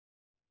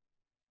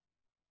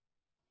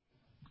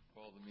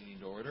Call the meeting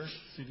to order.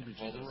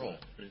 Call the roll.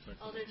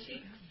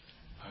 Alderchi.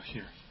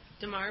 Here.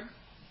 DeMarb.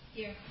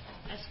 Here.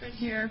 Eskridge.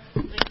 Here.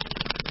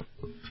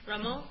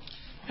 Rummel.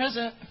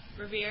 Present.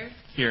 Revere.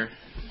 Here.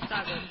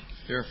 Soglin.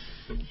 Here.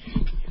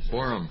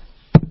 Quorum.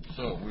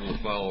 So we will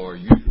follow our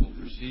usual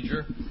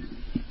procedure.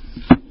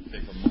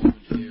 Take a moment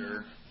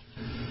here,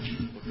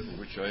 look for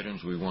which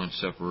items we want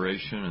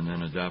separation, and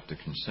then adopt a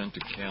consent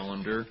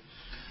calendar.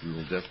 We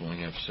will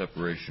definitely have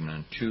separation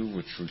on 2,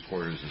 which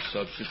requires a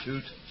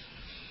substitute.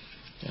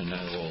 And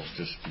I will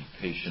just be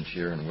patient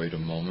here and wait a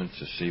moment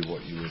to see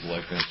what you would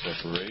like on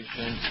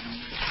separation.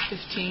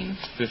 15.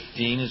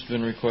 15 has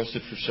been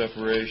requested for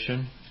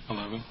separation.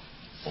 11.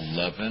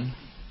 11.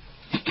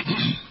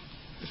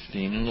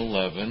 15 and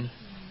 11.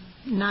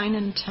 9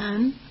 and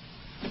 10.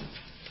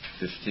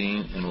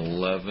 15 and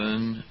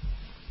 11.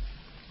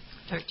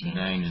 13.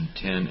 9 and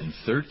 10 and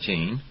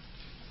 13.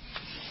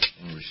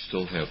 And we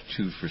still have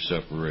 2 for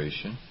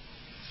separation.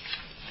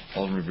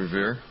 Alderman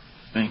Revere.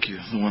 Thank you.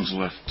 The ones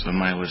left on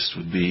my list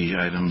would be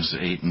items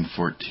 8 and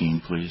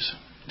 14, please.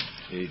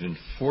 8 and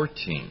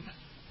 14.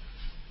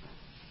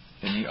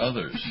 Any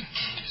others?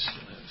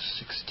 Still have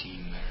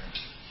 16 there.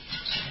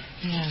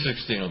 Yeah.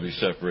 16 will be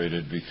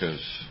separated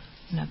because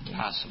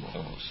Possible.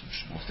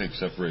 we'll take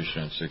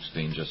separation on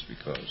 16 just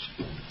because.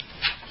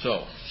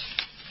 So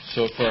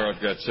far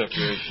I've got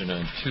separation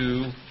on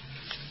 2,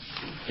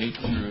 8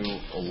 through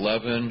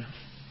 11,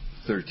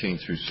 13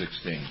 through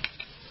 16.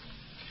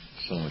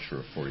 So much for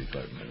a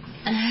 45-minute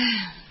meeting.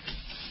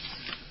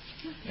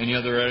 Any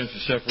other items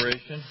of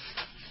separation?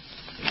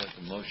 I'd like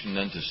a motion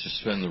then to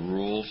suspend the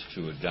rules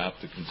to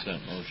adopt the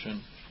consent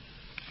motion.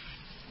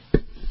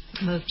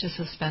 Move to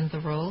suspend the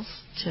rules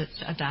to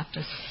adopt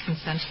a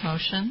consent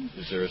motion.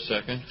 Is there a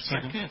second?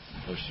 Second.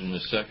 Motion and a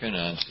second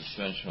on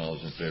suspension. All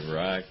those in favor,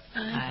 aye.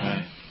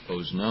 Aye.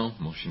 Opposed, no.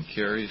 Motion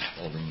carries.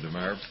 Alderman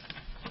DeMarb.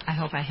 I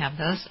hope I have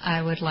those.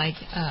 I would like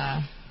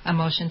a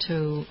motion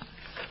to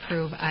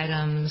approve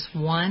items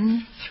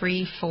 1,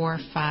 3, 4,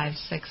 5,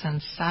 6,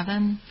 and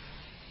 7,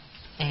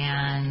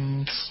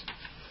 and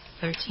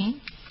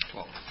 13?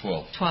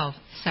 12. 12.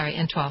 Sorry,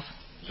 and 12.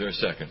 Is there a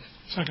second?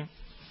 Second.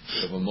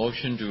 We have a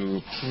motion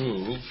to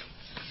approve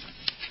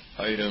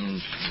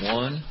items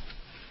 1,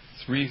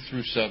 3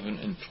 through 7,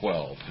 and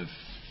 12. If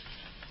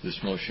this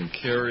motion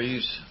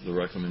carries, the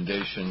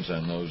recommendations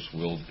on those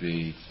will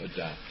be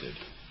adopted.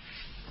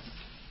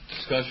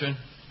 Discussion?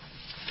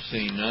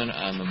 Seeing none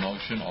on the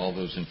motion, all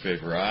those in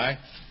favor, aye.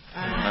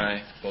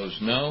 Aye.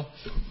 Opposed, no.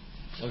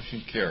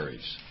 Motion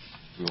carries.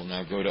 We will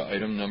now go to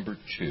item number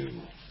 2.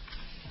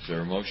 Is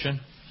there a motion?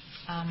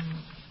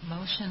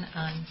 Motion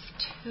on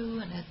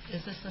 2, and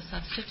is this a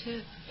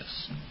substitute?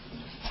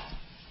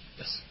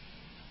 Yes.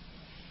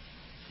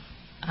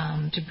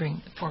 To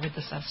bring forward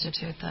the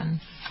substitute,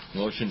 then.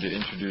 Motion to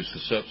introduce the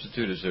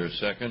substitute. Is there a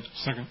second?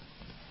 Second.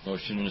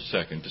 Motion and a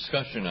second.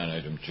 Discussion on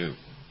item 2.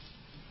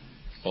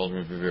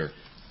 Alderman Revere.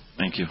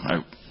 Thank you.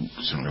 I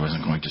certainly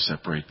wasn't going to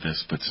separate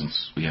this, but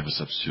since we have a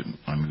substitute,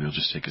 maybe we'll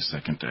just take a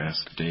second to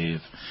ask Dave.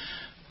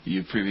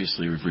 You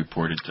previously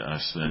reported to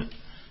us that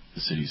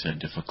the city's had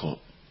difficult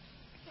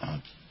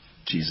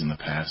in the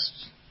past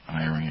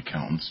hiring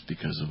accountants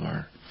because of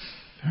our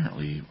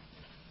apparently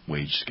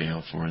wage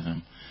scale for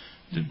them.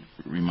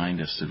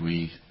 Remind us, did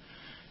we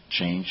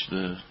change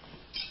the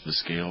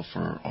scale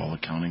for all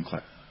accountant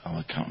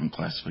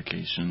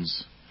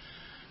classifications,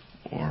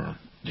 or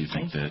do you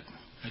think that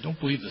I don't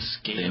believe the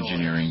scale. The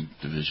engineering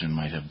division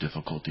might have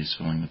difficulties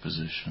filling the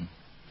position?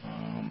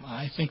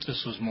 I think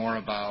this was more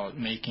about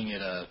making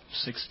it a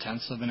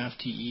 0.6 of an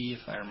FTE,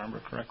 if I remember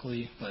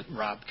correctly. But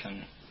Rob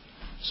can,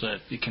 so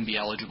that it can be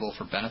eligible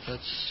for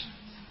benefits.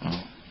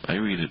 Well, I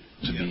read it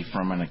to be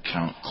from an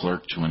account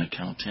clerk to an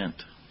accountant.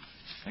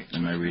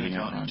 Am I reading it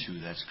wrong?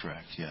 That's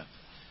correct. Yeah.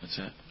 What's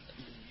that?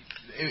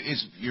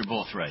 You're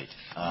both right.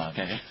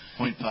 Okay.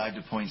 0.5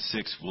 to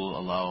 0.6 will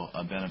allow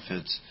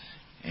benefits,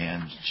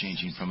 and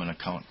changing from an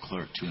account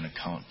clerk to an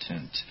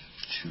accountant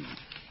to.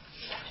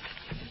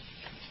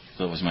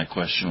 That was my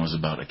question, was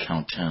about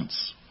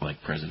accountants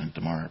like President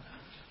DeMarb.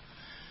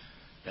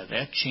 Yeah,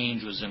 that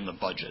change was in the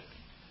budget.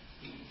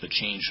 The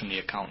change from the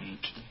account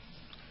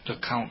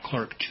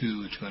clerk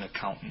to an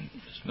accountant.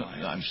 No,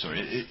 I'm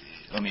sorry.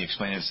 Let me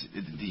explain this.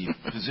 The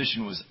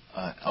position was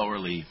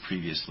hourly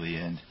previously,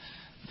 and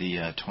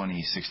the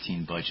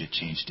 2016 budget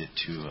changed it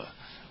to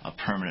a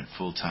permanent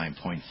full-time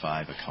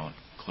 0.5 account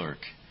clerk.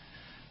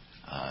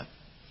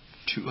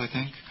 2, I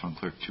think. Account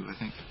clerk 2, I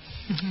think.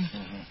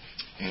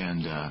 Mm-hmm.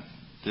 And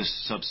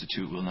this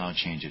substitute will now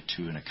change it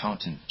to an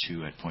accountant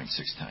 2 at 0.6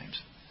 times.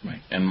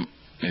 Right. And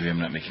maybe I'm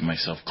not making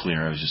myself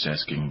clear. I was just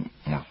asking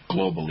more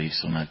globally,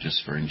 so not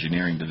just for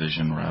engineering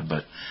division, Rob,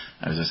 but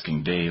I was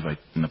asking Dave.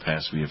 In the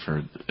past, we have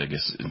heard, I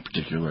guess in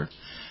particular,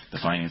 the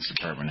finance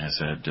department has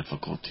had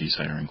difficulties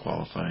hiring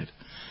qualified,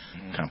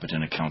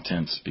 competent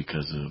accountants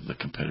because of the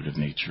competitive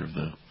nature of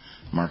the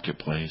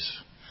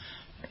marketplace.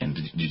 And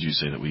did you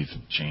say that we've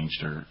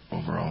changed our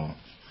overall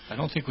I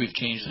don't think we've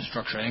changed the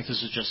structure. I think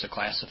this is just a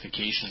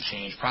classification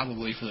change,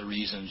 probably for the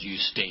reasons you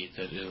state,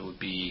 that it would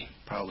be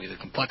probably the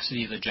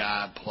complexity of the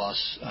job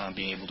plus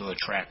being able to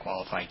attract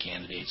qualified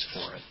candidates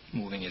for it,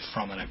 moving it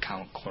from an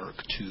account clerk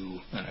to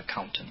an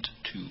accountant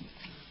to.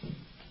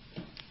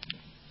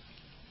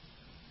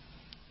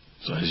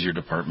 So has your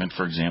department,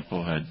 for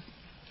example, had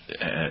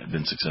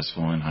been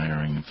successful in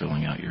hiring and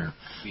filling out your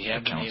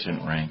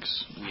accountant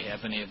ranks? We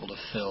have been able to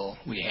fill.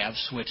 We have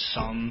switched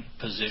some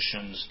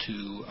positions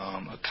to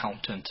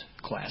accountant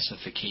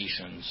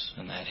classifications,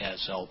 and that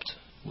has helped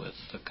with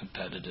the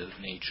competitive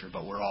nature.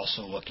 But we're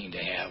also looking to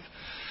have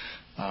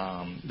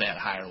that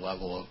higher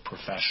level of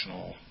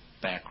professional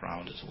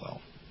background as well.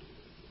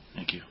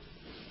 Thank you.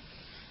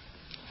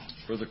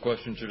 Further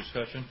questions or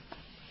discussion?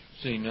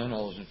 Seeing none,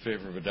 all those in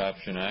favor of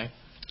adoption, aye.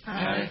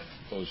 Aye.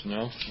 Opposed,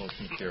 no.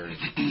 Motion carries.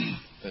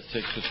 That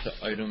takes us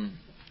to item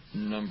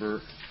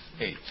number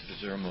 8.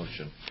 Is there a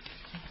motion?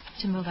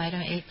 To move item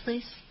 8,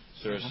 please.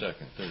 Is there a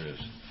second? There is.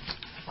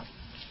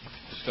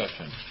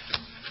 Discussion.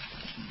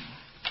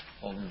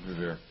 Alderman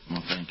Revere.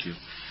 Well, thank you.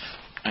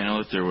 I know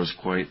that there was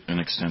quite an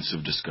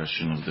extensive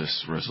discussion of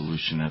this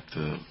resolution at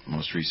the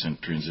most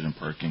recent Transit and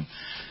Parking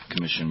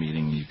Commission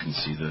meeting. You can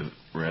see the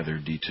rather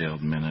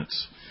detailed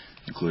minutes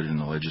included in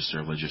the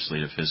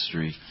legislative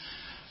history.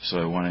 So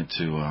I wanted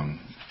to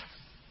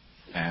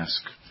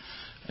ask,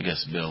 I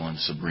guess, Bill and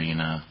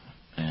Sabrina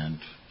and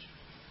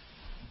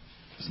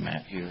is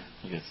Matt here?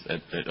 I guess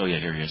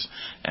here he is.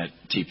 At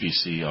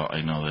TPC,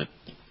 I know that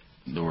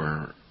there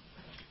were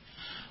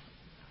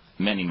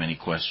many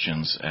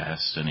questions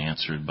asked and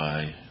answered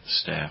by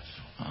staff.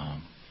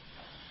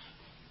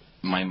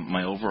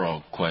 My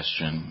overall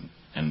question,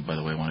 and by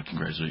the way, I want to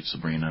congratulate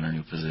Sabrina on her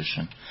new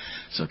position.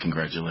 So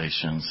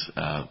congratulations.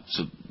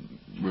 So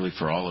really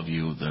for all of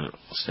you, the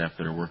staff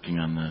that are working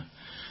on the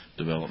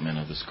development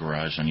of this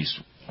garage on East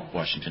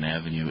Washington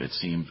Avenue, it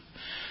seemed,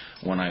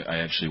 when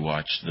I actually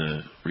watched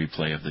the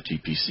replay of the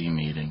TPC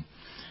meeting,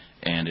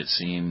 and it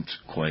seemed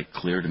quite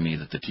clear to me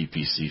that the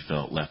TPC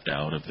felt left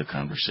out of the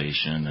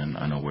conversation and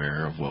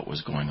unaware of what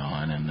was going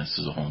on, and this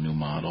is a whole new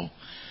model,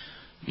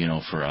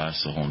 for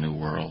us, a whole new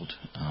world.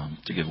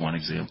 To give one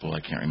example, I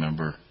can't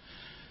remember,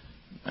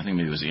 I think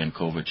maybe it was Ann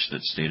Kovich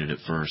that stated it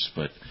first,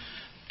 but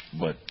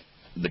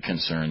the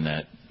concern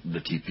that the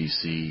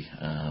TPC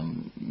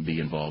be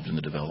involved in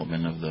the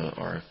development of the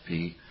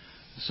RFP,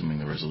 assuming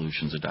the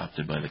resolution's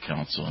adopted by the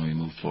council and we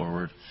move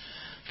forward.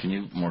 Can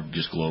you more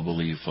just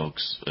globally, you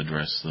folks,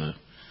 address the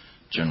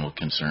general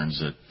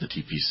concerns that the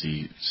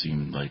TPC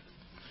seem like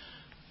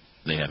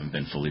they haven't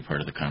been fully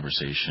part of the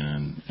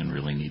conversation and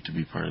really need to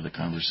be part of the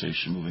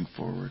conversation moving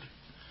forward?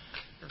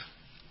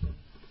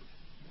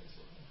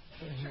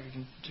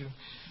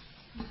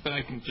 But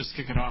I can just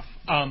kick it off.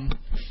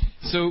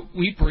 So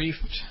we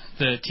briefed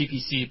the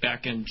TPC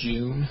back in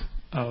June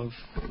of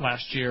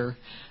last year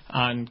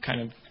on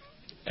kind of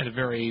at a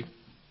very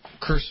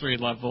cursory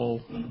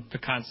level the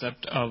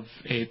concept of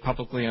a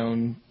publicly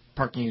owned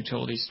parking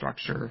utility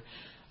structure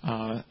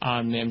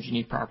on the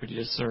MG&E property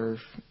to serve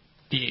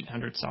the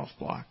 800 South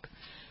Block.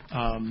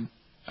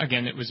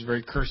 Again, it was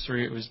very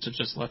cursory. It was to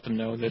just let them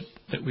know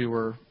that we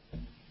were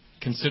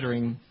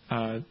considering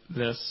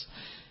this.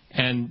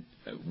 And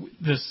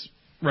this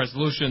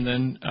resolution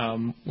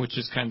then, which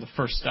is kind of the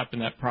first step in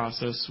that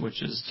process,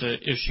 which is to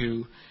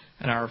issue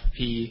an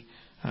RFP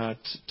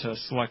to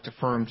select a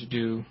firm to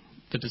do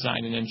the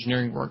design and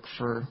engineering work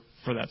for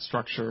that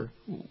structure,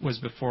 was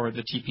before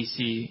the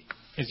TPC,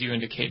 as you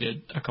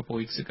indicated a couple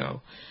weeks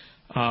ago.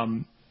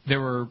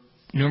 There were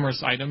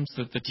numerous items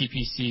that the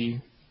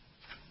TPC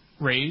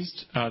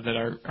raised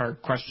that are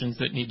questions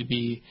that need to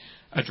be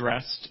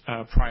addressed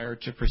prior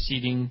to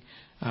proceeding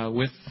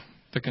with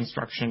the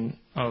construction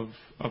of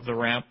the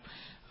ramp,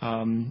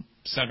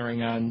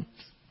 centering on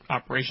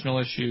operational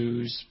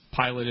issues,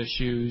 pilot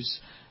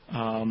issues,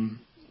 and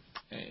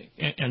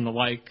the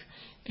like.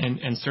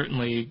 And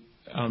certainly,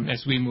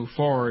 as we move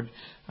forward,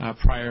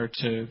 prior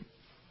to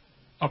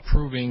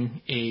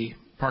approving a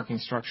parking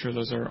structure,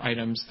 those are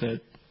items that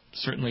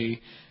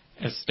certainly,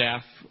 as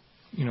staff,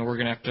 we're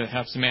going to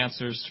have some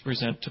answers to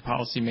present to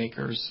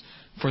policymakers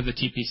for the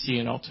TPC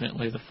and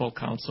ultimately the full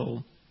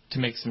council to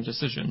make some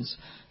decisions.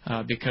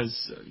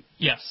 Because,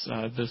 yes,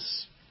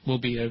 this will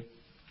be a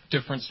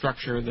different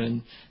structure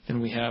than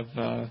we have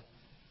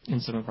in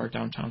some of our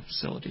downtown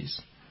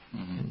facilities.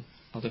 Mm-hmm. And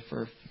I'll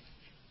defer if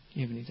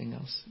you have anything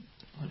else.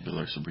 Bill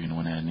or Sabrina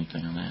want to add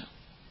anything on that?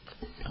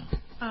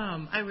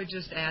 No. I would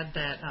just add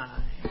that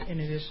in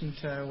addition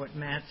to what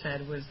Matt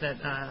said was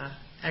that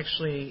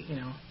actually,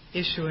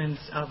 issuance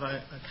of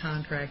a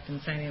contract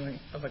and signing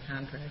of a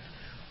contract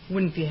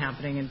wouldn't be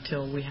happening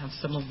until we have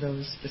some of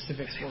those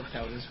specifics worked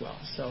out as well.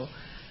 So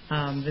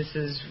this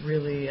is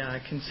really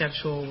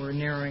conceptual. We're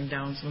narrowing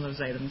down some of those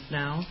items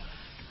now,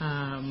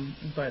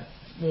 but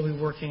we'll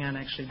be working on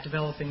actually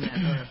developing that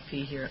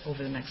RFP here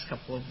over the next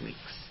couple of weeks.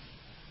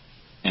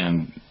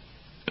 And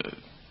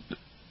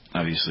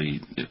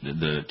obviously,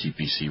 the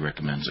TPC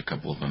recommends a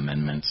couple of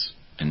amendments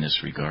in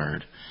this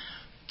regard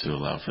to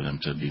allow for them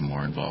to be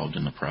more involved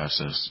in the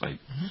process.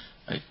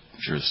 I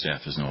sure the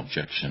staff has no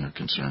objection or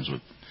concerns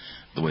with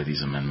the way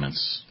these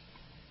amendments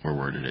were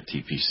worded at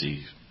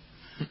TPC.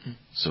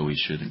 So we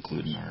should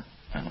include in our,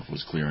 I don't know if it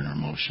was clear in our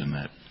motion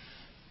that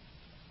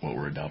what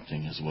we're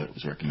adopting is what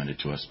was recommended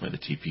to us by the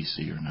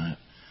TPC or not.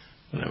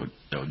 But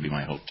that would be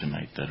my hope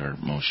tonight, that our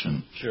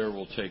motion. Chair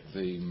will take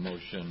the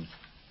motion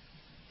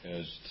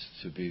as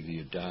to be the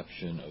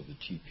adoption of the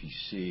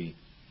TPC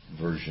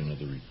version of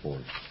the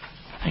report.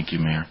 Thank you,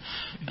 Mayor.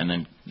 And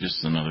then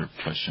just another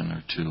question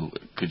or two.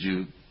 Could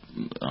you,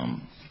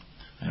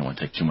 I don't want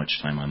to take too much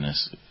time on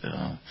this,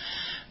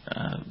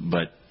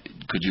 but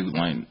could you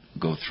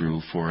go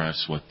through for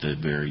us what the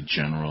very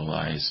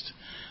generalized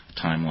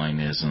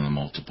timeline is and the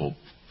multiple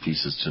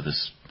pieces to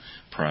this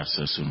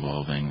process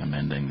involving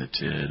amending the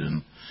TID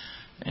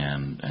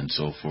and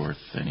so forth,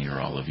 any or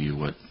all of you,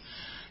 what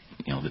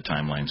the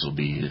timelines will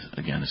be,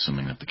 again,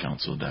 assuming that the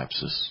council adopts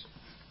this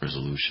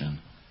resolution?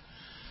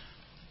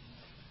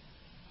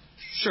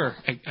 Sure,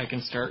 I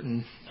can start.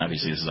 And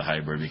obviously, this is a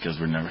hybrid because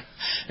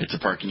it's a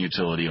parking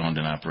utility owned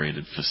and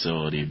operated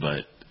facility,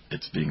 but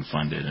it's being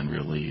funded and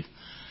really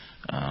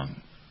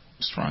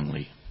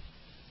strongly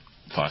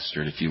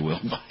fostered, if you will,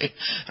 by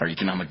our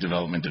Economic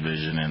Development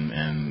Division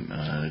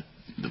and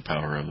the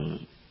power of a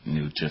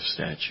new TIF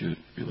statute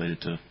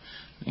related to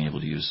being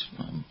able to use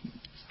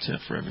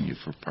TIF revenue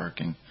for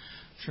parking.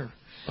 Sure.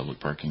 Public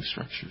parking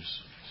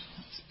structures.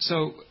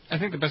 So I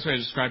think the best way to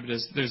describe it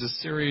is there's a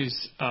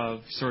series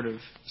of sort of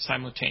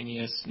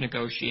simultaneous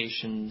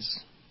negotiations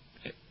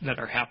that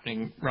are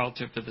happening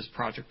relative to this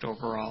project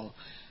overall.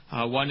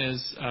 One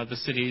is the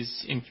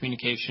city's in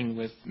communication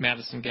with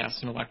Madison Gas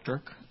and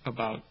Electric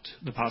about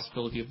the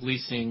possibility of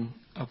leasing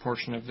a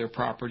portion of their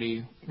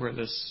property where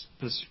this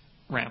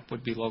ramp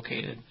would be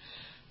located.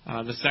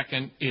 The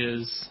second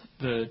is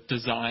the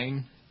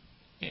design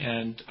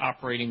and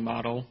operating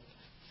model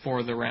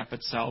for the ramp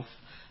itself,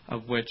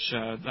 of which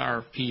the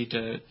RFP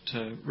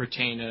to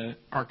retain an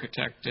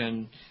architect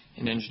and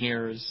an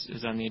engineer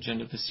is on the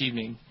agenda this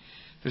evening.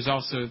 There's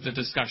also the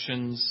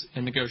discussions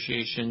and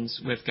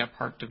negotiations with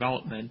Gephardt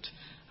Development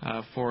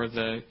for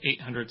the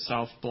 800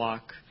 South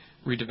Block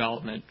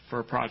redevelopment for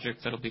a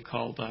project that will be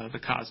called the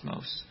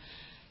Cosmos.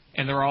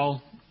 And they're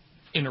all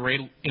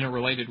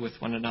interrelated with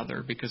one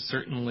another because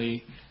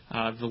certainly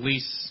the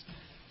lease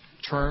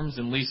terms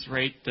and lease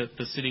rate that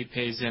the city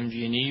pays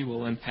MG&E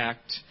will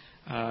impact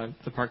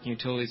the parking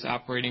utilities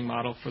operating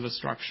model for the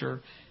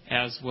structure,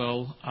 as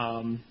will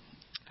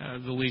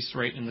the lease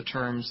rate and the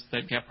terms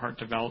that Gephardt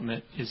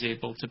Development is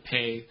able to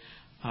pay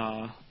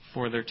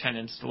for their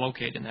tenants to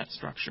locate in that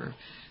structure.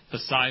 The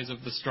size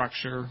of the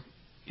structure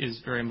is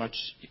very much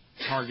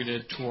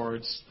targeted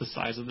towards the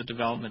size of the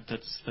development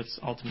that's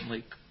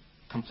ultimately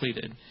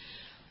completed.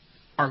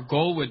 Our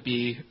goal would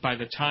be, by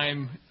the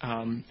time,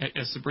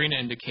 as Sabrina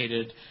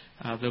indicated,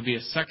 there'll be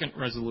a second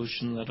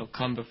resolution that'll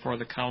come before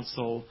the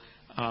council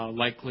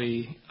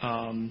likely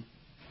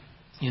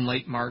in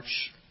late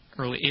March,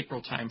 early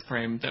April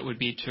timeframe, that would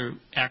be to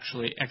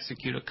actually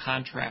execute a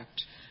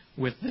contract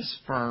with this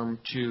firm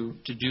to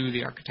do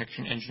the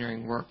architecture and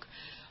engineering work.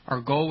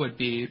 Our goal would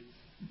be,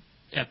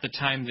 at the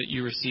time that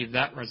you receive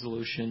that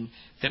resolution,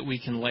 that we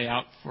can lay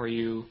out for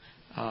you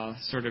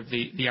sort of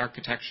the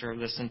architecture of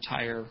this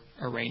entire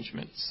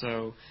arrangement.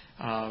 So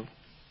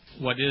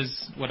what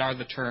are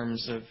the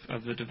terms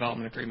of the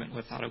development agreement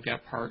with Otto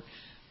Gephardt?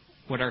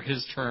 What are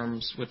his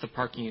terms with the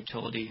parking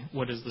utility?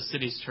 What is the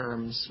city's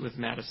terms with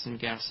Madison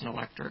Gas and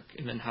Electric?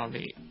 And then how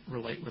they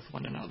relate with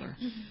one another.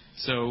 Mm-hmm.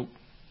 So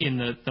in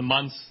the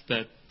months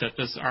that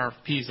this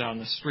RFP is on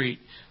the street,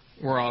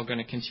 we're all going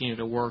to continue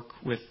to work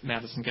with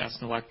Madison Gas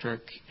and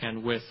Electric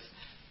and with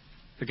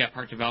the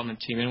Gephardt Development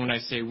team. And when I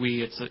say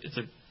we, it's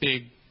a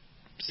big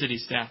city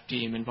staff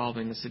team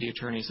involving the city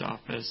attorney's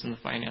office and the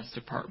finance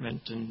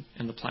department and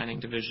the planning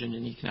division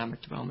and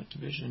economic development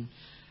division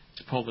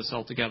to pull this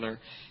all together.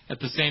 At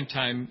the same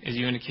time, as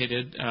you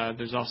indicated,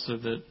 there's also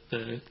the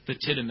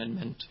TID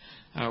amendment,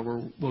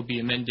 where we'll be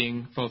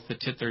amending both the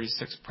TID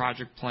 36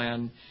 project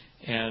plan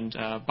and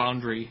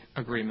boundary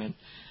agreement.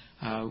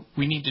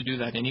 We need to do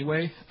that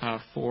anyway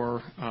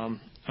for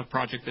a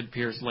project that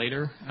appears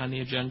later on the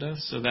agenda,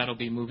 so that'll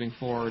be moving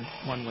forward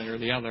one way or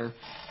the other,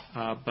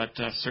 but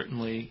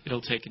certainly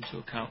it'll take into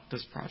account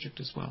this project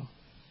as well.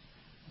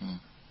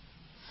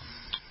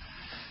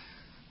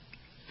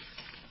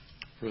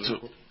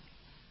 So,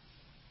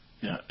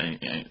 yeah,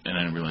 and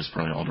I realize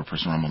probably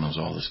Alderperson Rummel knows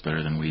all this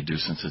better than we do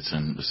since it's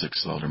in the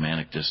 6th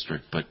Aldermanic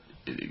District, but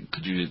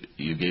could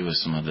you gave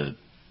us some of the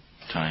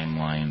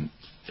timeline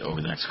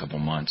over the next couple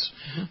months.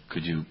 Mm-hmm.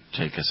 Could you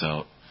take us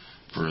out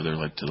further,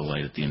 like to the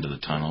light at the end of the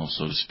tunnel,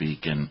 so to speak,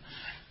 and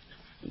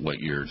what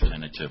your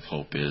tentative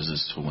hope is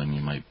as to when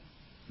you might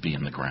be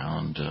in the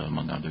ground,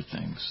 among other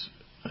things?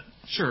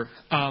 Sure.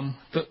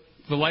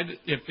 The light,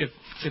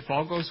 if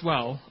all goes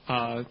well,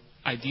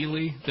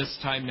 ideally this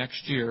time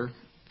next year,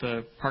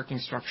 the parking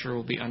structure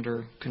will be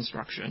under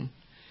construction,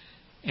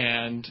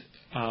 and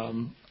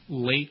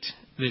late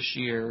this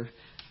year,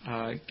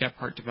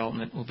 Gephardt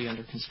Development will be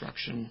under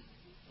construction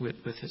with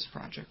his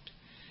project.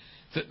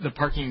 The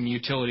parking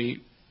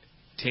utility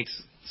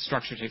takes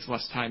structure takes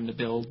less time to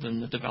build than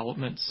the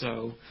development,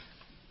 so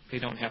they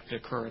don't have to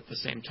occur at the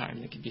same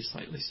time. They can be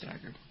slightly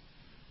staggered.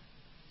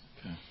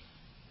 Okay.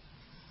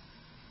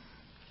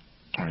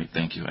 All right,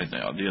 thank you.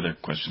 The other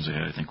questions I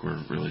had, I think,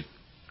 were really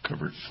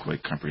covered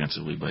quite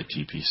comprehensively by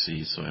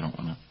TPC, so I don't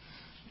want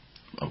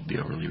to be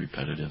overly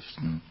repetitive.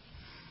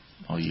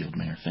 I'll yield,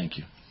 Mayor. Thank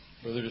you.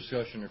 Further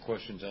discussion or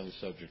questions on the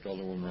subject?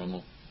 Alderwoman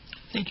Rummel.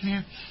 Thank you,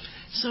 Mayor.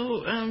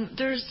 So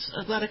there's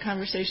a lot of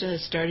conversation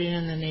that's starting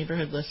in the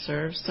neighborhood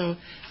listserv. So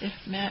if,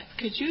 Matt,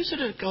 could you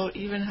sort of go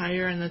even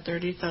higher in the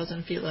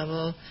 30,000 feet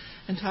level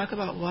and talk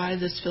about why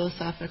this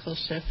philosophical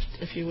shift,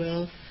 if you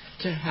will,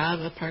 to have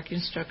a parking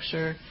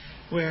structure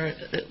where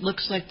it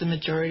looks like the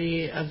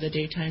majority of the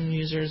daytime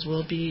users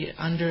will be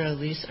under a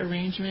lease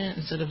arrangement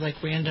instead of like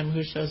random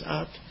who shows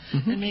up?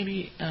 And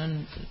maybe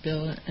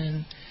Bill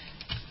and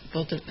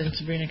both of, and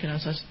Sabrina can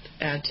also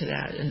add to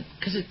that, and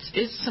because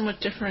it's somewhat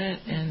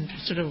different, and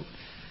sort of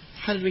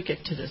how did we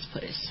get to this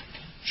place?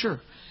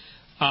 Sure.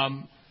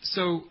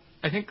 So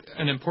I think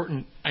an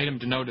important item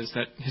to note is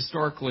that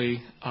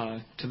historically,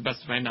 to the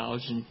best of my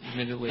knowledge, and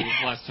admittedly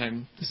the last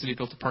time the city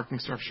built a parking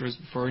structure was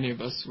before any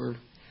of us were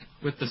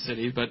with the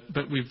city, but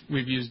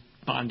we've used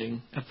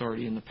bonding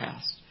authority in the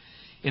past.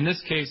 In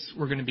this case,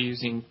 we're going to be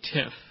using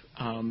TIF,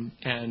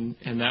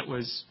 and that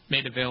was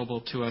made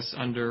available to us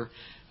under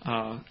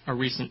a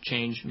recent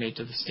change made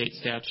to the state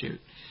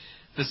statute.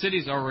 The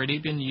city's already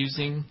been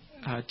using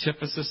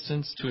TIF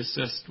assistance to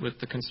assist with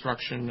the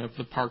construction of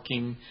the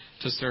parking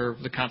to serve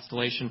the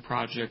Constellation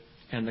project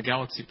and the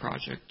Galaxy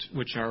project,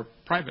 which are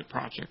private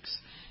projects.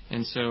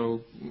 And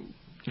so,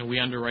 we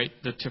underwrite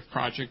the TIF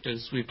project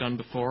as we've done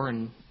before,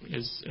 and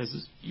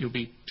as you'll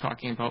be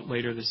talking about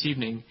later this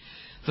evening.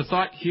 The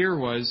thought here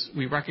was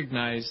we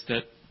recognize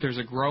that there's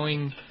a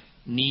growing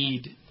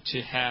need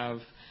to have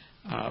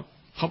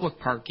public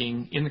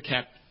parking in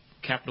the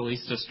Capital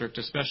East District,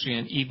 especially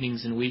on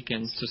evenings and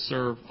weekends, to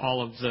serve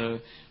all of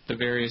the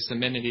various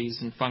amenities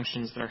and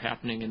functions that are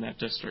happening in that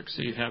district.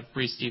 So you have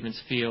Bree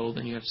Stevens Field,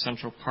 and you have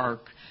Central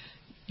Park.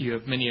 You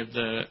have many of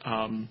the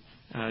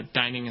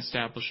dining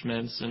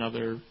establishments and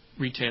other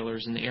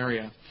retailers in the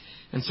area.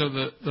 And so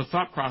the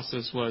thought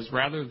process was,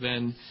 rather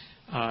than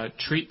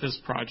treat this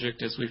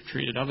project as we've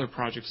treated other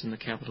projects in the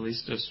Capital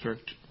East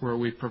District, where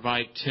we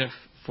provide TIF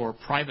for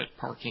private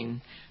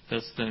parking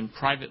that's then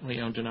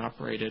privately owned and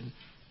operated,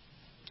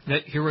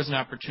 that here was an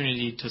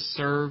opportunity to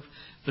serve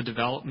the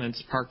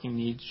development's parking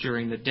needs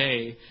during the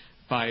day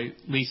by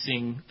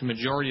leasing the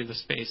majority of the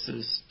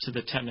spaces to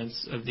the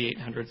tenants of the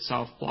 800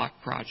 South Block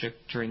project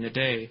during the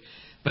day,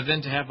 but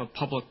then to have a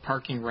public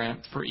parking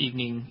ramp for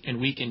evening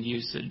and weekend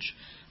usage,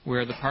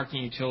 where the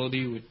parking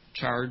utility would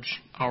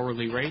charge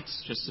hourly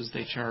rates, just as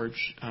they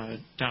charge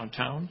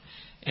downtown,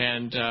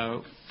 and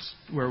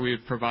where we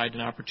would provide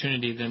an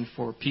opportunity then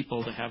for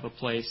people to have a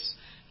place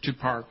to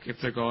park if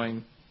they're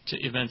going to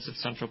events at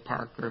Central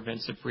Park or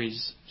events at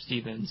Breeze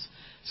Stevens.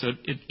 So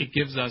it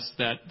gives us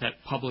that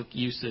public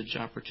usage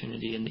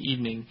opportunity in the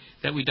evening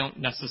that we don't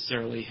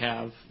necessarily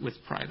have with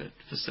private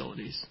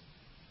facilities.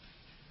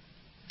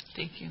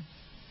 Thank you.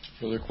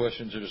 Further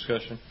questions or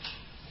discussion?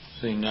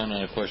 Seeing none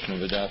on a question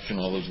of adoption,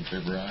 all those in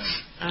favor,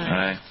 aye.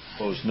 Aye.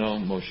 Opposed, no.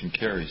 Motion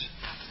carries.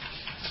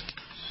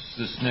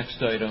 This next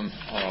item,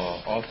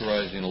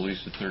 authorizing a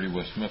lease at 30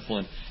 West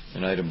Mifflin,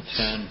 and item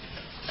 10,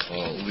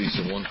 lease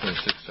at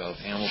 126 South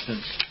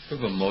Hamilton. We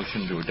have a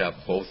motion to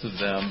adopt both of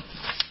them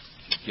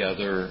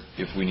together.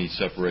 If we need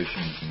separation,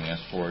 we can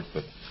ask for it,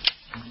 but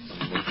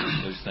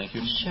please, thank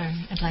you. Sure.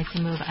 I'd like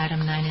to move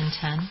item 9 and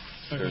 10.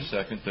 Is there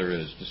a second? There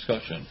is.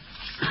 Discussion.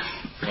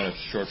 You want a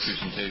short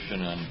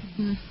presentation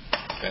on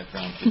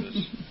background to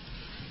this?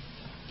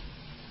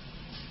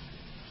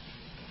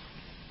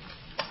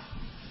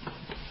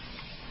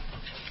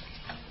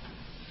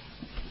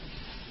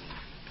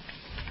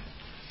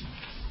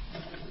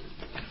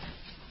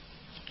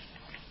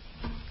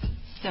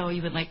 So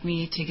you would like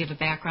me to give a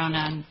background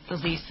on the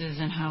leases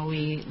and how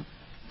we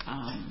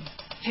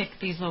pick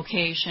these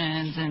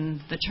locations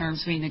and the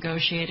terms we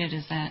negotiated?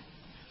 Is that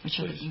what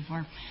you're looking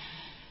for?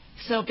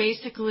 So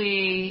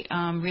basically,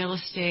 real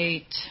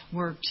estate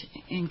worked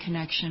in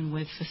connection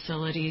with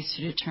facilities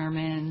to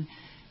determine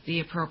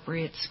the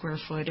appropriate square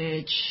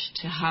footage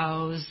to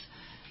house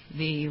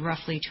the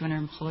roughly 200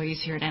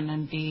 employees here at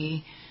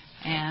MMB.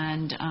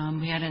 And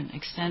we had an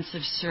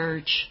extensive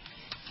search,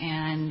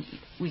 and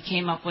we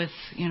came up with,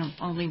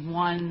 only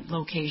one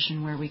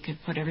location where we could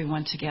put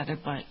everyone together,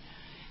 but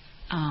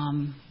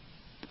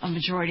a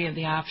majority of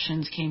the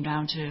options came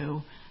down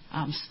to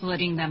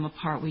splitting them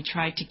apart. We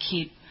tried to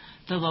keep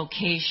the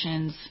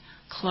locations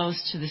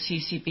close to the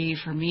CCB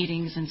for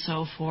meetings and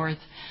so forth,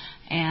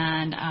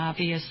 and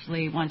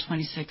obviously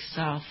 126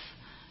 South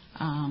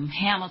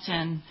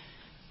Hamilton,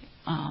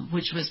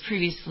 which was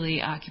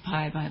previously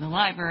occupied by the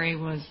library,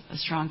 was a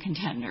strong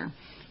contender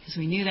because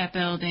we knew that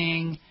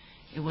building.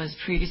 It was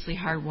previously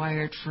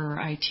hardwired for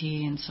IT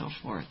and so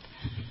forth.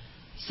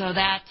 So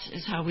that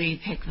is how we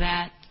picked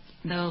that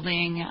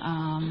building.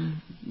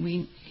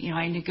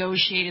 I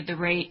negotiated the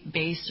rate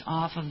based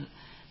off of,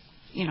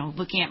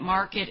 looking at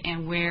market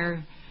and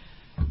where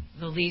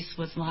the lease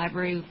with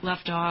library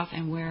left off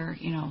and where,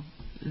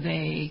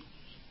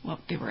 what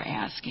they were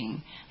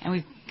asking. And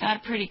we've got a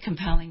pretty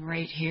compelling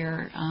rate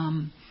here.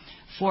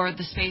 For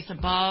the space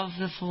above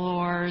the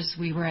floors,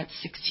 we were at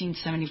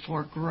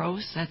 $1,674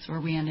 gross. That's where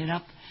we ended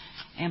up.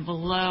 And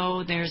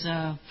below, there's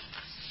a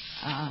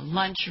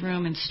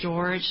lunchroom and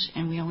storage,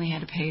 and we only had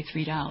to pay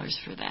 $3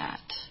 for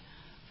that.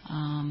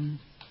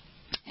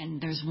 And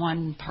there's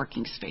one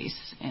parking space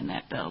in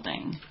that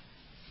building.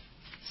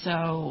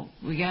 So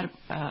we got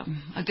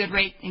a good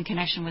rate in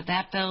connection with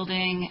that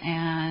building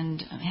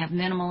and have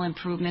minimal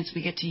improvements.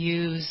 We get to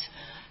use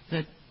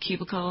the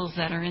cubicles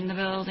that are in the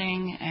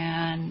building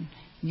and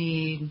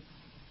need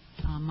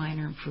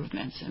minor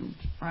improvements. And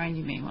Brian,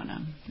 you may want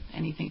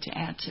anything to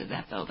add to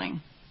that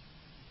building.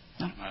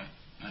 No?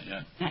 Not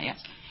yet. Not yet.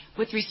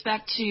 With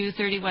respect to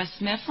 30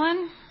 West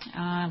Mifflin,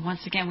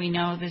 once again, we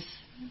know this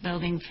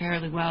building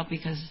fairly well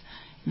because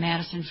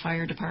Madison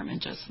Fire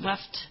Department just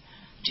left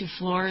 2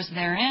 floors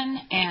therein,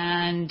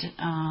 and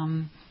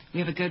we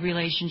have a good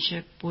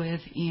relationship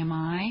with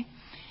EMI.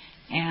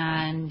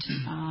 And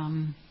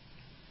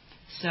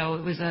so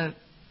it was a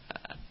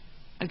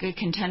good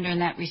contender in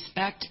that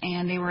respect,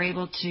 and they were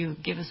able to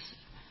give us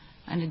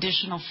an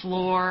additional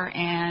floor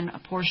and a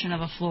portion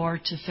of a floor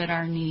to fit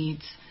our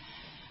needs.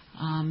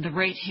 The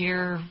rate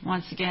here,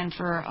 once again,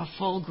 for a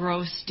full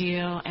gross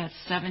deal at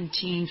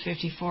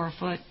 $17.54 a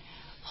foot,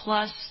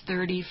 plus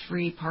 30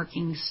 free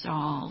parking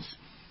stalls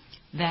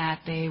that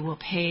they will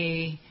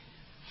pay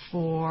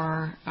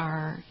for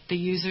the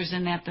users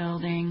in that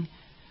building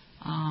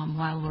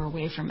while we're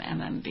away from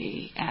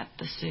MMB at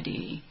the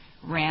city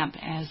ramp,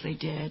 as they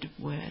did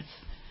with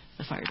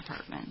the fire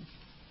department.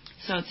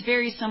 So it's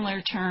very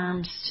similar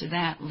terms to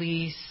that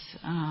lease.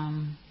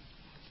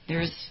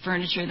 There's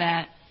furniture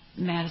that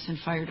Madison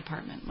Fire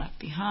Department left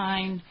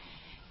behind,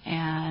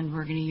 and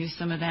we're going to use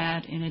some of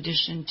that in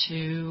addition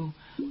to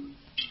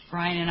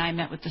Brian and I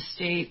met with the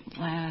state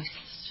last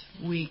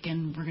week,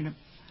 and we're going to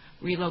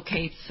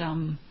relocate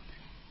some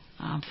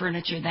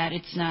furniture that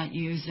it's not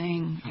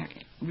using,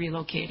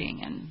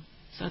 relocating, and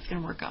so it's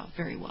going to work out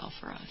very well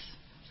for us.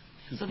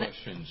 Two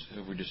questions.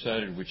 Have we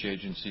decided which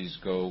agencies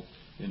go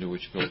into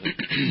which building?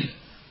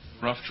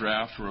 Rough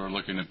draft, we're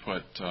looking to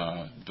put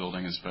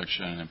building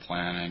inspection and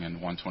planning in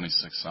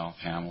 126 South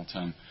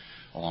Hamilton,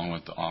 along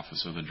with the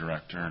Office of the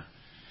Director,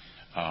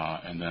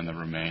 and then the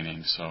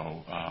remaining.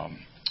 So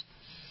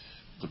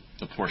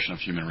the portion of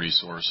human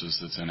resources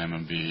that's in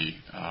MMB,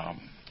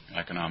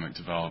 economic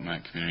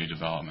development, community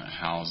development,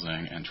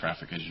 housing, and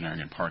traffic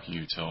engineering and parking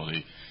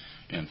utility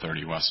in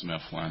 30 West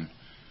Mifflin.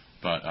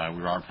 But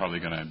we are probably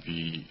going to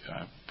be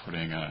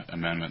putting an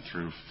amendment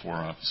through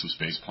for some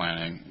space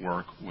planning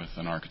work with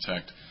an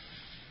architect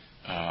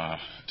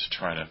to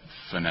try to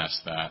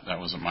finesse that. That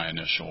wasn't my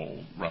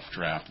initial rough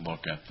draft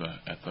look at the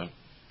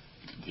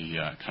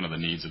kind of the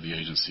needs of the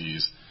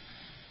agencies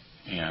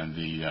and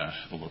the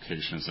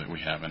locations that we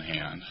have in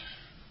hand.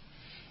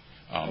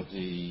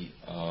 The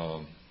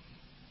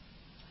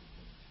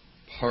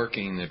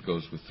parking that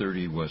goes with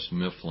 30 West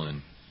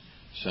Mifflin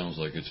sounds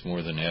like it's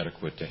more than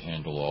adequate to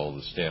handle all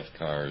the staff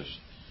cars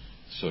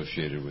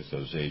associated with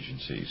those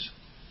agencies.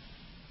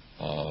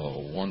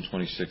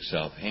 126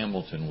 South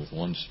Hamilton with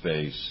one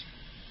space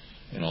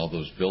and all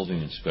those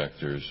building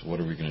inspectors, what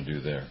are we going to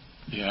do there?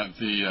 Yeah,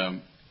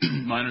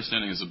 my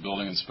understanding is the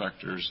building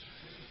inspectors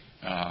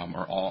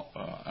are all,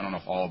 I don't know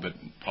if all, but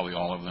probably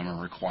all of them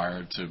are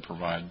required to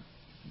provide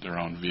their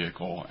own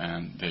vehicle,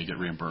 and they get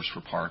reimbursed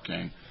for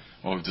parking.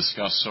 What we've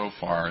discussed so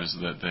far is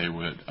that they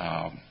would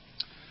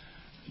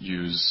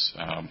use,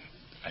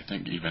 I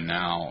think even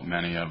now,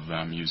 many of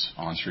them use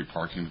on-street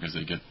parking because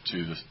they get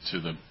to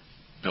the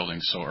building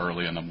so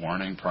early in the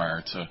morning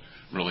prior to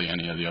really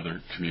any of the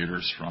other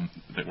commuters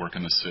that work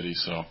in the city.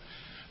 So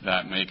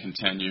that may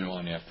continue.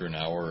 On after an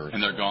hour.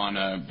 And they're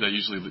gone. They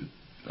usually,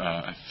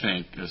 I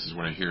think, this is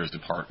what I hear, is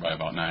depart by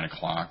about 9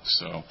 o'clock.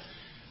 So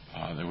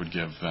they would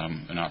give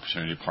them an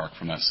opportunity to park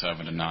from that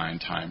 7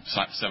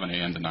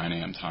 a.m. to 9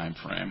 a.m. time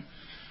frame.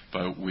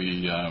 But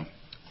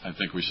I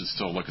think we should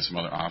still look at some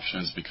other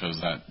options because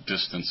that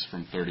distance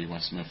from 30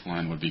 West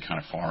Mifflin would be kind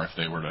of far if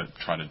they were to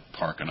try to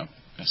park on a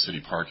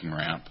city parking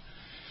ramp.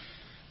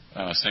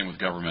 Same with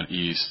Government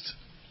East.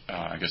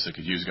 I guess they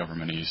could use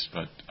Government East,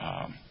 but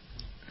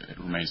it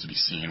remains to be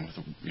seen with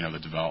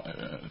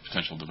the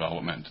potential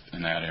development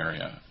in that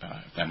area.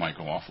 If that might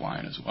go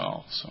offline as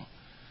well. So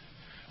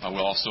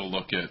we'll also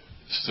look at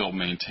still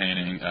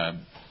maintaining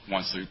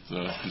once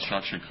the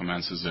construction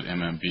commences at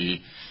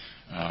MMB.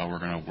 We're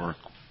going to work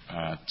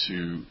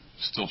to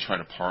still try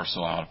to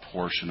parcel out a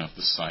portion of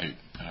the site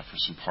for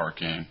some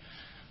parking.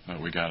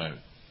 But we got to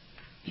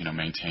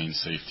maintain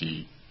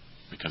safety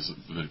because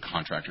the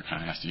contractor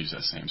kind of has to use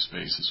that same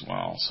space as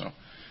well. So I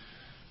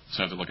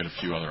have to look at a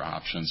few other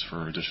options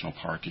for additional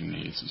parking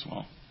needs as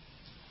well.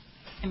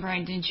 And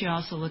Brian, didn't you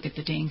also look at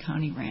the Dane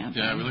County ramp?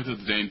 Yeah, we looked at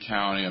the Dane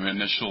County. I mean,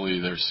 initially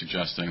they're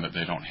suggesting that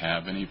they don't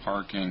have any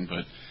parking,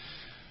 but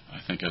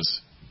I think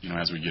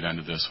as we get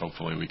into this,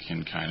 hopefully we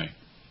can kind of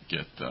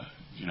get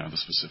the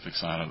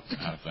specifics out of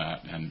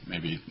that, and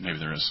maybe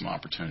there is some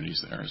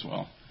opportunities there as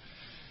well.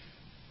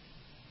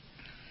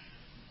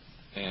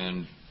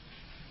 And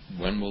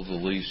when will the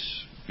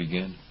lease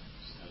begin?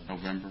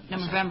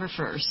 November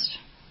 1st.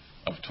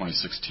 of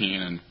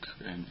 2016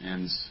 and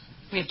ends.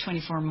 We have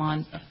 24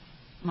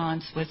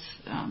 months with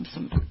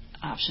some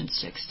options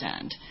to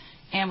extend,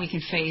 and we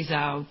can phase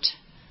out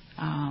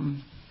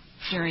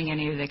during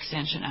any of the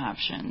extension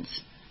options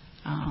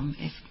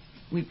if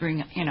we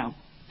bring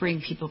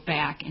people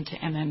back into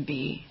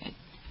MMB at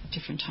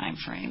different time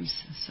frames.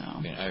 So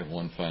Okay, I have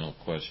one final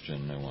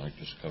question I want to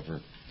just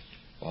cover.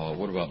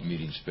 What about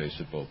meeting space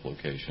at both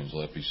locations?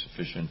 Will that be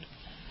sufficient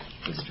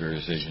for the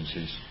various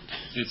agencies?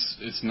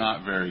 It's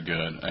not very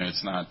good.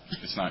 It's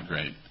not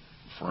great.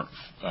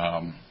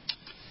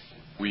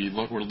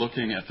 We're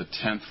looking at the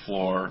 10th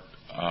floor.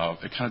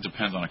 It kind of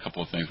depends on a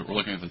couple of things, but we're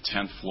looking at the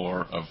 10th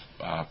floor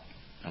of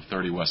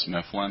 30 West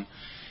Mifflin.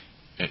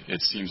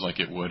 It seems like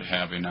it would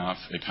have enough.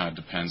 It kind of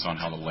depends on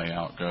how the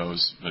layout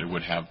goes, but it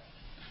would have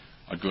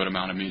a good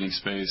amount of meeting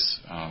space.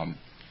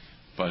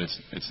 But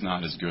it's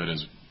not as good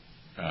as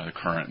the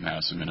current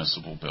Madison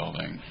Municipal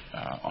Building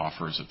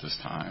offers at this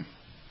time.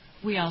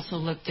 we also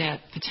looked at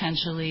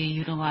potentially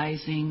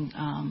utilizing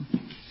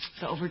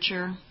the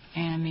Overture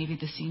and maybe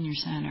the senior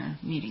center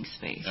meeting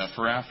space. Yeah,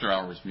 for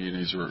after-hours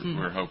meetings,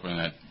 we're hoping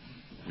that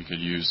we could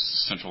use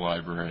Central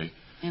Library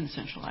and the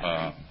Central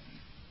Library,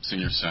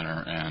 senior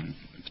center, and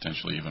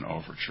potentially even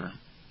Overture.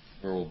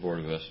 Where will Board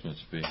of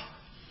Estimates be?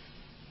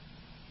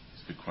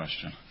 It's a good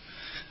question.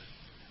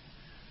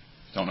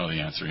 Don't know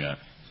the answer yet.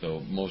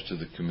 So most of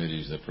the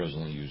committees that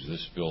presently use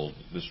this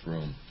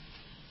room,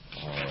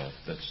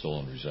 that's still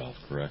unresolved,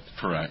 correct?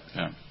 Correct,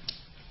 yeah.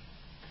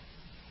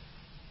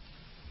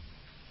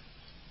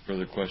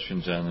 Further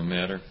questions on the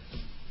matter?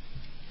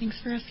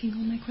 Thanks for asking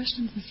all my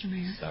questions, Mr.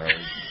 Mayor. Sorry.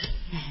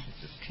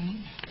 Okay.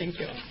 Thank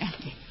you.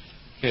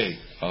 Okay,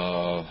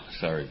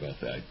 sorry about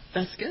that.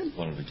 That's good.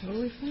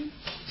 Totally fine.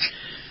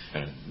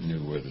 Kind of knew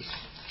where this...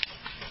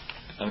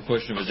 On the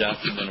question of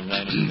adoption then of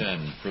 9 and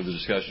 10, further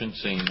discussion?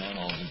 Seeing none,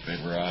 all in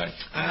favor, aye.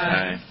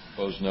 Aye.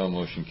 Opposed, no.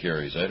 Motion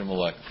carries. Item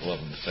 11,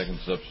 the second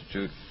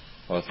substitute,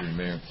 authoring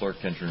mayor and clerk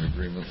to enter an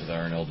agreement with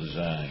R&L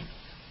Design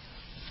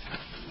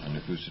on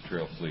the Coosa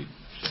Trail Fleet.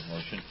 Is there a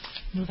motion?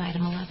 Move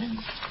item 11.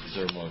 Is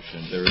there a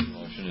motion? There is a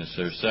motion. Is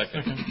there a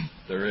second?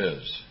 There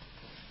is.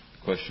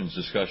 Questions,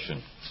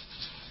 discussion?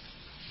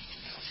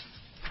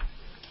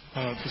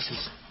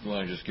 You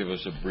want to just give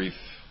us a brief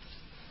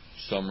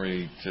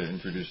summary to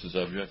introduce the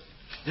subject?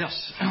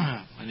 Yes.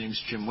 My name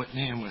is Jim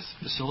Whitney. I'm with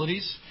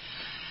Facilities.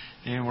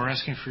 And we're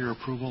asking for your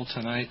approval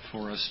tonight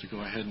for us to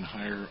go ahead and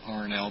hire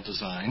R&L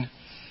Design.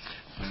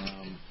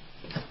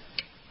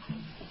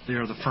 They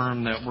are the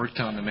firm that worked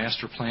on the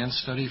master plan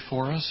study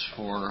for us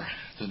for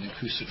the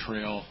Nakusa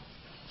Trail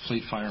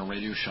Fleet Fire and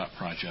Radio Shop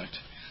project.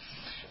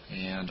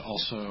 And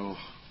also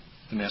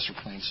the master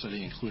plan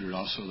study included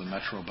also the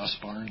Metro Bus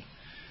Barn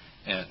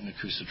at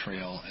Nakusa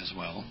Trail as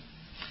well.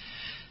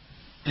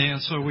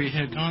 And so we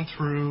had gone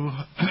through,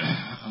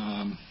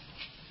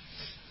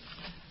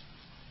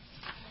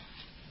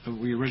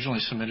 we originally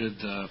submitted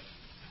the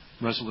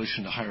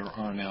resolution to hire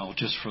R&L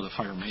just for the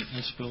fire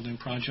maintenance building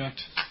project.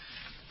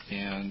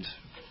 And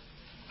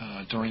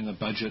during the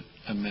budget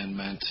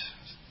amendment,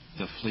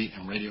 the fleet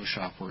and radio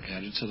shop were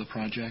added to the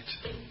project.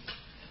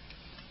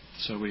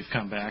 So we've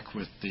come back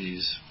with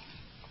these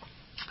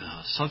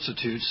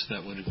substitutes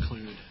that would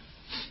include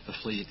the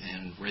fleet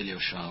and radio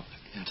shop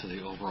into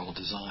the overall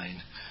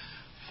design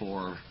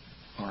for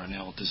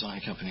R&L Design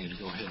Company to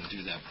go ahead and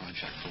do that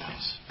project for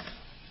us.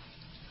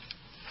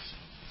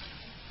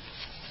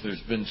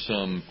 There's been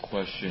some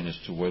question as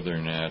to whether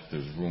or not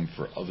there's room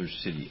for other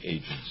city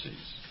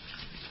agencies.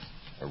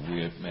 Are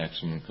we at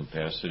maximum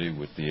capacity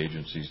with the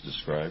agencies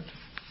described?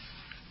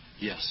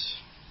 Yes.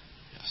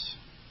 Yes.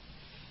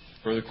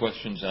 Further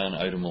questions on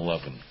item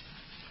 11?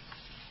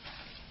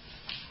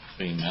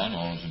 Seeing none,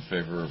 all those in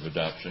favor of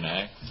adoption,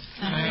 aye.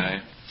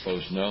 Aye.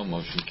 Opposed, no.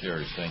 Motion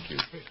carries. Thank you.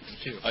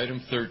 Thank you.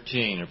 Item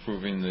 13,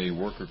 approving the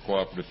Worker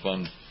Cooperative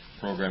Fund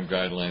Program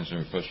Guidelines and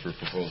request for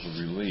proposal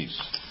release.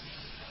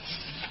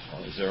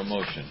 Is there a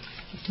motion?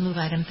 Move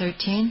item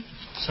 13.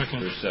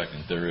 Second. There's a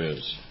second. There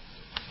is.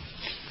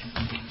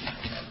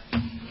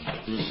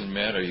 Bruce and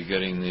Matt, are you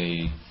getting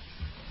the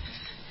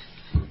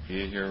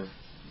idea here?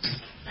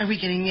 Are we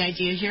getting the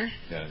idea here?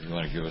 Yeah, you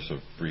want to give us a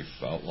brief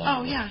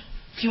outline? Oh, yeah.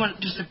 Do you want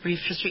just a brief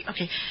history?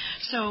 Okay.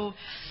 So,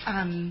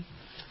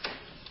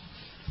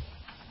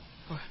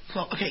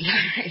 well, okay, yeah,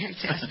 I had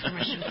to ask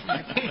permission from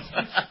my boss.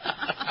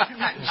 I'm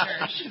not in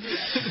charge.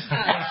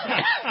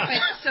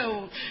 But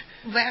so,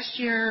 last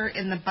year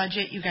in the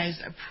budget, you guys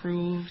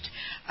approved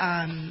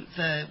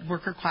the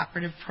Worker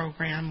Cooperative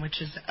Program,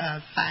 which is a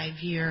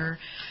 5-year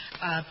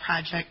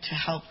project to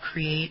help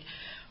create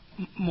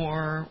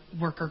more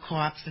worker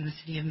co-ops in the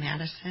city of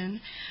Madison,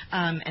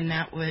 and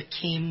that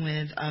came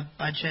with a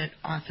budget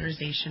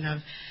authorization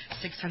of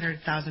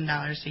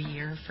 $600,000 a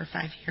year for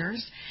 5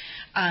 years.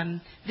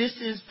 This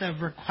is the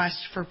request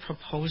for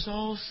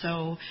proposal.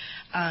 So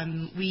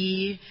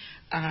we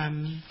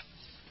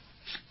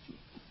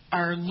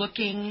are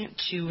looking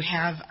to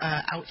have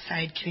an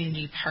outside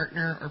community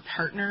partner or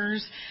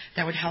partners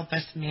that would help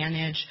us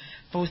manage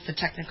both the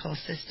technical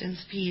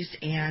assistance piece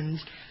and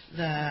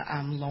the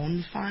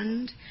loan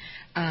fund.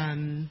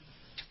 And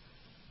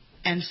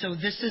so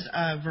this is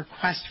a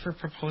request for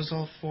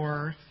proposal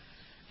for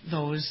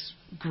those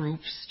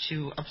groups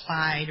to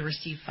apply to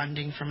receive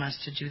funding from us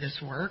to do this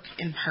work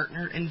in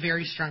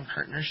very strong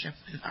partnership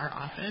with our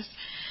office.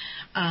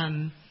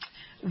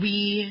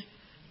 We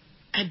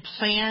had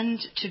planned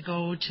to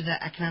go to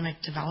the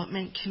Economic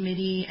Development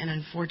Committee, and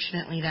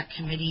unfortunately that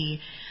committee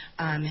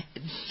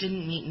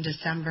didn't meet in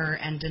December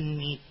and didn't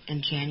meet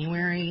in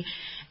January.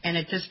 And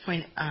at this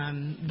point,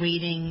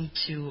 waiting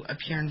to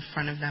appear in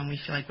front of them, we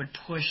feel like would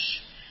push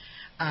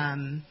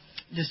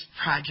this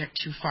project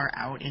too far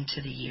out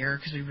into the year,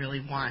 because we really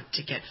want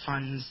to get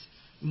funds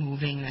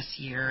moving this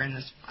year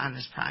on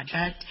this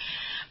project.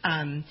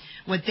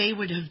 What they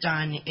would have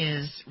done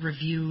is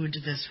reviewed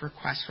this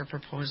request for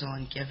proposal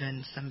and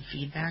given some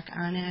feedback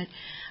on it.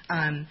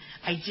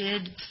 I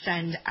did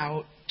send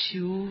out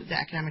to the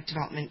Economic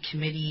Development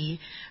Committee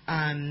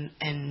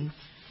and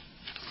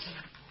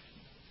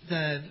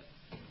the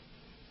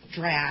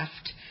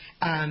draft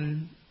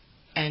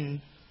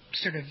and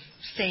sort of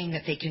saying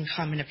that they can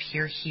come and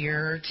appear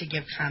here to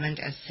give comment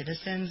as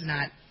citizens,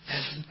 not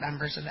as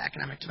members of the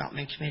Economic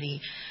Development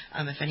Committee,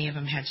 if any of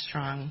them had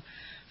strong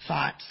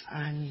thoughts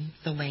on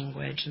the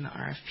language in the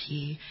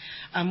RFP.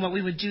 What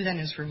we would do then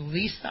is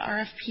release the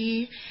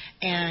RFP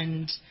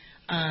and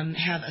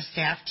have a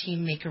staff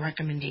team make a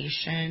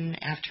recommendation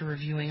after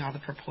reviewing all the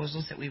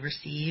proposals that we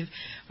receive,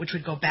 which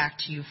would go back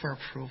to you for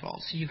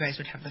approval. So you guys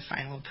would have the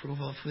final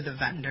approval of who the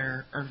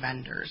vendor or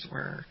vendors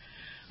were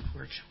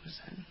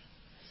chosen.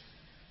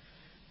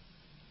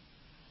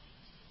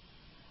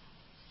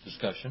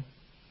 Discussion?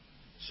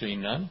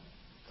 Seeing none?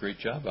 Great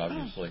job,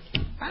 obviously.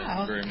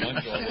 Wow. Thank you very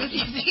much.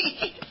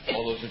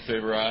 All those in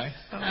favor, aye.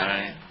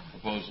 Aye.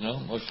 Opposed, no.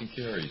 Motion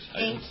carries.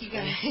 Thank you,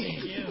 guys.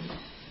 Thank you.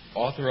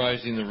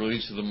 Authorizing the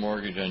release of the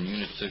mortgage on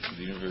Unit 6 of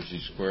the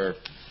University Square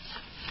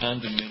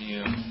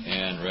condominium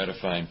and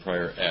ratifying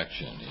prior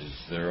action. Is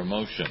there a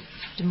motion?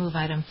 To move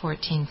item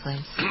 14,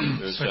 please.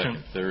 There's a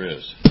second. There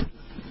is.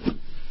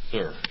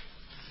 Sir,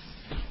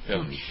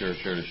 Kevin, you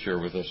care to share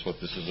with us what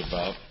this is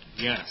about?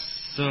 Yes.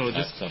 So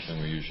That's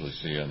something we usually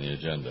see on the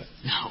agenda.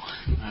 No.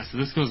 So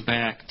this goes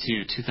back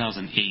to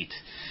 2008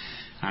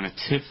 on a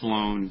TIF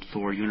loan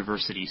for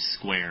University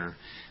Square,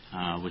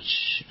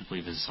 which I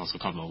believe is also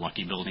called the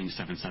Lucky Building,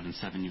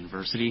 777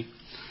 University.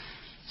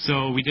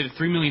 So we did a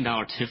 $3 million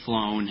TIF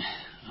loan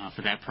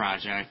for that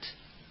project.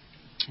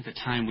 At the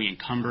time, we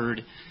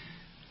encumbered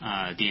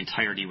the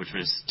entirety, which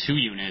was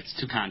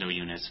two condo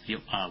units,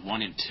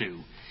 1 and 2.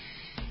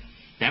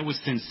 That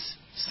was since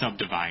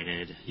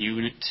subdivided.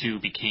 Unit 2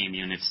 became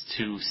units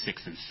 2,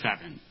 6, and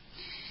 7.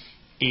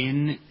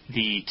 In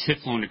the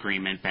TIF loan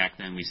agreement back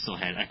then, we still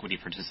had equity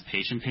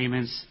participation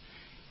payments,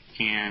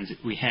 and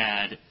we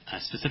had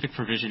a specific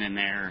provision in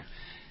there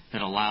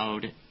that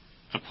allowed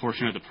a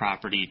portion of the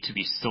property to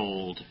be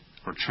sold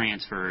or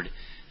transferred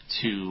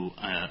to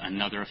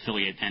another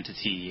affiliate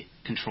entity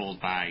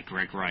controlled by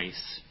Greg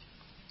Rice,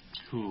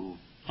 who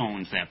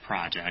owns that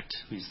project,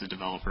 who's the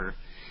developer,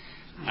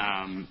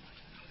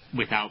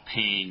 without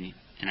paying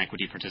an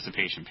equity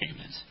participation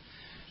payment.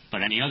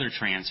 But any other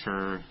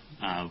transfer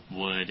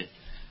would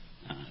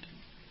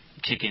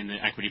kick in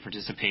the equity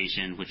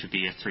participation, which would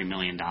be a $3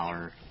 million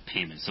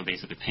payment, so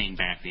basically paying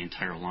back the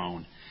entire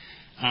loan.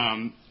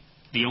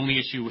 The only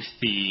issue with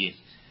the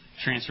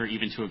transfer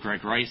even to a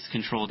Greg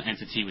Rice-controlled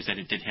entity was that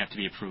it did have to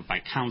be approved by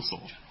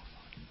council.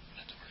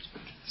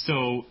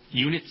 So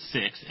Unit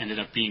 6 ended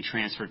up being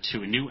transferred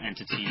to a new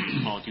entity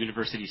called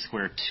University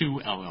Square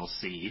 2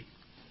 LLC,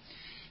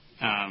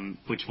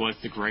 which was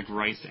the Greg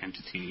Rice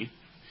entity.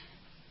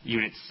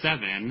 Unit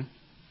 7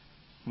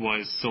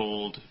 was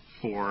sold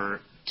for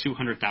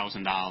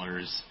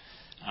 $200,000,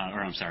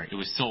 it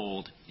was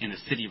sold and the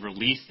city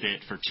released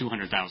it for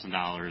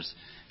 $200,000,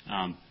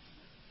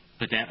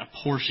 but that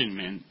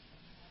apportionment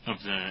of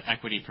the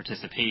equity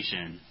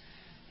participation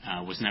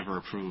was never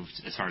approved,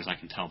 as far as I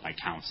can tell, by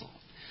council.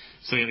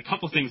 So we had a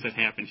couple things that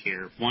happened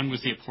here. One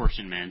was the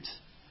apportionment,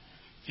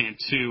 and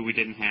 2, we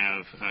didn't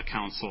have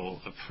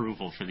council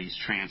approval for these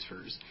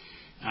transfers.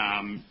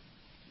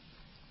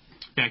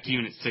 Back to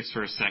Unit 6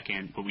 for a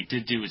second. What we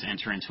did do is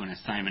enter into an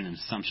assignment and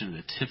assumption of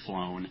the TIF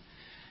loan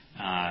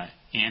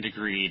and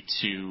agreed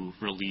to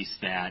release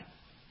that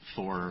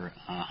for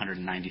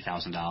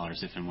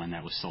 $190,000 if and when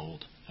that was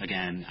sold.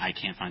 Again, I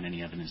can't find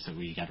any evidence that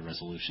we got a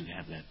resolution to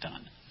have that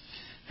done.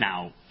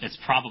 Now, it's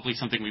probably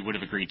something we would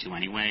have agreed to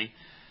anyway.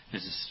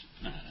 This is,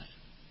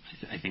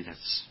 I think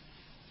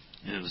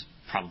it was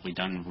probably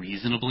done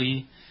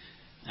reasonably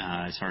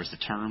as far as the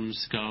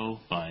terms go,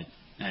 but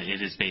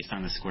it is based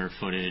on the square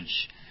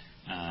footage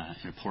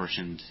and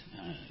apportioned,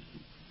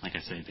 like I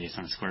say, based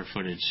on the square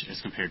footage as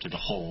compared to the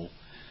whole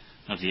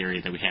of the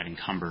area that we had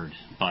encumbered,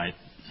 but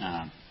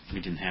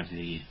we didn't have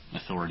the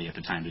authority at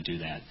the time to do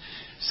that.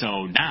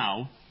 So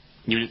now,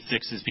 Unit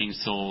 6 is being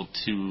sold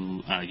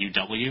to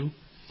UW,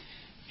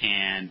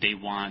 and they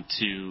want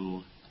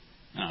to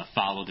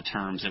follow the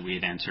terms that we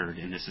had entered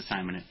in this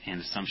assignment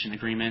and assumption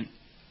agreement.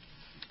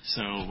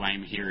 So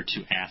I'm here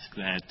to ask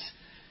that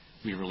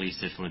we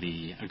release it for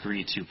the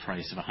agreed-to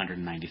price of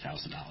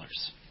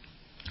 $190,000.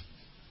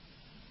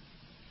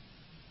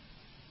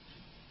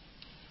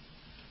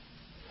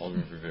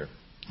 Alderman Revere.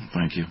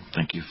 Thank you.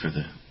 Thank you for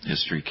the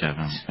history,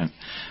 Kevin. And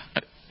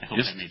I hope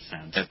that made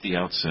sense. At the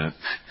outset,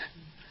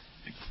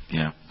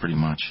 yeah, pretty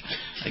much.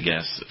 I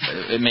guess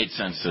it made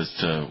sense as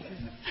to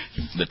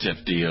the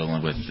TIF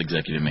deal with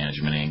Executive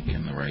Management Inc.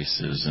 and the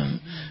Rices,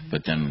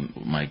 but then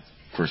my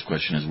first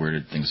question is, where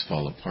did things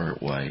fall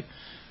apart? Why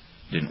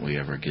didn't we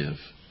ever give?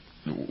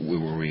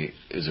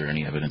 Is there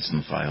any evidence in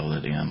the file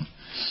that Ann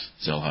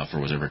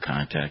Zellhofer was ever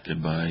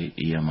contacted by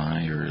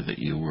EMI, or that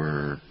you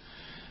were,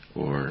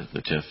 or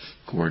the TIF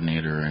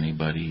coordinator, or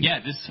anybody? Yeah,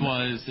 this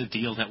was a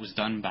deal that was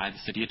done by the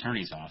city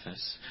attorney's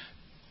office.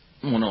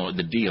 Well, no,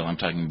 the deal I'm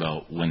talking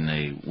about when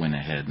they went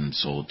ahead and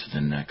sold to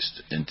the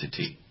next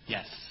entity.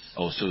 Yes.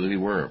 Oh, so we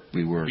were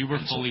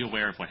fully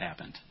aware of what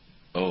happened.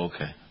 Oh,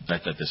 okay. I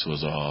thought this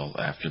was all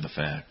after the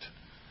fact.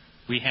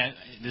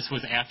 This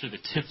was after the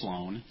TIF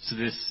loan. So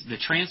the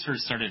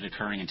transfers started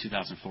occurring in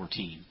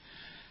 2014.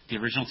 The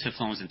original TIF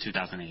loan was in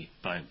 2008,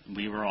 but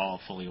we were all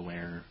fully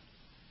aware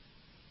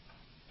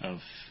of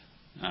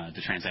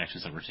the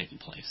transactions that were taking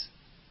place.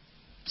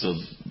 So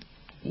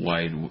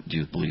why do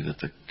you believe that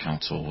the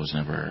council was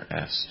never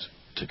asked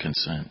to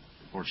consent?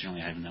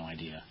 Fortunately, I have no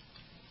idea.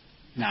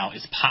 Now,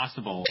 it's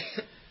possible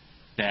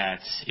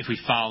that if we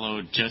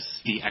followed just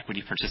the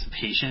equity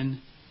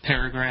participation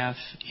paragraph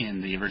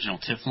in the original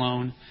TIF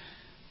loan,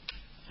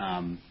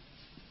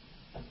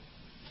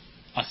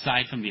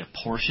 aside from the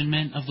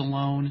apportionment of the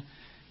loan,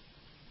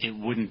 it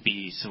wouldn't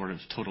be sort of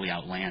totally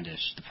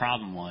outlandish. The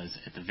problem was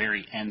at the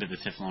very end of the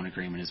TIF loan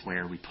agreement is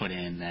where we put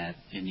in that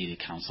it needed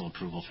council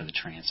approval for the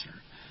transfer.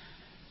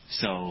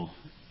 So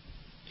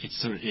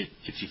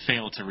if you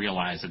fail to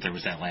realize that there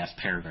was that last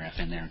paragraph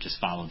in there and just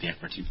followed the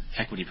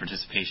equity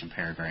participation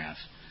paragraph,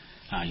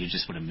 you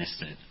just would have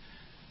missed it,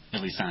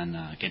 at least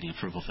on getting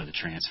approval for the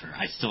transfer.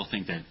 I still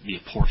think that the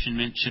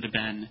apportionment should have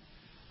been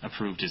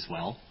approved as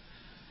well,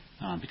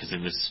 because it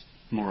was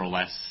more or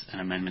less an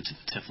amendment to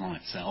the TIF loan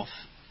itself.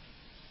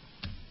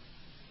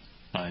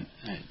 But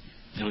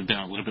it would have been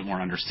a little bit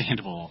more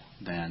understandable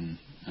than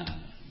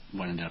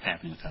what ended up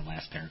happening with that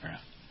last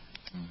paragraph.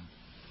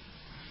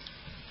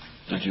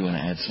 Did you want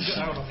to add something?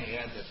 I would only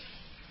add that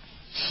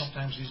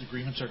sometimes these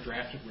agreements are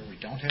drafted where we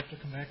don't have to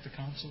come back to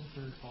council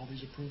for all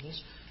these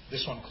approvals.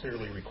 This one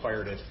clearly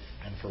required it,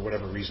 and for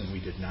whatever reason we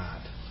did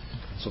not.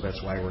 So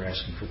that's why we're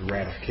asking for the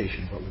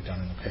ratification of what we've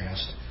done in the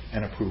past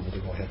and approval to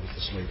go ahead with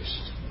this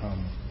latest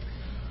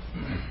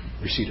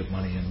receipt of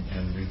money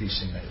and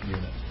releasing that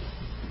unit.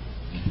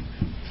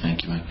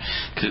 Thank you, Mike.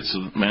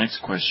 So my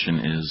next question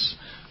is,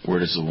 where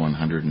does the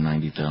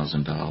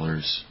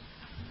 $190,000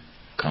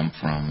 come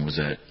from? Was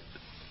that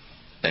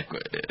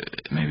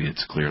maybe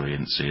it's clearly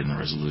didn't say in the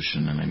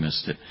resolution and I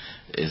missed it.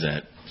 Is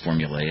that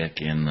formulaic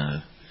in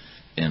the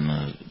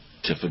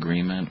TIF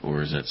agreement,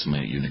 or is that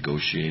something that you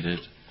negotiated?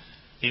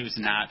 It was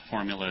not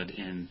formulated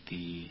in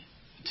the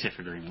TIF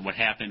agreement. What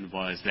happened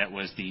was that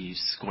was the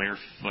square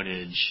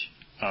footage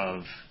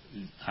of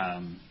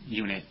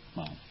unit.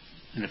 Well,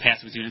 in the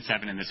past it was Unit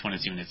 7, and this one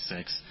is Unit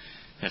 6.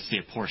 That's the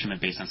apportionment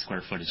based on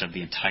square footage of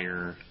the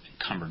entire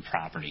encumbered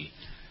property.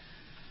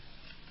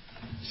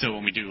 So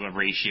when we do a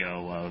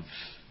ratio of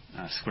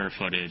square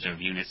footage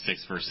of Unit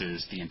 6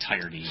 versus the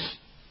entirety,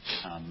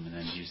 and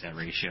then use that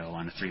ratio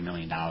on the $3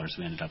 million,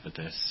 we ended up with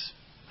this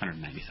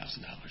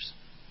 $190,000.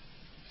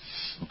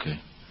 Okay.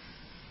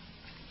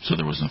 So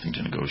there was nothing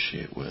to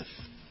negotiate with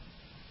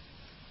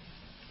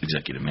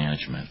executive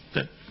management.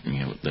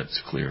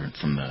 That's clear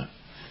from that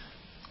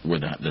the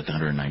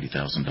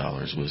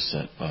 $190,000 was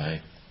set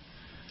by.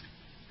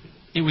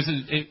 It was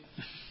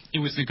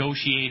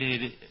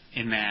negotiated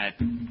in that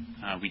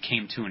we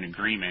came to an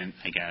agreement,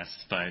 I guess,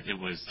 but it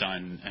was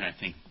done in, I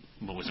think,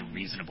 what was a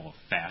reasonable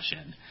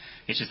fashion.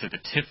 It's just that the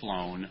TIF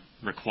loan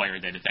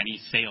required that if any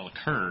sale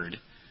occurred,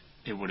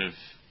 it would have,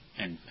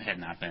 and had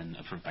not been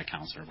approved by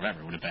council or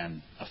whatever, it would have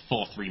been a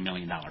full $3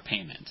 million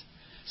payment.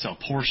 So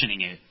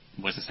apportioning it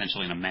was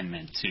essentially an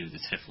amendment to the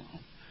TIF loan.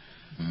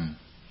 Mm.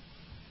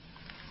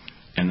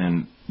 And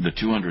then the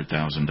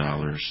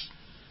 $200,000,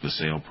 the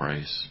sale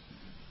price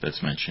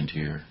that's mentioned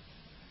here.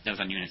 That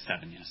was on Unit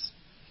 7, yes.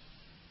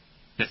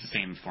 That's the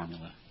same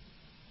formula.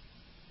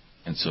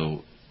 And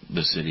so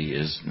the city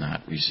is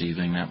not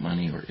receiving that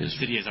money, or is? The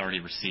city has already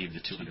received the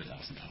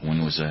 $200,000.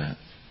 When was that?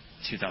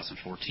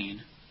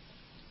 2014.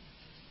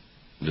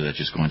 Did that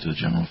just go into the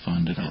general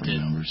fund? I don't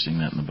remember seeing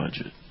that in the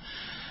budget.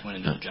 Went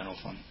into the general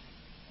fund.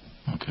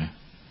 Okay.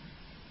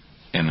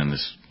 And then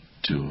this,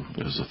 too,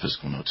 as the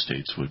fiscal note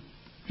states, would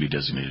be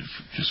designated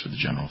just for the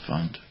general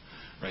fund?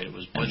 Right. It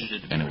was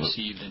budgeted to be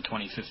received in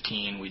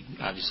 2015. We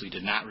obviously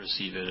did not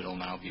receive it. It will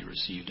now be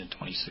received in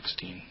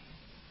 2016.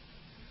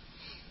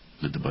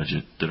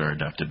 Did our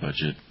adopted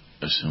budget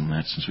assume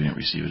that since we didn't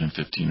receive it in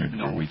 15, or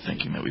no. Were we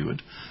thinking that we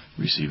would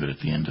receive it at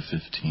the end of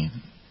 15?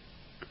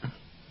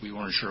 we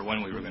weren't sure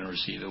when we were going to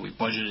receive it. We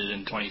budgeted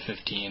in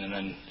 2015, and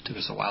then it took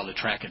us a while to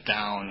track it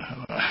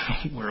down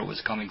where it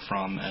was coming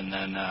from. And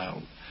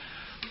then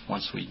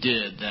once we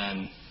did,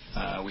 then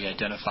we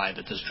identified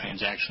that this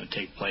transaction would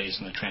take place,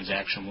 and the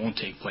transaction won't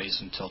take place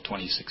until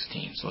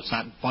 2016. So it's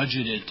not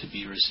budgeted to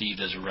be received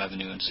as a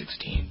revenue in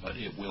 16, but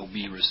it will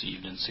be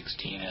received in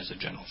 16 as a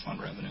general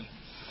fund revenue.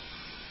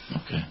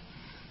 Okay.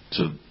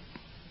 So,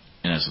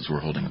 in essence, we're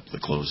holding up the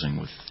closing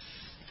with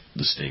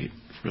the state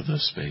for the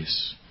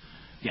space.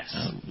 Yes.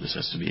 This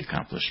has to be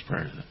accomplished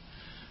prior to that.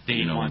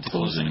 They want to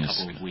close in a is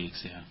couple of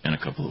weeks, yeah. In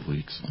a couple of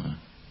weeks.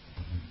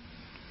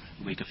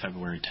 The week of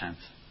February 10th.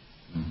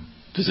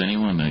 Does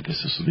anyone, I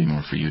guess this will be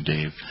more for you,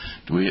 Dave,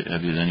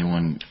 has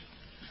anyone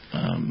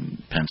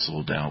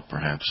penciled out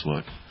perhaps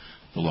what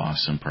the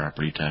loss in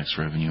property tax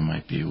revenue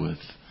might be with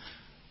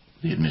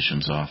the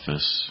admissions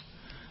office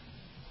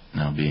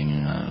now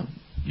being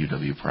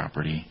UW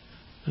property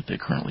that they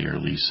currently are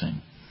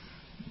leasing?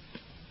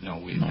 No,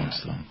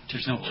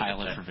 there's no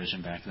pilot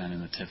provision back then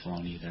in the TIF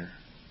loan either.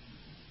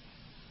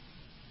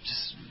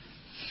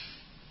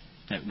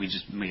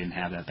 We didn't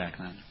have that back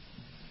then.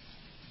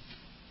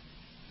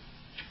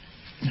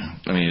 Yeah,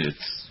 I mean,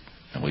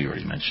 you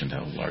already mentioned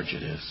how large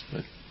it is,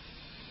 but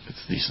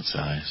it's a decent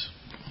size.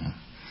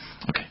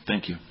 Okay,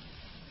 thank you.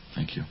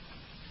 Thank you.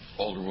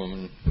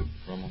 Alderwoman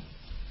Rummel.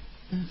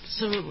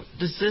 So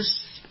does this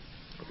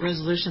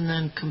resolution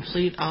then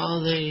complete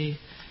all the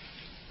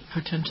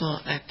potential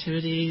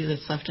activity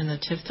that's left in the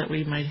TIF that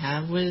we might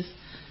have with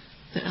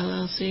the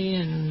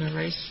LLC and the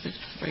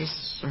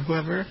Rice or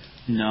whoever?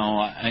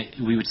 No,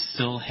 we would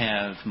still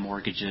have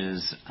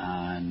mortgages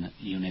on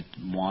Unit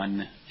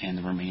 1 and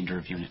the remainder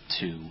of Unit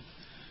 2.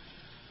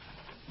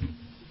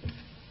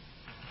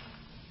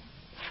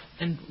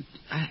 And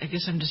I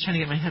guess I'm just trying to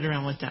get my head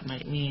around what that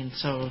might mean.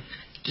 So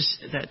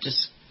that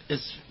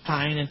is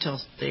fine until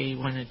they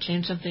want to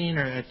change something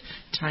or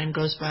time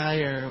goes by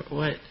or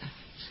what?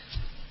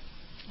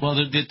 Well,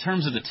 the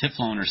terms of the TIF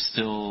loan are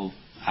still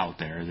out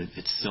there.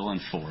 It's still in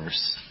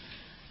force.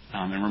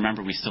 And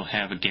remember, we still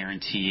have a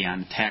guarantee on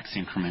the tax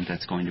increment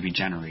that's going to be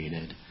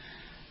generated.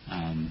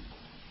 And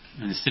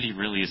the city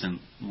really isn't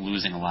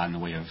losing a lot in the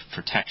way of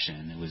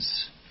protection. It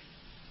was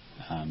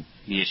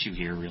the issue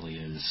here really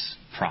is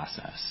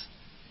process.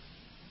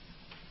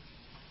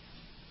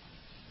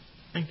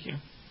 Thank you.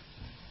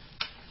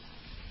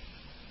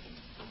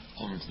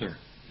 Alderman Stewart.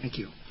 Thank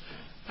you.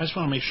 I just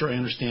want to make sure I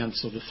understand.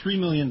 So the $3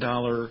 million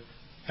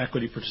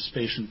equity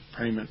participation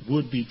payment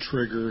would be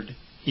triggered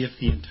if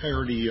the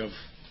entirety of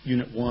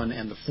Unit 1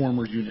 and the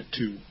former Unit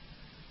 2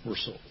 were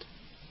sold.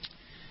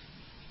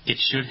 It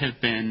should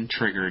have been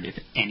triggered if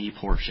any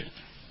portion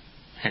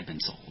had been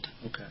sold.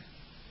 Okay.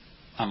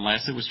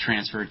 Unless it was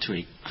transferred to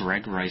a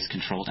Greg Rice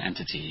controlled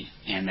entity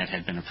and that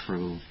had been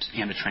approved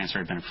and the transfer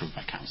had been approved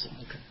by council.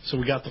 Okay. So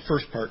we got the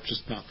first part,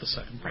 just not the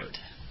second part. Right.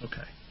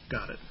 Okay.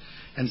 Got it.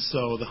 And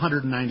so the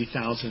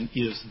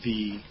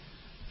 $190,000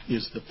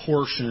 is the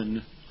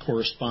portion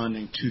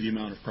corresponding to the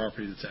amount of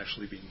property that's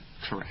actually being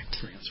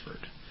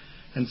transferred.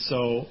 And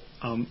so,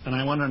 and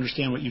I want to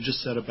understand what you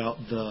just said about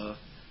the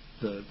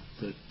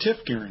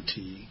TIF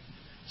guarantee.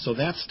 So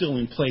that's still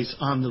in place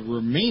on the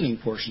remaining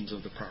portions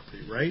of the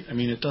property, right? I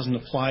mean, it doesn't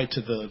apply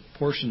to the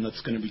portion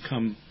that's going to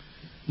become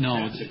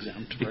tax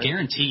exempt, the right?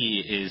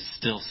 guarantee is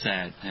still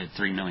set at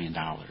 $3 million.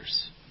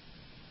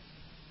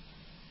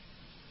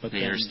 But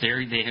they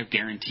have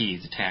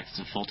guaranteed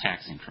the full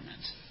tax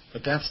increment.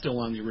 But that's still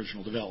on the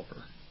original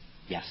developer.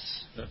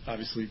 Yes.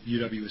 Obviously,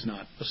 UW is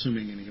not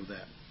assuming any of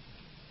that.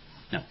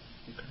 No.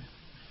 Okay.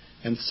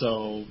 And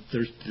so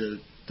there's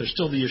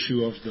still the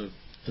issue of the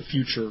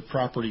future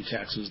property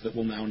taxes that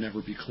will now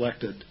never be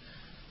collected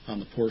on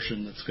the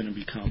portion that's going to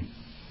become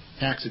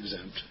tax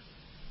exempt.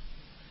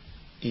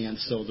 And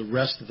so the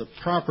rest of the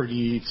property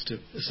needs to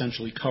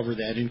essentially cover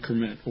that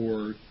increment,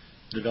 or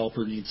the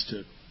developer needs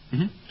to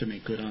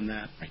make good on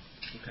that. Right.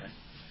 Okay.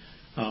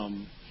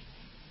 I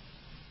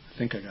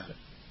think I got it.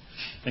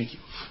 Thank you.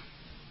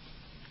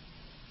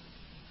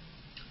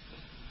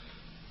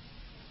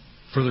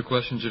 Further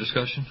questions or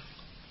discussion?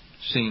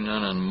 Seeing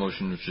none on the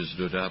motion, which is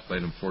to adopt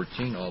item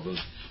 14, all those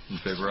in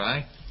favor,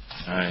 aye.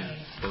 Aye.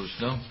 Opposed,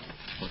 no.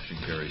 Motion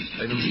carries.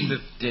 Item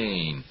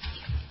 15,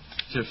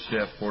 TIF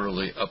staff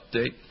quarterly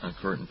update on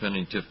current and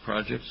pending TIF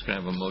projects. Can I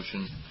have a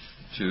motion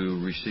to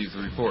receive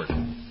the report?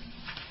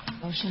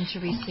 Motion to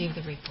receive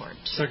the report.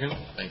 Second.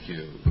 Thank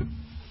you.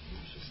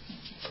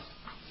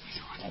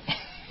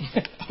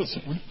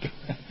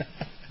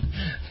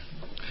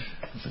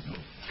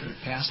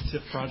 Past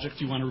TIF project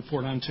you want to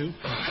report on too?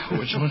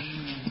 Which one?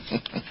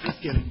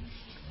 Just kidding.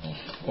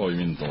 Oh, you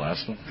mean the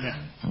last one? Yeah.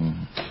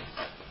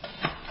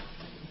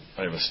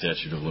 I have a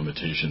statute of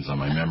limitations on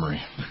my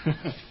memory.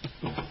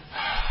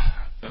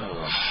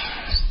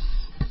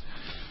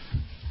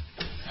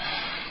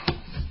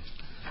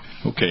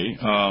 Okay,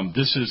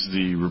 this is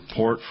the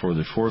report for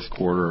the fourth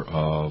quarter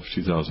of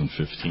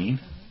 2015,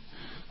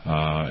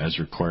 as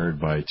required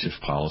by TIF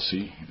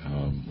policy,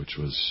 which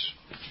was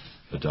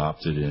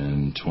adopted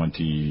in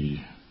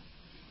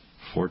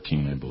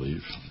 2014, I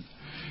believe.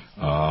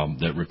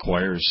 that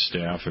requires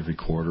staff every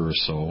quarter or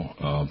so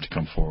to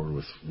come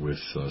forward with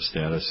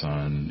status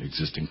on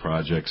existing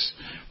projects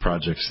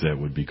that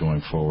would be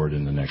going forward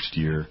in the next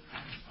year,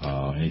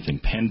 anything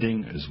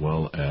pending, as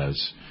well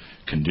as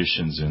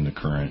conditions in the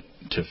current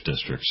TIF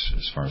districts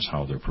as far as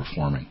how they're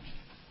performing.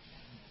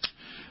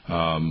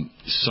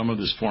 Some of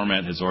this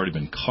format has already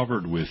been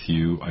covered with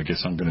you. I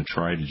guess I'm going to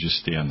try to just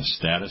stay on the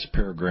status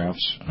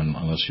paragraphs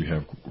unless you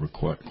have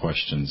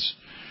questions,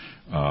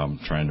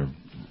 trying to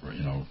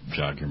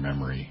jog your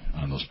memory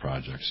on those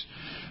projects.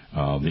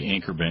 The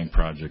Anchor Bank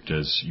project,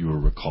 as you will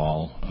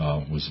recall,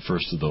 was the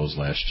first of those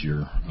last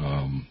year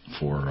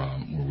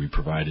where we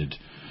provided,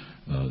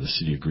 the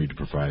city agreed to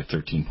provide a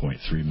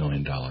 $13.3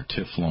 million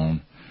TIF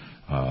loan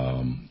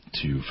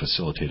to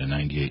facilitate a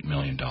 $98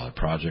 million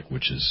project,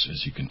 which is,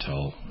 as you can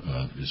tell,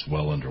 is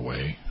well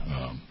underway.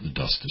 The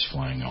dust is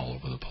flying all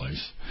over the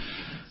place.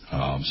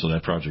 So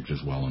that project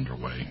is well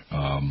underway.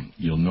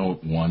 You'll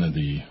note one of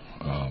the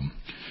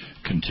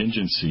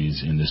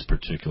contingencies in this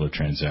particular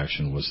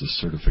transaction was the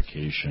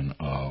certification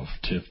of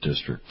TIF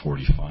District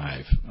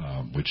 45,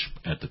 which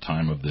at the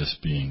time of this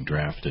being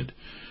drafted,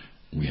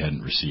 we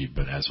hadn't received,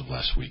 but as of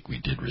last week,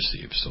 we did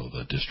receive. So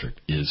the district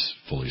is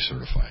fully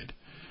certified.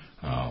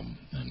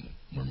 And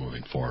we're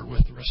moving forward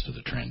with the rest of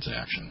the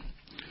transaction.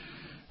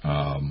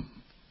 I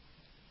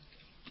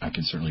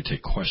can certainly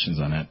take questions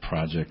on that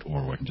project,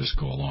 or I can just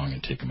go along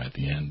and take them at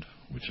the end,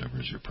 whichever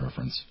is your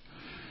preference.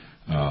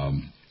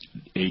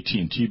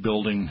 AT&T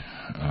building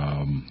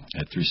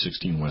at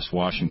 316 West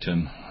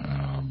Washington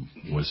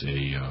was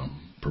a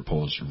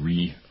proposed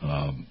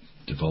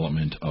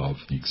redevelopment of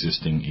the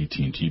existing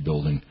AT&T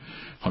building,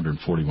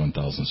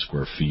 141,000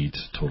 square feet,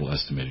 total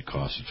estimated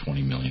cost of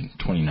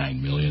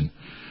 $29 million.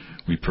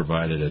 We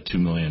provided a $2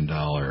 million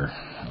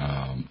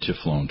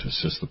TIF loan to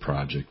assist the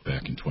project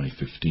back in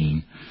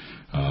 2015.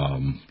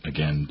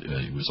 Again,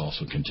 it was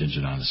also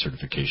contingent on the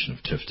certification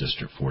of TIF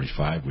District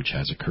 45, which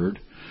has occurred,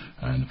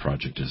 and the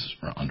project is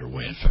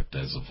underway. In fact,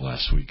 as of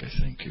last week, I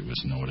think it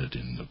was noted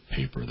in the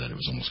paper that it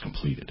was almost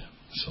completed,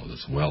 so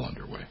that's well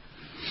underway.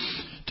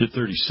 TIF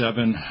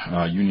 37,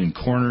 Union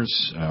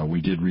Corners.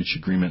 We did reach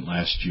agreement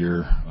last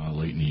year,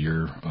 late in the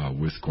year,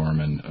 with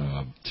Gorman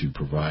to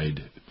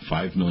provide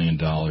 $5 million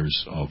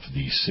of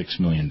the $6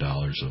 million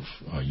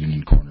of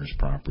Union Corners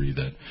property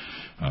that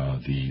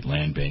the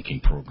land banking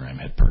program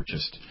had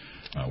purchased.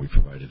 We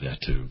provided that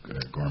to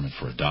Gorman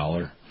for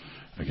 $1.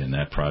 Again,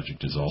 that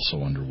project is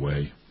also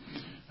underway.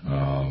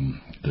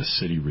 The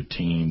city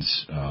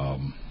retains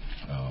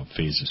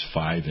phases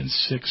 5 and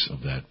 6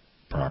 of that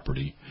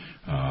property,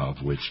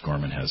 of which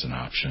Gorman has an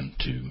option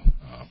to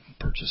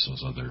purchase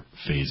those other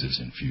phases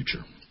in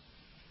future.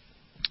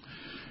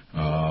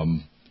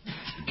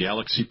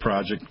 Galaxy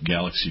project,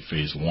 Galaxy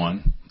Phase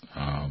 1,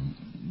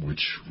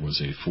 which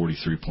was a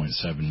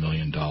 $43.7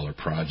 million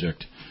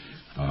project,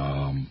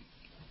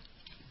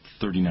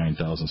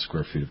 39,000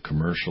 square feet of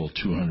commercial,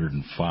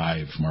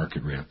 205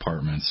 market rate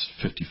apartments,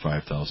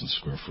 55,000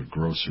 square foot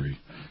grocery,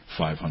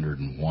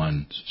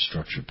 501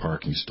 structured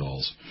parking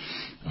stalls.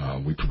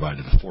 We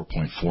provided a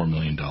 $4.4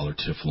 million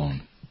TIF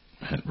loan,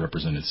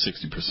 represented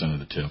 60% of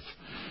the TIF,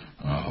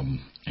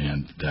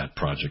 and that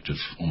project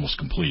is almost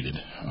completed.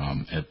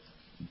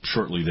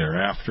 Shortly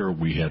thereafter,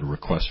 we had a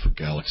request for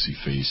Galaxy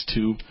Phase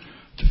 2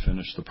 to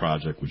finish the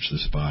project, which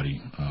this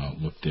body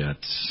looked at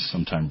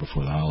sometime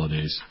before the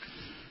holidays,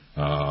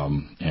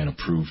 and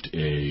approved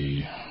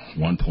a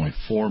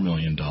 $1.4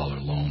 million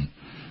loan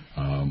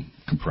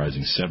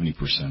comprising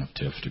 70% of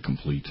TIF to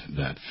complete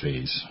that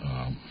phase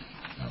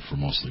for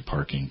mostly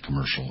parking,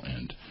 commercial,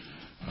 and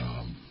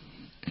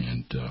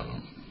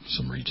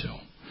some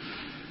retail.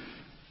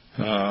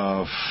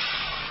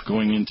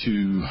 Going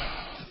into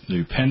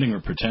the pending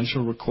or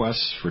potential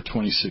requests for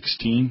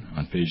 2016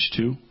 on page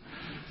 2.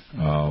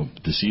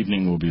 This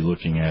evening we'll be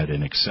looking at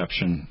an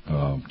exception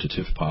to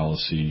TIF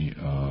policy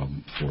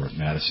for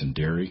Madison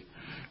Dairy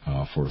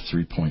for a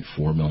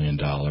 $3.4 million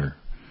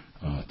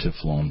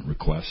TIF loan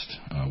request,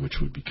 which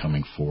would be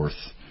coming forth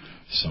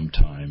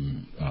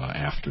sometime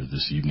after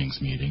this evening's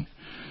meeting,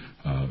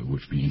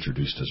 which would be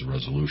introduced as a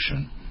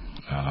resolution.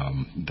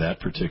 That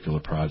particular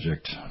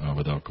project,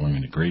 without going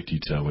into great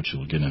detail, which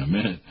you'll get in a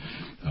minute,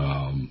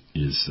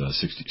 is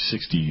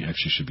 60,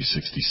 actually should be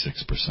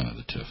 66% of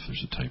the TIF.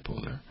 There's a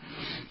typo there,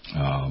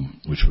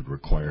 which would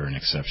require an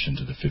exception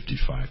to the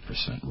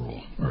 55%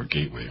 rule or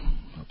gateway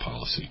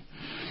policy.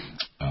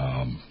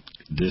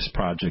 This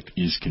project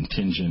is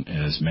contingent,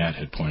 as Matt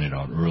had pointed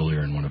out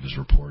earlier in one of his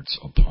reports,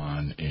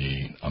 upon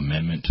an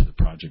amendment to the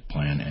project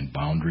plan and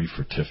boundary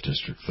for TIF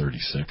District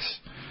 36,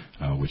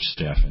 which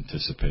staff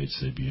anticipates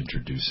they'd be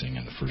introducing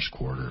in the first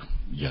quarter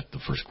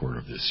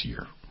of this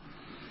year.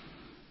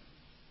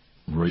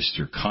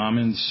 Royster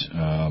Commons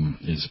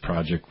is a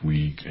project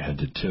we had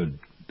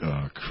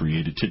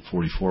created. TID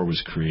 44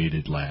 was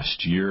created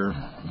last year,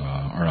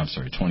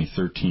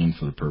 2013,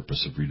 for the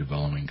purpose of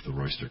redeveloping the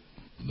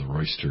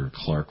Royster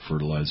Clark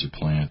fertilizer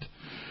plant.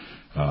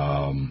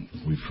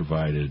 We've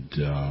provided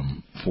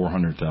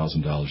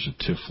 $400,000 of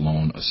TIF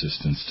loan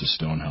assistance to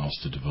Stonehouse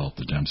to develop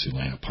the Dempsey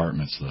Lane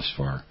apartments thus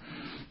far.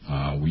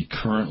 We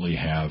currently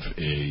have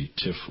a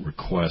TIF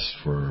request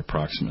for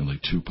approximately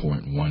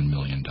 $2.1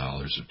 million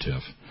of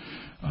TIF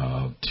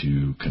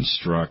to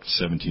construct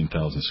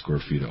 17,000 square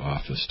feet of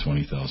office,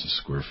 20,000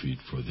 square feet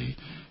for the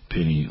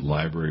Penny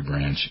Library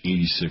Branch,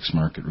 86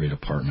 market rate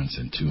apartments,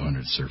 and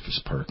 200 surface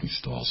parking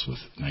stalls with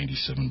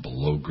 97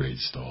 below grade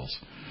stalls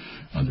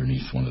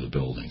underneath one of the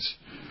buildings.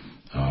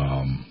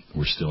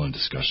 We're still in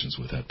discussions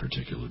with that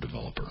particular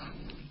developer.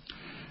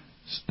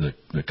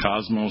 The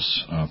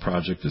Cosmos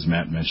project, as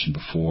Matt mentioned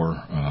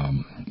before,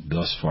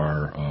 thus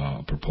far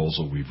a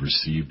proposal we've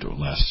received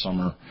last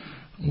summer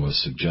was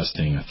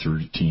suggesting a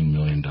 $13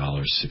 million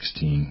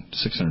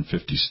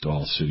 650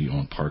 stall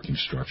city-owned parking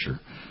structure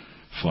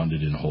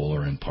funded in whole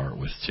or in part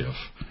with TIF,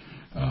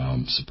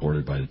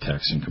 supported by the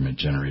tax increment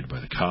generated by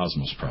the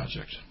Cosmos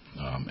project.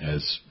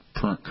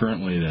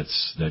 Currently,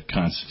 that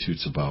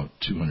constitutes about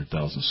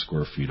 200,000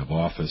 square feet of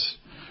office,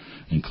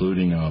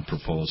 including a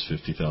proposed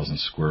 50,000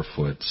 square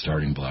foot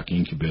starting block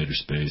incubator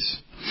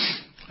space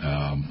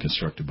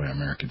constructed by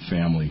American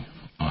Family,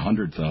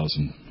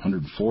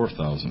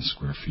 104,000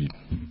 square feet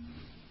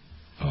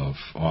of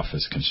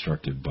office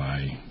constructed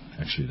by,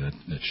 actually that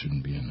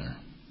shouldn't be in there,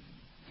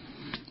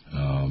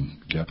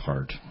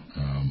 Gephardt.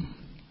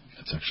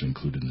 That's actually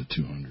included in the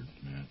 200,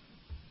 Matt.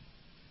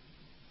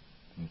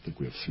 I don't think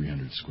we have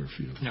 300 square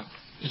feet of. No,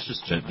 it's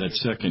just that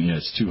second. Yeah,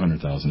 it's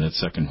 200,000. That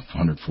second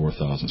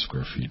 104,000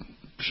 square feet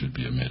should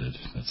be omitted.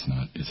 That's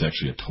not. It's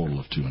actually a total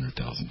of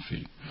 200,000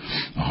 feet.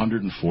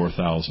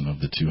 104,000 of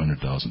the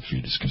 200,000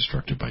 feet is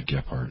constructed by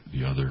Gephardt.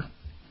 The other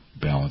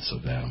balance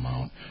of that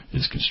amount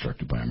is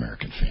constructed by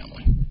American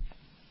Family.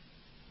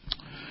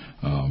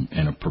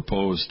 And a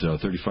proposed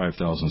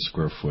 35,000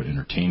 square foot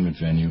entertainment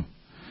venue,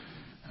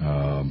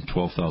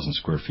 12,000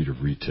 square feet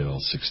of retail,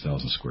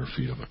 6,000 square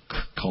feet of a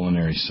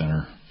culinary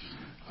center.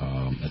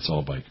 That's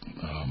all by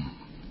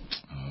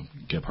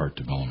Gephardt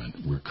Development.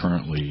 We're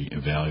currently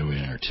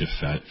evaluating our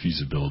TIF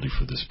feasibility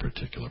for this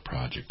particular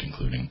project,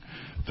 including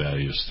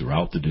values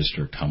throughout the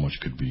district, how much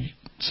could be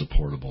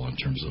supportable in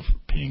terms of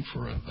paying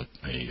for a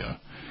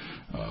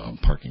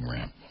parking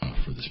ramp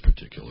for this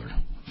particular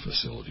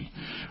facility.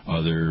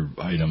 Other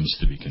items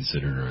to be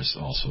considered are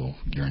also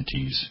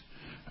guarantees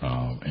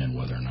and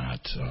whether or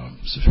not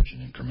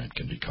sufficient increment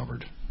can be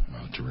covered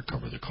to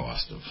recover the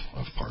cost of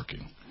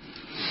parking.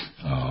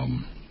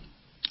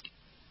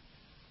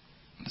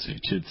 Let's see,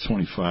 TID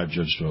 25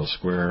 Judge Doyle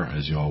Square,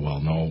 as you all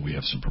well know, we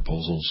have some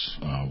proposals.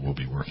 We'll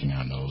be working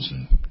on those,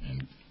 and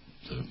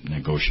the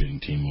negotiating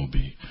team will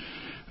be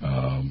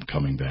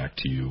coming back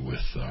to you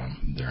with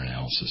their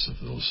analysis of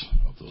those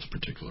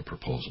particular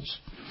proposals.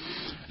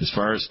 As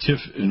far as TIF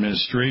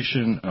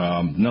administration,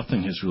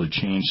 nothing has really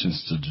changed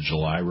since the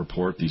July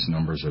report. These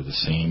numbers are the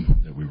same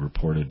that we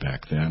reported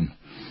back then.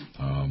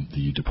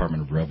 The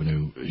Department of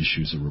Revenue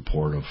issues a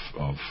report of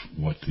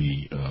what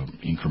the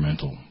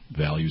incremental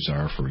values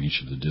are for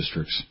each of the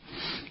districts.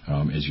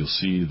 As you'll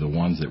see, the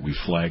ones that we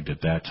flagged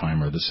at that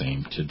time are the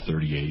same. TID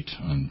 38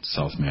 on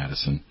South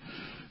Madison,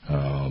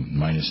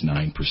 minus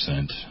 9%.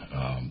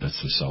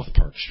 That's the South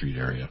Park Street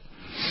area.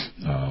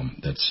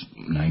 That's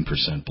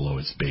 9% below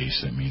its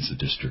base. That means the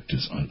district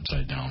is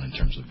upside down in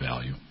terms of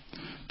value.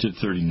 TID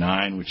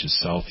 39, which is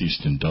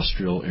Southeast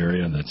Industrial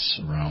area, that's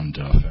around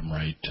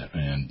Femrite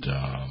and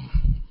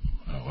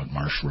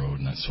Marsh Road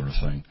and that sort of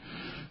thing.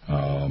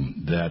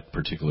 That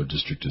particular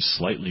district is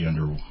slightly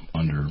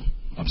under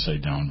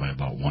upside down by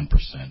about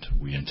 1%.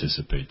 We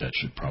anticipate that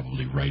should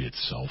probably right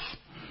itself,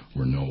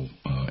 where no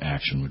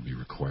action would be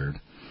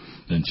required.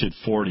 Then TID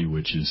 40,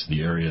 which is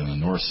the area on the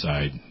north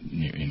side,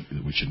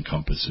 which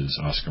encompasses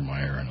Oscar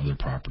Mayer and other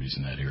properties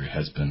in that area,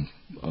 has been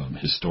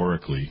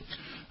historically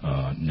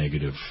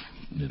negative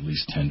at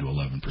least 10 to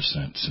 11%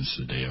 since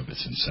the day of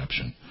its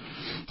inception.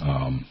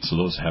 So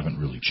those haven't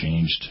really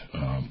changed.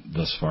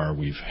 Thus far,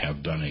 we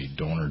have done a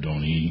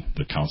donor-donee.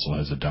 The council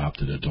has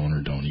adopted a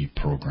donor-donee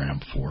program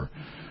for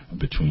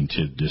between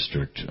TIF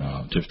District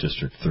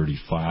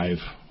 35,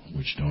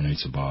 which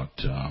donates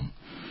about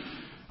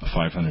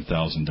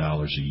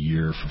 $500,000 a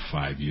year for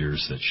 5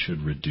 years. That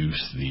should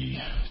reduce the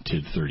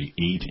TID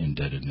 38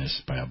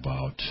 indebtedness by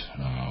about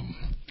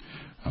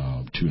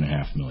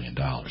 $2.5 million.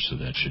 So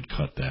that should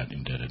cut that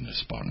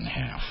indebtedness about in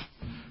half.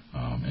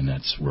 And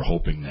we're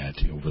hoping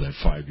that over that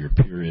 5-year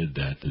period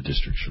that the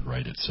district should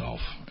right itself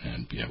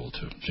and be able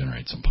to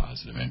generate some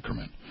positive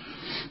increment.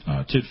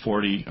 TID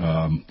 40,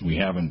 we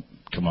haven't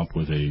come up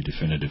with a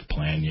definitive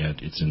plan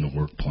yet. It's in the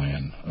work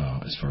plan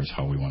as far as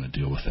how we want to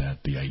deal with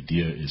that. The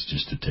idea is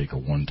just to take a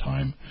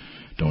one-time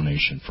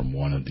donation from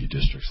one of the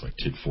districts like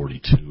TID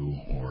 42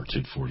 or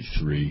TID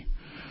 43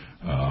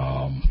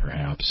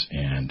 perhaps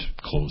and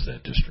close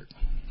that district.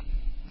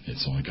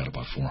 It's only got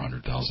about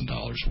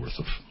 $400,000 worth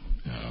of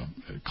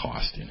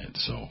cost in it,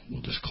 so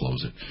we'll just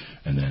close it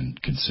and then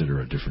consider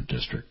a different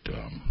district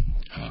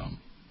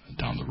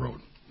down the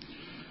road.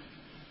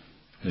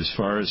 As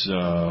far as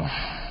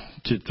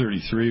TID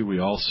 33, we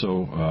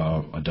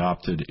also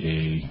adopted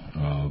a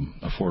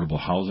affordable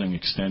housing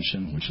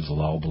extension, which is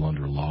allowable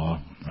under law,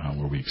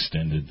 where we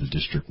extended the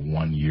district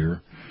 1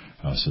 year,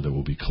 so that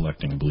we'll be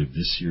collecting, I believe,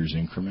 this year's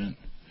increment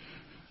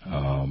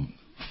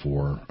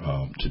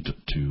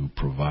to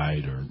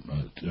provide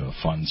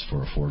funds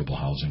for affordable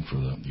housing for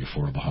the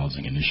Affordable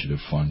Housing Initiative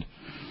Fund.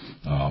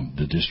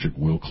 The district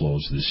will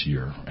close this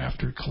year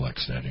after it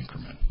collects that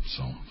increment.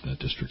 So that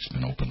district's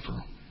been open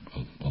for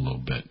a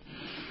little bit.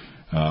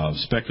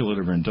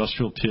 Speculative or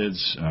industrial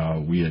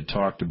TIDs, we had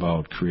talked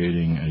about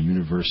creating a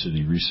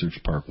University Research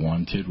Park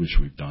 1 TID, which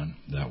we've done.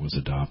 That was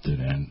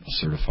adopted and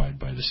certified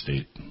by the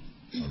state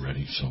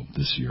already, so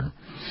this year.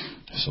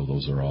 So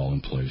those are all in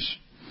place.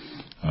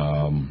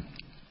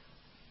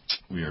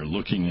 We are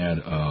looking at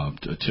a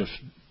TIF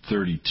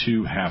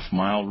 32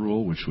 half-mile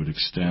rule, which would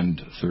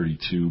extend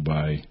 32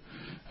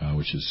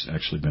 which has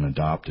actually been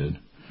adopted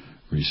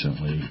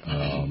recently,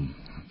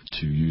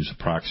 to use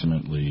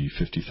approximately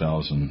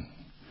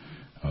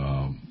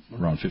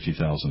around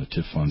 50,000 of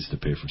TIF funds to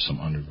pay for some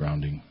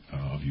undergrounding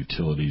of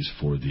utilities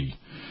for the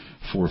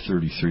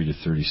 433 to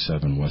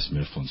 37 West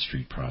Mifflin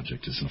Street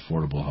project. It's an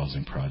affordable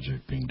housing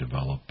project being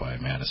developed by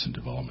Madison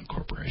Development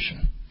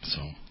Corporation.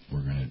 So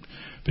we're going to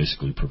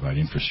basically provide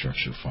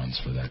infrastructure funds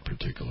for that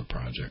particular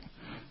project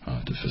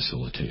to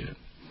facilitate it.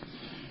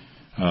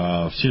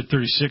 TID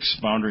 36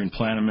 boundary and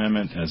plan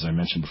amendment, as I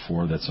mentioned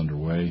before, that's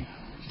underway.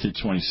 TID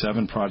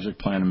 27 project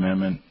plan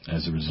amendment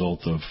as a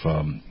result of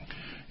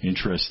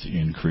interest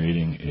in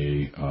creating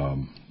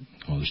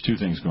there's two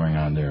things going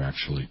on there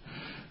actually.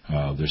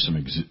 There's some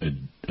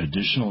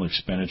additional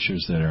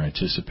expenditures that are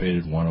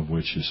anticipated, one of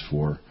which is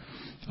for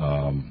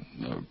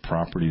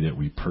property that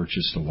we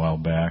purchased a while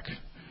back,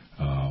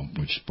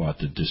 which brought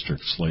the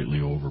district slightly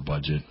over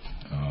budget.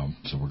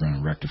 So we're going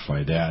to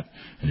rectify that.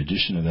 In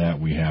addition to that,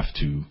 we have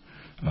to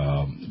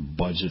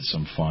budget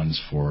some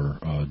funds for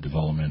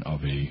development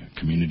of a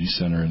community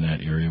center in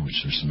that area,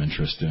 which there's some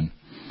interest in.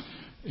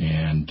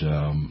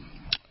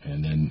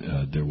 And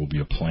then there will be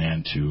a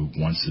plan to,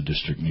 once the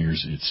district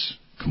nears its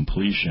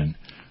completion,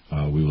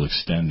 we will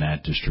extend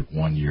that district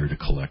 1 year to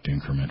collect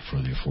increment for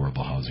the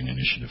Affordable Housing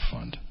Initiative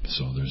Fund.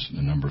 So there's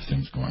a number of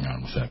things going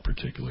on with that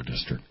particular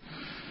district.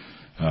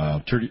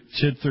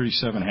 TID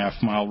 37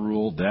 half-mile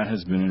rule, that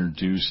has been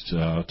introduced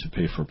to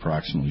pay for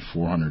approximately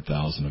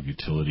 $400,000 of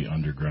utility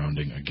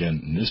undergrounding.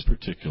 Again, in this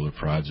particular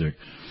project,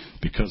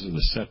 because of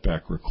the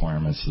setback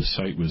requirements, the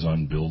site was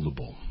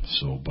unbuildable.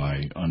 So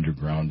by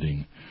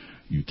undergrounding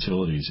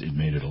utilities, it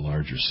made it a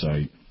larger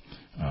site.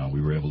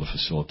 We were able to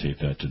facilitate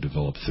that to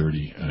develop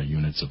 30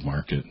 units of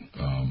market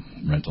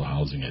rental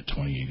housing at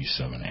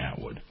 2087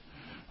 Atwood.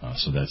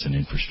 So that's an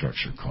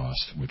infrastructure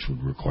cost, which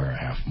would require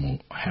a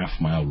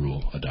half-mile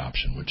rule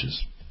adoption, which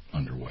is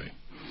underway.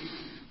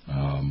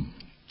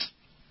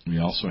 We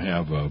also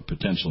have a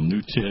potential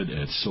new TID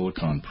at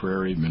Silicon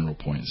Prairie, Mineral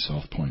Point, and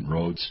South Point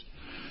Roads.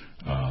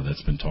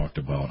 That's been talked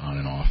about on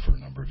and off for a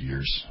number of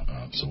years,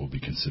 so we'll be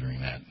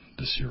considering that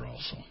this year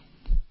also.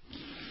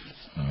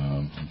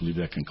 I believe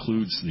that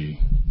concludes the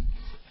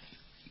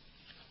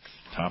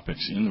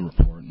topics in the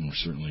report, and we're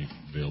certainly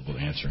available to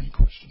answer any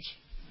questions.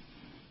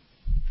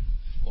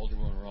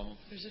 Alderman Rommel.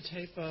 There's a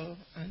typo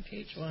on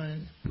page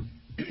 1.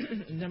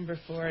 Number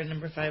 4 and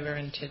number 5 are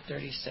in TID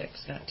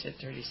 36, not TID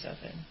 37.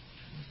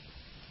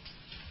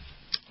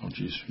 Oh,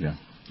 geez. Yeah,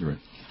 you're right.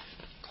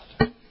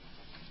 You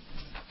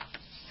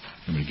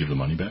want me to give the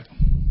money back?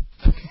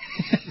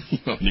 You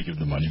want me to give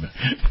the money back?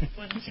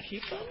 Want to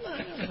keep them? I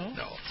don't know.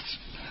 No.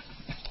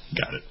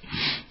 Got it.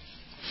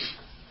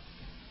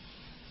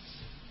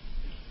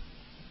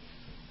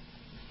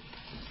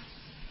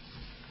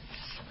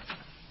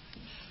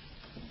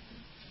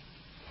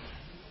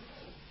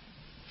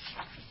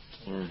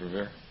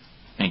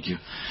 Thank you.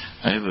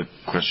 I have a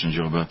question,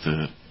 Joe, about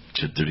the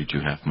TID 32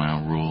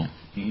 half-mile rule,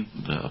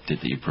 the update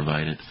that you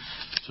provided.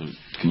 So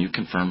can you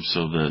confirm,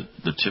 the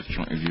TIF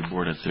Joint Review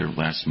Board at their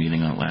last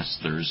meeting on last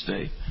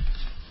Thursday,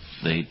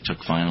 they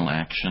took final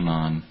action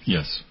on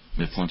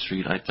Mifflin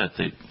Street? I thought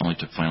they only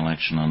took final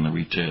action on the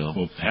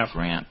retail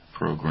grant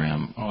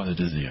program. Oh, that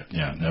is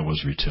that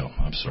was retail.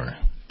 I'm sorry.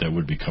 That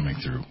would be coming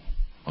through.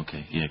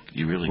 Okay, yeah,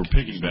 you really...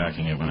 We're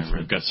piggybacking it.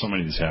 We've got so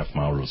many of these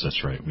half-mile rules.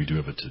 That's right. We do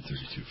have a TID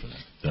 32 for that.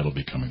 That'll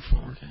be coming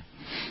forward. Okay.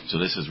 So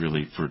this is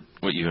really, for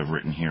what you have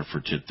written here for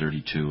TID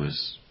 32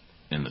 is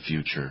in the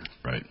future.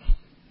 Right.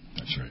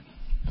 That's right.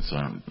 So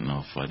I don't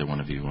know if either one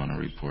of you want to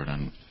report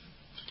on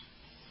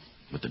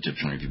what the TIF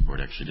Joint Review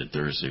Board actually did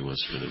Thursday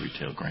was for the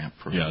retail grant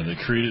program. Yeah,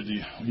 they created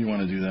you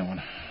want to do that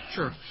one?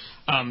 Sure.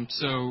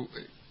 So,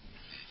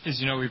 as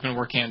you know, we've been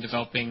working on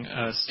developing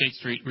a State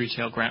Street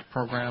retail grant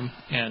program,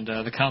 and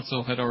the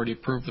council had already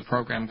approved the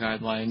program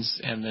guidelines,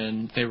 and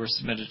then they were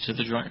submitted to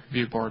the Joint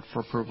Review Board for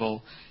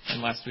approval.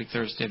 And last week,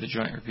 Thursday, the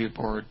Joint Review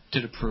Board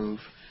did approve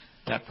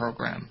that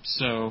program.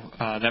 So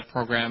that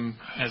program,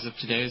 as of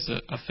today, is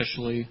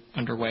officially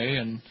underway,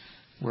 and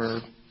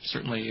we're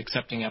certainly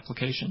accepting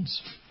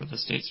applications for the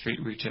State Street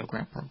retail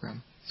grant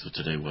program. So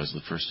today was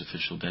the first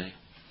official day?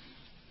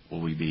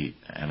 Will we be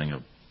having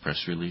a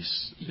press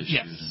release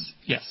issued?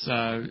 Yes.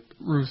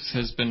 Ruth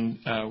has been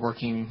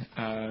working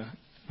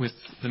with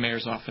the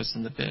mayor's office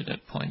and the bid at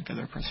pulling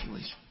together a press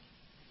release.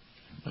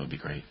 That would be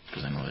great,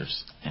 because I know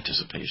there's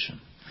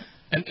anticipation.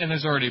 And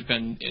there's already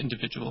been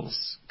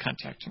individuals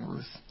contacting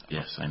Ruth.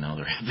 Yes, I know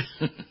there have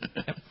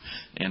been.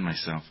 And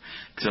myself.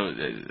 So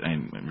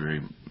I'm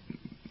very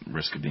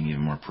risk of being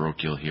even more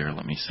parochial here.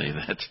 Let me say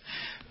that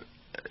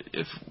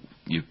if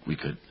we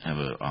could have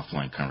an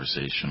offline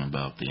conversation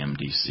about the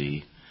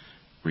MDC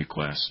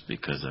request,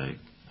 because I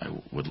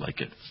would like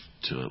it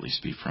to at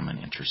least be from an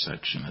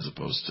intersection as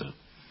opposed to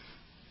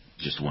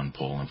just one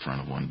pole in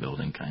front of one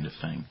building kind of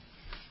thing,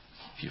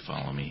 if you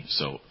follow me.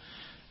 So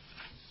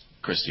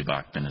Christy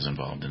Bachman is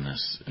involved in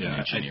this in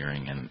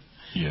engineering, and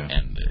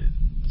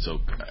so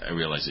I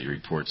realize that your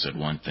report said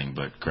one thing,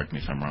 but correct me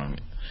if I'm wrong,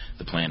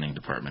 the planning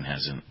department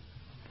hasn't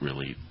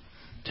really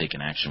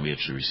taken action. We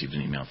actually received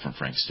an email from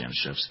Frank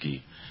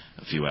Stanishevsky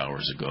a few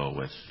hours ago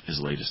with his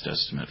latest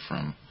estimate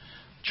from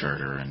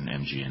Charter and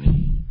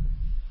MG&E.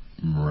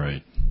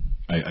 Right.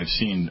 I've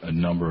seen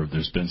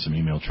there's been some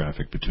email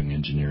traffic between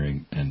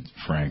engineering and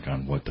Frank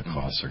on what the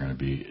costs are going to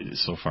be.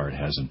 So far it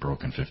hasn't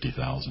broken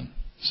 $50,000.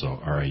 So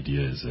our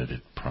idea is that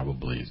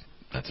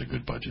that's a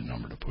good budget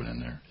number to put in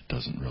there. It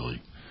doesn't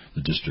really,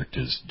 the district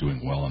is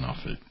doing well enough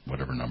at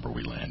whatever number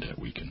we land at,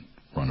 we can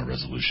run a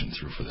resolution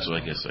through for that. So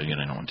I guess, again,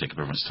 I don't want to take up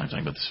everyone's time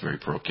talking about this very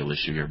parochial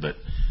issue here, but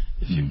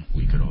if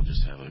we could all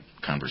just have a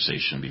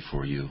conversation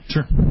before you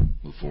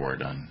move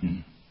forward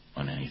on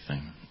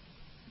anything.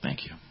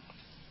 Thank you.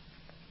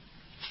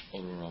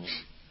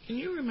 Can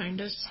you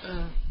remind us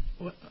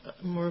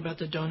more about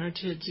the donor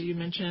TIDs you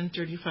mentioned,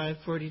 35,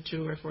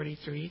 42, or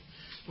 43,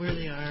 where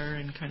they are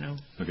and kind of...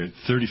 Okay,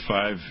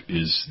 35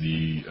 is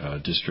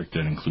the district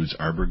that includes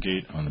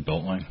Arborgate on the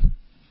Beltline.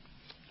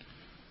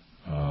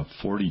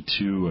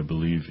 42, I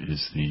believe,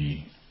 is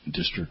the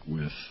district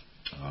with...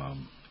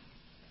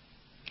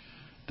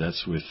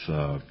 that's with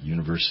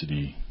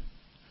University...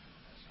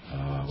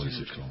 what is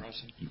it called?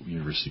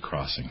 University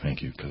Crossing,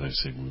 thank you, because I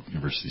said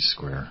University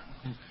Square.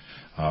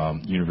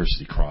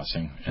 University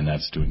Crossing, and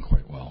that's doing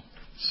quite well.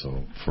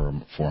 So for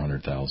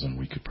 $400,000,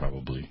 we could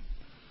probably,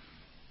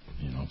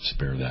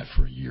 spare that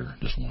for a year,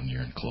 just 1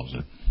 year, and close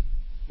it.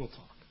 We'll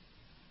talk.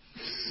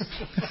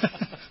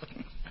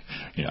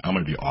 Yeah, I'm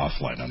going to be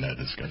offline on that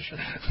discussion.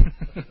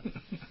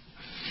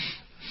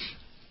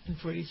 And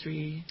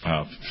 43?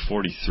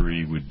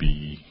 43 would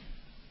be.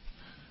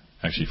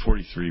 Actually,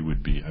 43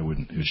 would be. I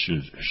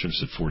should have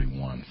said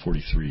 41.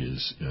 43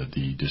 is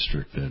the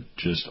district that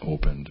just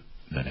opened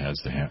that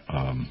has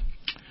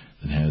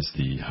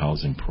the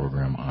housing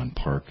program on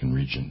Park and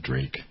Regent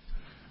Drake.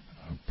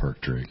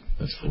 Park Drake.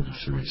 That's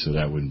 43. So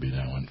that wouldn't be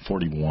that one.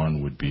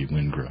 41 would be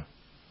Wingra.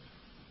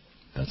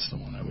 That's the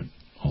one I would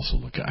also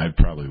look at. I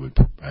probably would.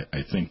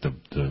 I think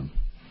the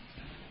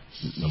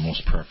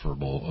most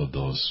preferable of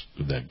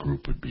that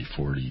group would be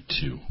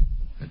 42.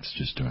 It's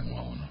just doing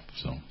well enough.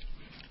 So.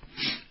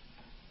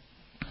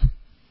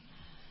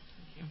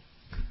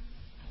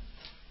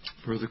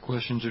 Further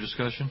questions or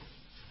discussion?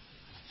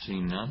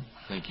 Seeing none,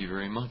 thank you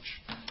very much.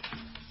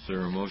 Is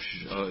there a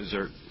motion?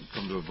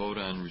 Come to a vote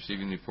on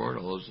receiving the report?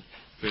 All those in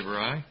favor,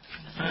 aye.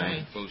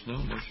 Aye. Opposed, no.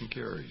 Motion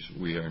carries.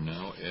 We are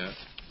now at.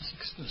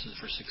 This is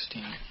for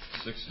 16.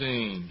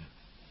 16.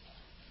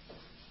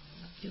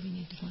 Do we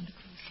need to go into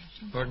closed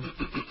session? Pardon?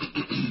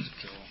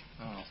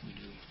 We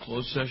do.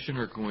 Closed session,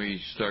 or can we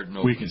start an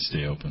open? We can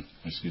stay open.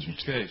 Excuse me.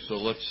 Okay, so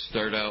let's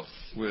start out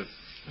with.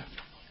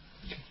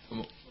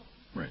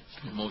 Right.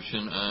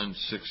 Motion on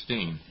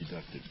 16.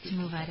 To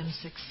move item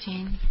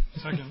 16.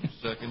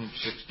 Second,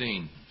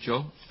 16.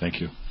 Joe? Thank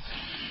you.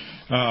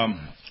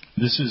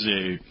 This is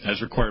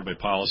as required by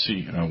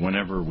policy,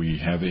 whenever we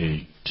have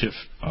a TIF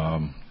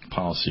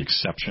policy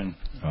exception,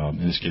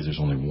 in this case there's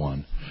only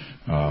one,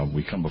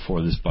 we come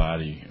before this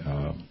body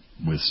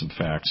with some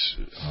facts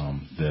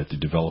that the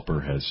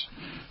developer has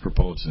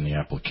proposed in the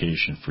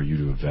application for you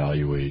to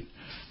evaluate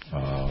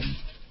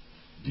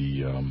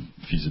the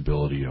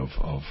feasibility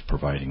of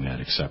providing that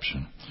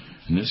exception.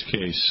 In this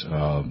case,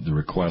 the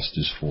request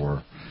is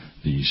for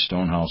the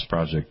Stonehouse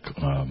project,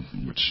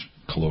 which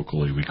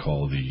colloquially we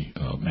call the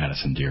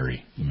Madison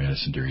Dairy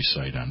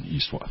site on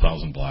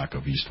 1000 block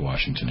of East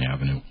Washington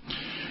Avenue.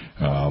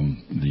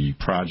 The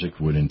project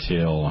would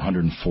entail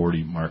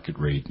 140 market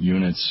rate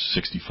units,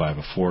 65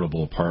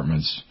 affordable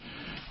apartments,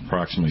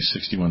 approximately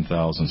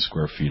 61,000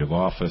 square feet of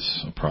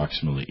office,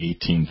 approximately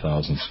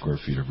 18,000 square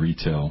feet of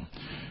retail,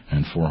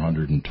 and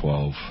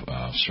 412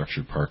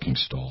 structured parking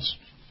stalls.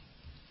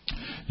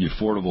 The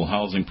affordable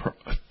housing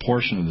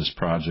portion of this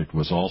project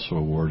was also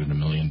awarded $1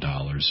 million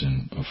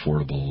in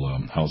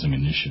affordable housing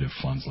initiative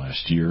funds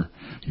last year.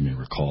 You may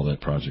recall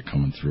that project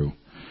coming through.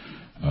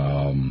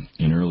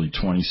 In early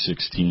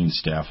 2016,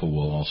 staff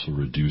will also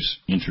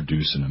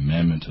introduce an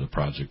amendment to the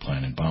project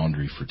plan and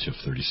boundary for TIF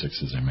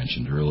 36, as I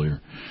mentioned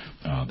earlier,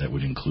 that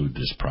would include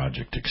this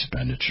project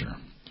expenditure.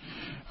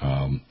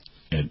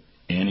 At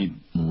any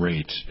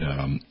rate,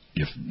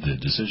 if the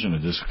decision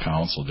of this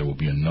council, there will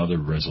be another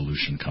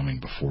resolution coming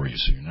before you.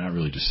 So you're not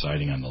really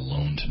deciding on the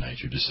loan tonight.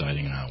 You're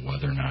deciding on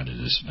whether or not it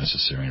is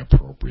necessary and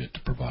appropriate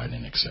to provide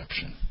an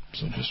exception.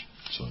 So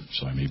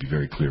so I may be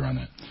very clear on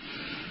that.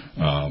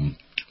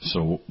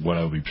 So what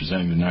I will be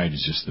presenting tonight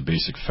is just the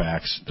basic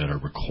facts that are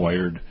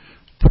required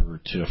per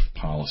TIF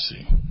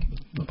policy.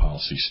 The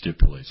policy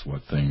stipulates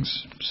what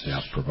things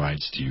staff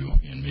provides to you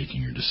in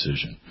making your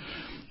decision.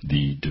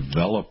 The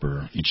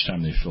developer, each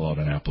time they fill out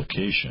an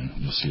application,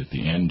 you'll see at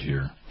the end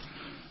here,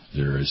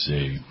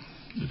 the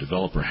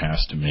developer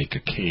has to make a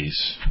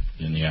case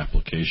in the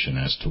application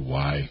as to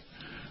why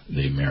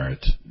they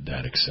merit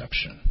that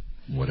exception,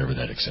 whatever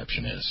that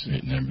exception is.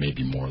 And there may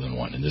be more than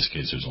one. In this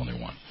case, there's only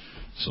one.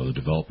 So the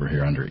developer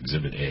here under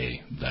Exhibit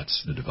A,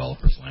 that's the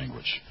developer's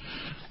language.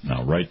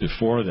 Now, right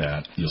before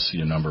that, you'll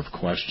see a number of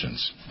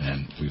questions,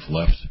 and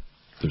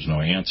there's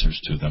no answers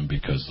to them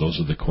because those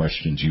are the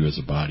questions you as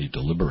a body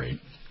deliberate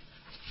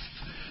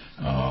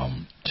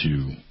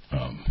to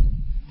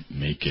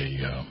make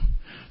a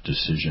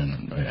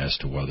decision as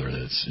to whether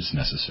it's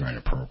necessary and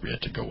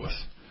appropriate to go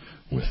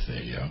with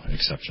a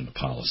exception to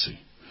policy.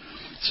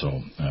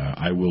 So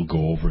I will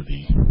go over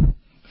the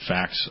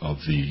facts of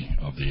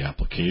the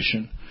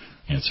application,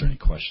 answer any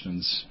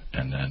questions,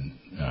 and then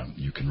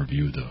you can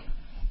review the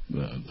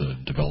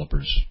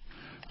developer's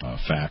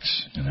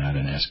facts and that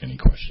and ask any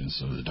questions.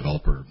 So the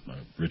developer,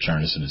 Rich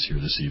Arneson, is here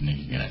this evening.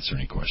 He can answer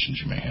any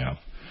questions you may have.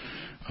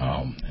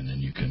 And then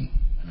you can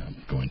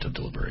go into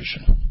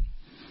deliberation.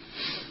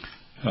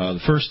 The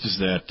first is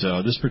that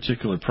this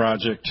particular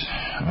project,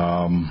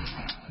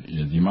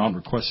 the amount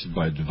requested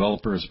by the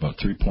developer is about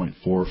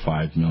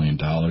 $3.45 million.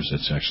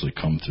 That's actually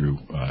come through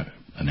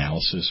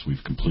analysis.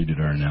 We've completed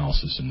our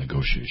analysis and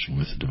negotiation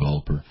with the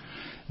developer.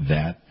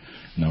 That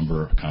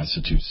number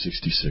constitutes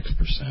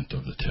 66%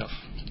 of the TIF.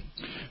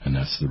 And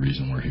that's the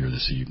reason we're here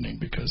this evening,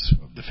 because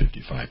of the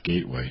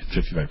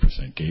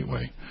 55%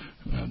 gateway,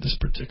 this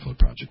particular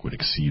project would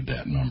exceed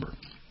that number.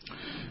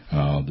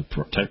 The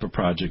type of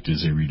project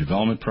is a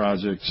redevelopment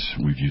project.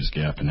 We've used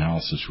gap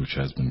analysis, which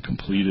has been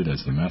completed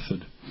as the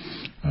method.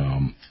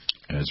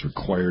 As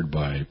required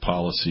by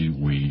policy,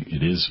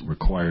 it is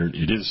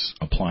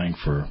applying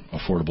for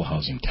affordable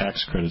housing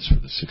tax credits for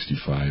the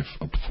 65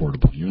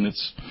 affordable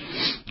units,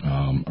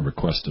 a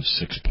request of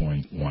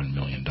 $6.1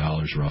 million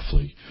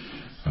roughly,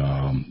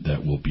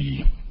 that will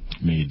be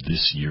made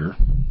this year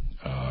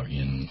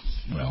in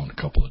a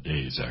couple of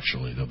days,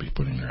 actually. They'll be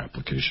putting their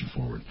application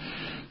forward.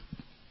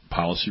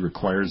 Policy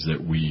requires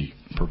that we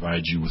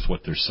provide you with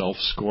what their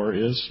self-score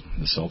is.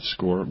 The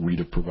self-score,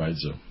 WIDA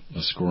provides a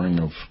scoring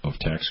of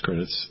tax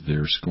credits.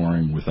 They're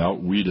scoring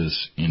without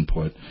WIDA's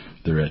input.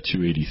 They're at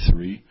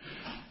 283.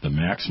 The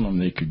maximum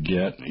they could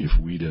get if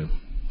WIDA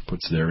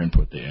puts their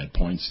input, they add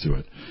points to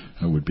it,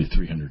 would be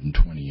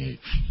 328.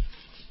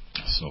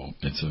 So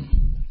it's a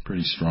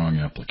pretty strong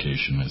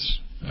application.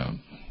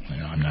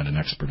 I'm not an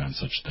expert on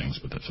such things,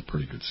 but that's a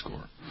pretty good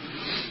score.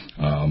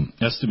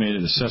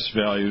 Estimated assessed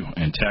value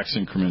and tax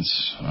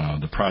increments.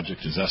 The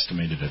project is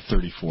estimated at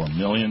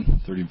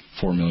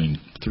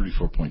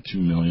 $34.2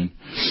 million.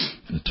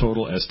 The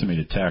total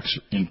estimated tax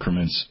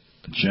increments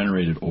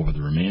generated over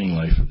the remaining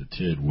life of the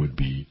TID would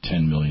be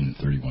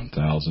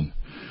 $10,031,000.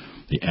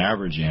 The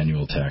average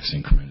annual tax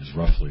increment is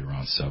roughly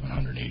around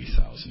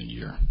 $780,000 a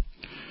year.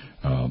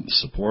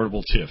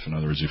 Supportable TIF, in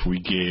other words, if we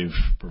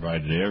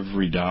provided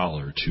every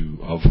dollar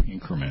of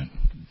increment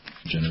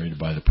generated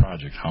by the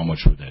project, how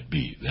much would that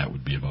be? That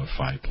would be about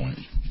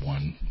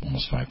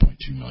almost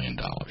 $5.2 million.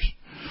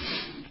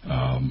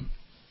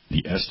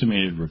 The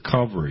estimated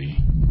recovery,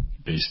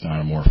 based on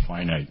a more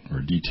finite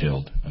or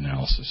detailed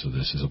analysis of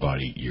this, is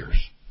about 8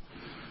 years.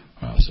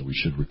 So we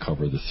should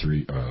recover the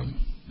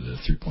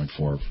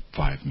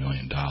 $3.45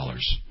 million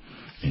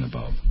in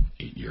about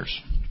 8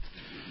 years.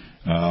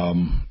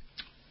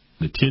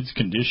 The TID's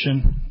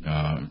condition,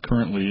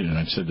 currently, and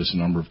I've said this a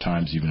number of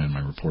times even in my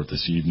report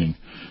this evening,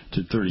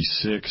 TID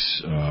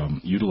 36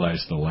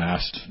 utilized the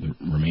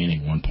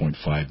remaining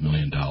 $1.5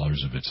 million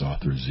of its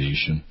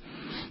authorization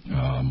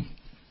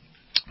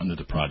under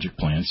the project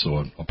plan.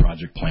 So a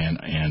project plan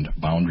and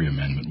boundary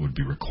amendment would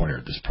be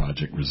required. This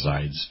project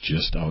resides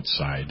just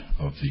outside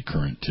of the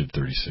current TID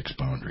 36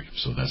 boundary.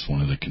 So that's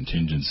one of the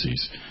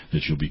contingencies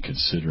that you'll be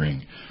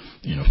considering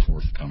in a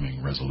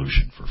forthcoming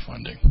resolution for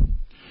funding.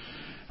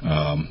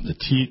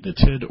 The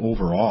TID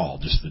overall,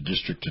 just the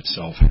district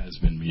itself, has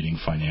been meeting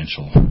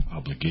financial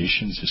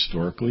obligations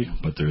historically,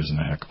 but there isn't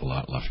a heck of a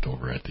lot left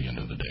over at the end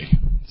of the day.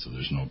 So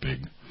there's no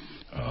big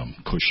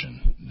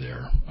cushion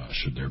there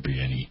should there be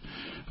any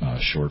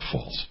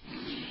shortfalls.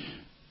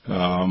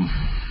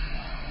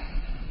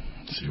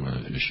 Let's see, what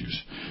are the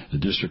issues? The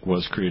district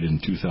was created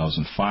in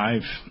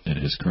 2005. It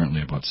has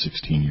currently about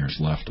 16 years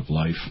left of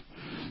life.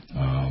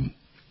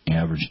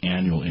 Average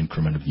annual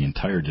increment of the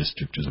entire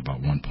district is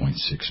about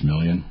 $1.6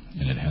 million,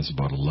 and it has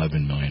about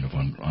 $11 million of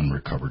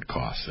unrecovered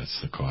costs.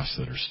 That's the costs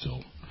that are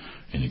still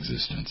in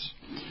existence.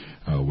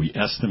 We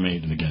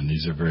estimate, and again,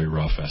 these are very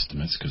rough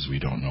estimates because we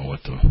don't know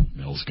what the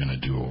mill's going to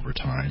do over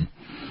time,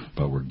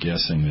 but we're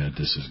guessing that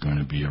this is going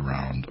to be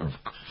around a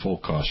full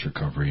cost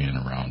recovery in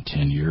around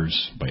 10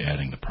 years. By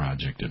adding the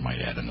project, it might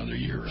add another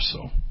year or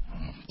so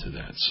to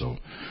that. So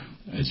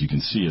as you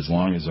can see, as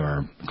long as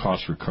our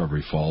cost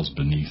recovery falls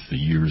beneath the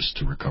years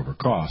to recover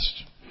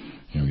cost,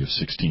 we have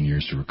 16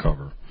 years to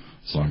recover.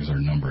 As long as our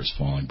number is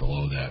falling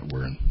below that,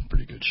 we're in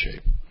pretty good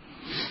shape.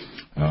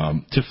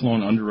 TIF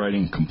loan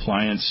underwriting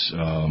compliance.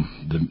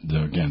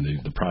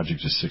 The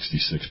project is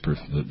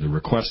 66%. The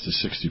request is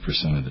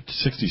 66%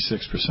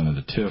 of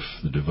the TIF.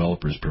 The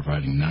developer is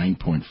providing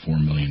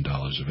 $9.4 million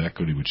of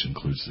equity, which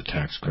includes the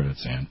tax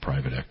credits and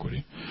private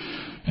equity,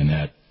 and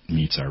that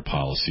meets our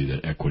policy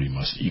that equity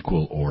must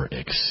equal or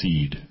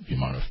exceed the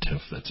amount of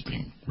TIF that's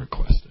being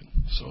requested.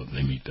 So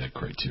they meet that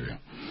criteria.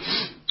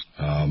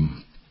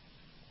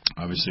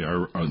 Obviously,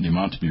 the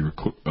amount to be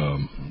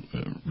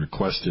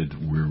requested,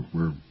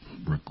 we're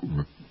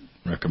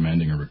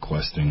recommending or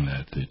requesting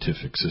that the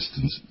TIF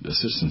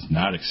assistance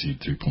not exceed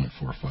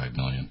 $3.45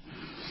 million,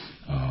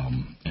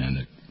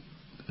 and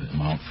the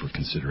amount for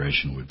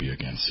consideration would be,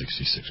 again,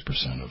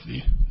 66% of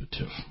the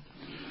TIF.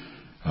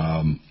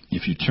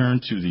 If you turn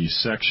to the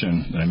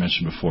section that I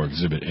mentioned before,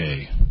 Exhibit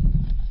A,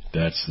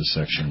 that's the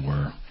section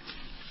where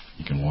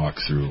you can walk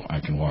through. I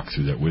can walk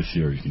through that with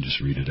you, or you can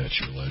just read it at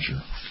your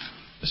leisure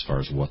as far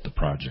as what the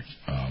project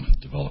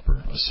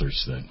developer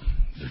asserts that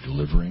they're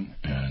delivering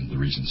and the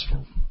reasons for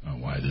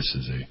why this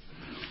is a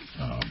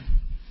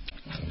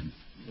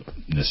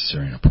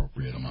necessary and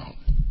appropriate amount.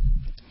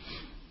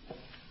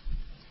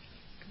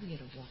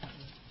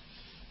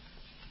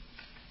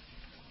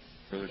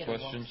 Further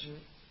questions?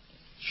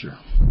 Sure.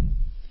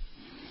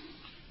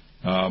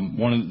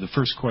 One of the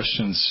first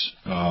questions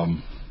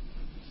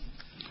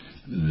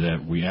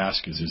that we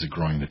ask is it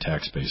growing the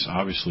tax base?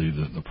 Obviously,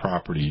 the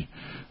property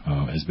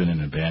has been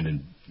an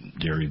abandoned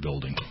dairy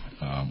building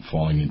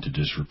falling into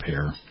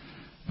disrepair.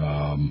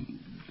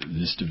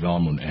 This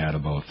development would add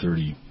about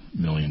 $30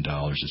 million.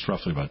 It's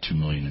roughly about $2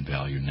 million in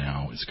value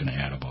now. It's going to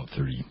add about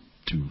 $30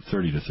 to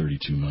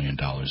 $32 million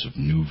of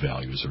new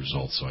value as a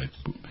result. So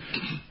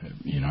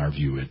in our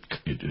view, it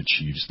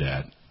achieves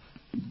that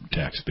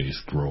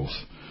tax-based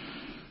growth.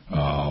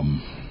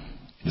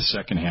 The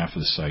second half of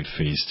the site,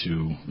 Phase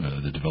 2,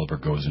 the developer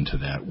goes into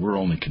that. We're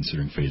only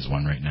considering Phase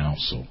 1 right now,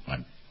 so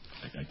I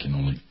can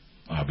only,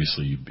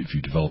 obviously, if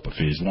you develop a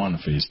Phase 1, a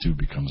Phase 2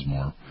 becomes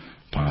more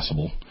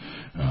possible.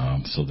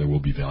 So there will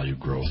be value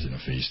growth in a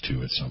Phase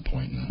 2 at some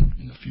point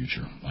in the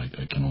future.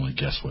 I can only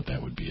guess what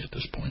that would be at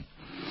this point.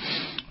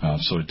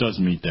 So it does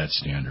meet that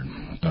standard.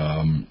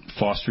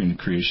 Fostering the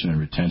creation and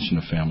retention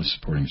of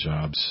family-supporting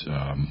jobs.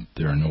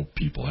 There are no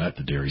people at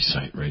the dairy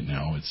site right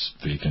now. It's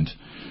vacant.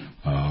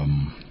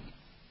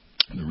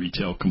 The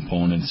retail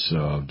components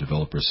of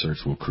developer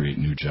search will create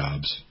new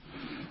jobs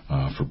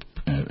for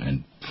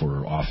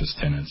office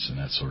tenants and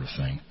that sort of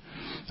thing.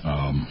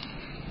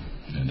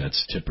 And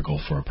that's typical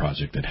for a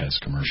project that has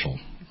commercial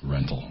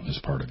rental as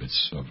part of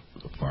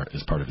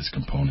its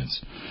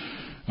components.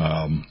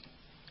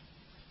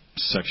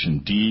 Section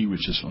D,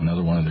 which is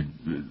another one of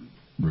the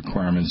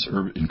requirements,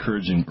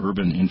 encouraging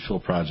urban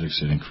infill projects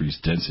that increase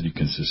density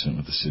consistent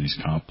with the city's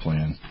comp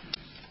plan.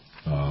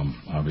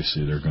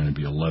 Obviously, there are going to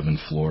be 11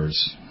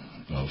 floors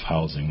of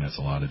housing. That's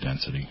a lot of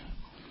density.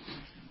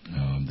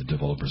 The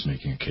developer's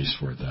making a case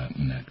for that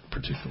in that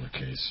particular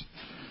case.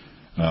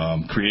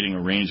 Creating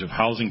a range of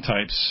housing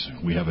types.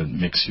 We have a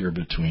mix here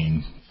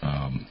between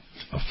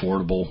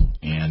affordable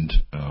and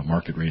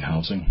market rate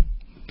housing.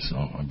 So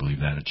I believe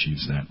that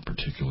achieves that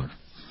particular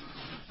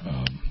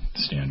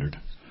standard.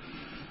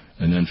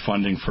 And then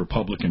funding for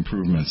public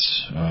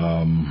improvements.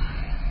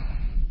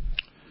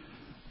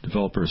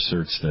 Developer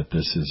asserts that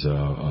this is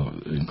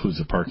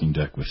includes a parking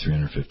deck with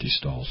 350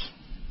 stalls.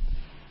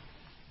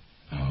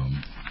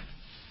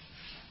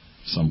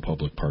 Some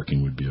public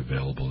parking would be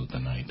available at the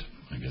night,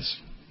 I guess.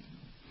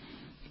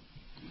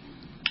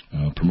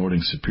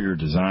 Promoting superior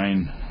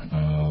design.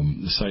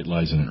 The site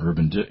lies in an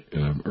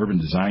urban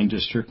design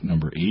district,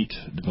 number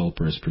 8.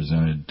 Developer has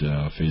presented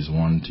Phase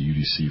 1 to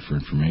UDC for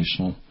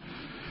informational.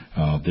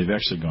 They've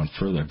actually gone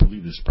further. I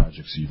believe this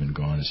project's even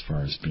gone as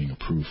far as being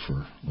approved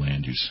for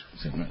land use.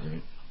 Is that not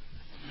right?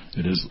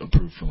 It is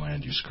approved for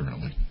land use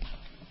currently.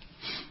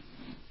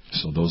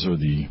 So those are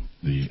the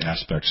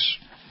aspects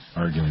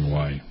arguing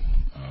why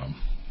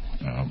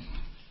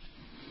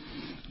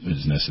it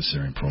is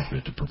necessary and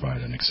appropriate to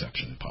provide an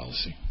exception to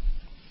policy.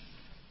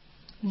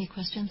 Any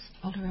questions,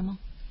 Alder Rimmel?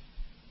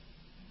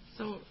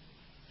 So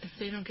if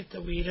they don't get the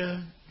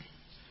WIDA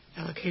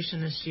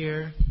allocation this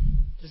year,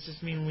 does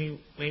this mean we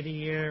wait a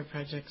year,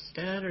 project's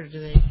dead, or do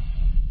they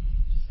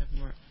just have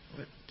more?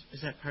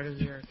 Is that part of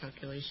your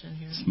calculation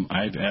here?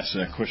 I've asked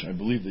that question. I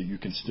believe that you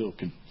can still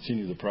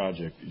continue the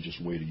project. You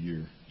just wait a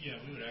year. Yeah,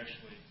 we would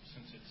actually,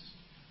 since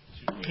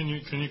it's... Can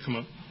you come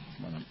up?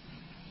 Come on up.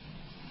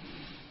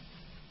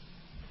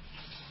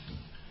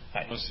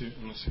 Let's see.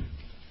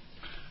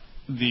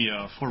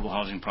 The affordable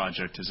housing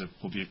project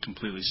will be a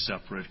completely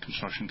separate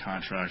construction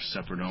contract,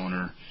 separate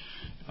owner.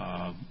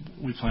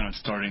 we plan on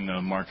starting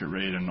the market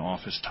rate and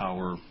office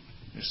tower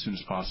as soon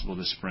as possible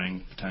this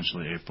spring,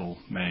 potentially April,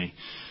 May.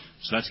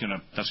 So that's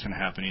gonna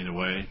happen either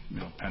way,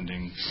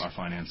 pending our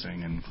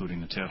financing and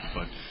including the TIF.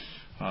 But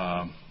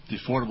the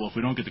affordable, if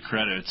we don't get the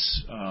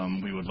credits,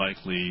 we would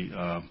likely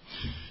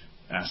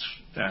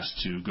ask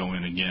to go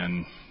in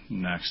again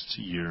next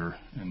year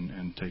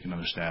and take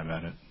another stab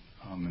at it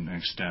and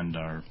extend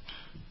our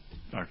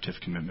TIF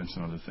commitments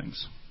and other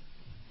things.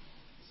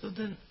 So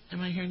then,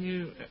 am I hearing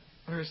you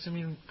or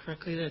assuming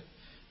correctly that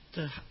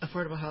the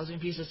affordable housing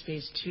piece is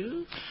phase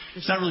 2?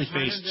 It's not really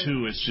phase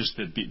 2. It's just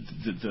that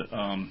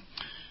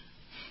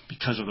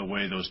because of the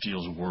way those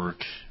deals work,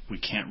 we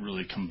can't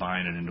really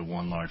combine it into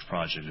one large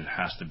project. It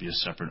has to be a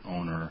separate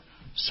owner,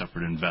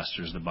 separate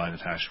investors that buy the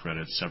tax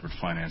credits, separate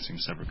financing,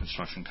 separate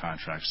construction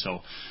contracts.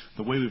 So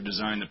the way we've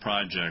designed the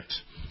project,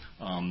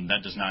 that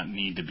does not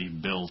need to be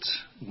built.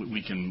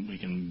 We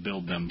can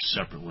build them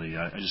separately.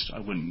 I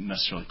wouldn't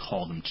necessarily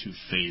call them 2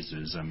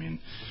 phases. I mean,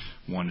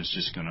 one is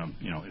just going to,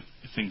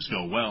 if things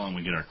go well and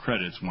we get our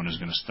credits, one is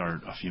going to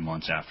start a few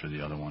months after the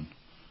other one.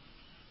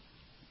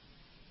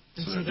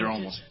 So they're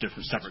almost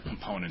different, separate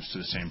components to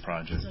the same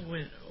project. So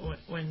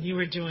when you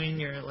were doing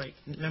your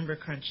number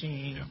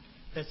crunching,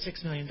 that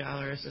 $6 million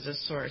as a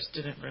source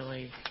didn't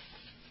really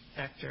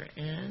factor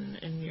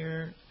in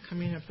your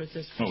coming up with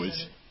this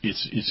percentage? Oh,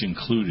 it's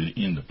included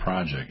in the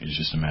project. It's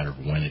just a matter of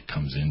when it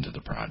comes into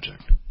the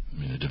project. I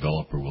mean, the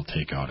developer will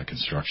take out a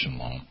construction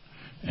loan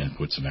and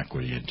put some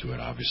equity into it,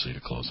 obviously, to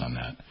close on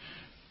that.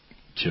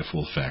 TIF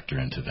will factor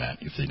into that.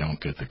 If they don't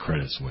get the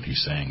credits, what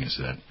he's saying is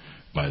that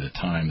by the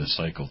time the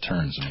cycle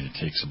turns, I mean, it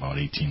takes about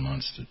 18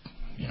 months to,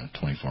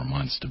 24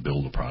 months to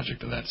build a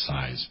project of that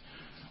size.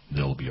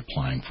 They'll be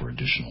applying for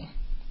additional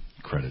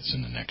credits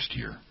in the next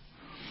year.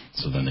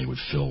 So then they would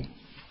fill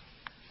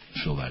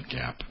that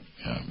gap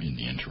in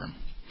the interim.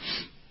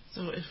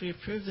 So if we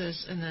approve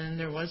this and then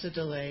there was a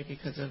delay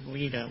because of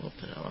WIDA, we'll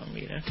put it all on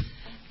WIDA,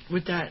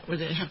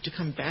 would it have to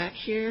come back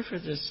here for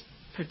this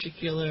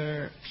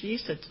particular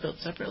piece that's built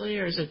separately,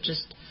 or is it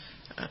just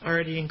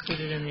already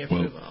included in the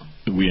approval?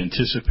 Well, we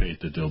anticipate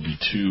that there'll be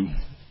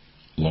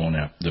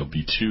there'll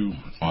be 2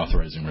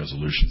 authorizing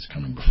resolutions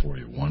coming before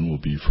you. One will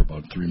be for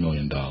about $3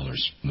 million.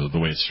 The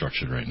way it's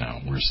structured right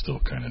now, we're still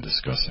kind of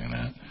discussing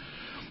that.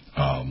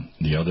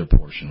 The other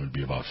portion would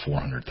be about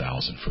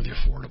 $400,000 for the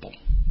affordable.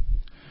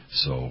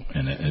 So,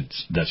 and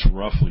that's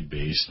roughly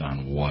based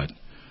on what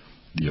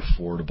the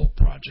affordable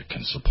project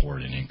can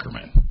support in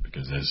increment.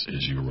 Because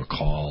as you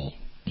recall,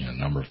 a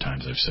number of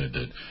times I've said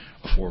that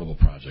affordable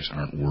projects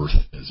aren't worth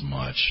as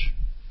much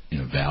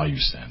in a value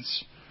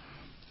sense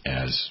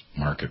as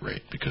market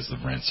rate, because the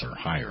rents are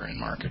higher in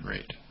market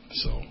rate.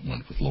 So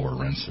with lower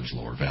rents, there's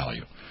lower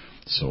value.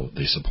 So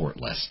they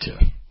support less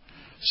TIF.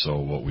 So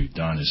what we've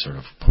done is sort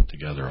of put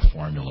together a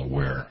formula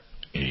where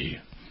a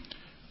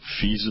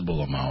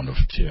feasible amount of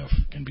TIF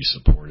can be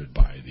supported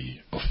by the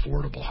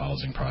affordable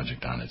housing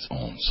project on its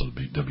own. So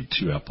there'll be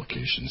 2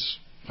 applications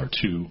or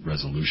 2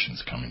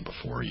 resolutions coming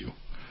before you.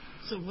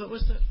 So what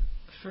was the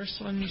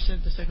first one you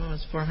said? The second one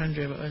was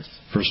 400. What was?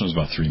 First one was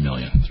about $3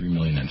 million,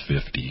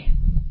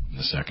 $3,050,000.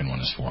 The second one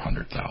is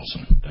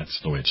 $400,000. That's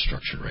the way it's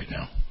structured right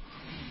now.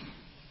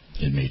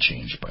 It may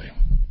change by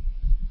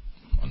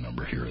a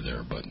number here or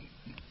there, but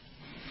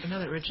I know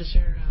that Rich is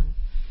here.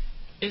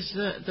 Is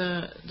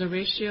the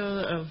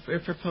ratio of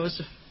your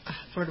proposed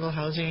affordable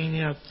housing,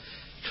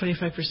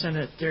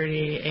 25% at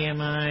 30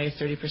 AMI,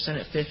 30%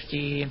 at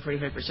 50, and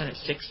 45% at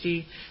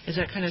 60? Is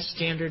that kind of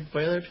standard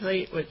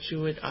boilerplate, what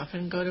you would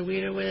often go to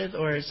WIDA with,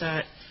 or is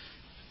that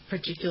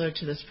particular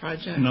to this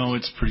project? No,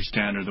 it's pretty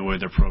standard the way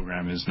their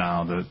program is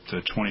now. The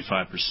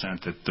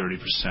 25% at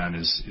 30%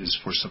 is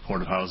for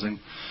supportive housing,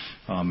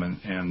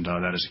 and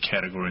that is a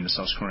category in the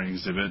South Korean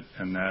exhibit,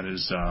 and that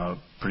is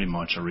pretty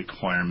much a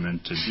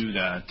requirement to do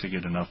that to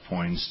get enough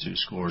points to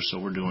score. So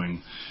we're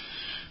doing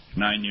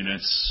 9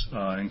 units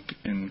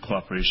in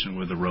cooperation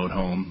with the Road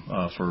Home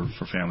for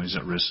families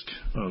at risk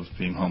of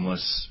being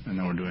homeless, and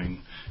then we're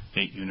doing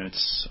 8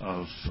 units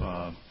of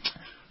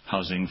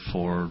housing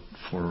for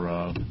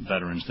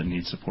veterans that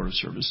need supportive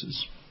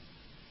services.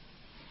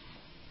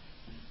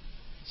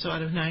 So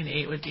out of 9,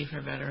 8 would be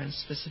for veterans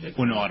specifically?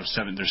 Well, no, out of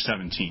 7, there's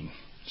 17.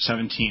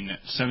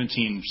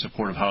 17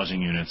 supportive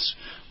housing units,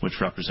 which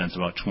represents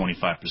about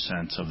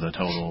 25% of the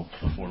total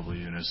affordable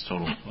units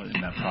total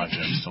in that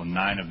project. So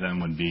 9 of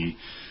them would be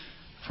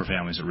for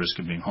families at risk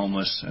of being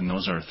homeless, and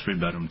those are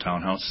 3-bedroom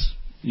townhouse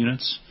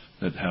units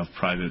that have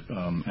private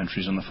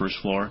entries on the first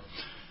floor.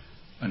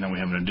 And then we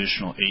have an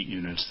additional 8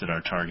 units that are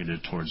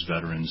targeted towards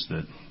veterans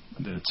that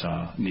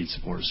need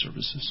supportive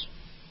services.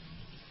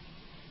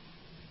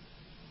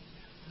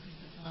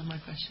 All my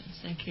questions.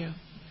 Thank you.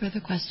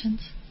 Further questions?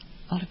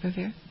 Alder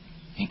Brevier?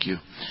 Thank you.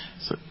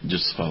 So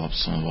just to follow up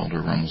some of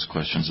Alder Rummel's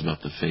questions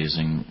about the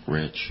phasing,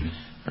 Rich,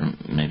 or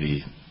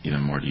maybe even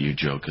more to you,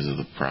 Joe, because of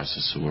the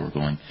process of where we're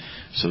going.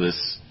 So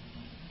this,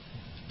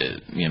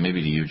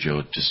 maybe to you,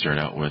 Joe, to start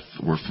out with,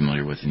 we're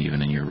familiar with, and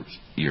even in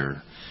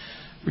your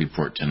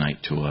report tonight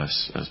to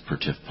us as per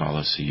TIF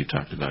policy, you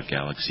talked about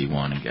Galaxy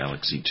 1 and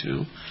Galaxy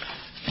 2.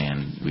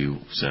 and we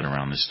sat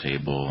around this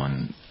table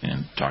and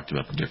talked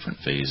about the different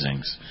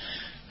phasings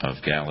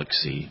of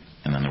Galaxy,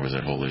 and then there was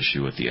that whole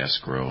issue with the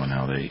escrow and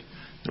how there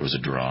was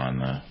a draw on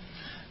the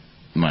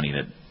money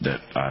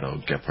that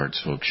Otto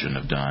Gephardt's folks shouldn't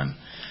have done.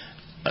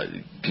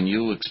 Can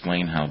you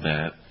explain how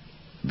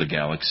the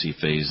Galaxy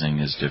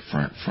phasing is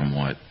different from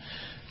what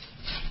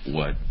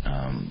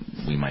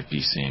we might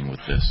be seeing with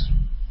this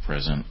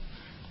present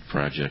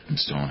project in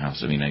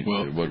Stonehouse? I mean,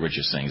 what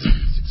you're saying is if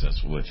it's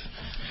successful with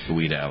the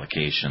weed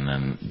allocation,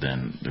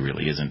 then there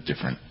really isn't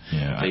different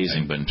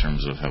phasing. But in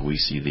terms of how we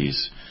see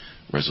these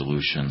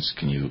resolutions,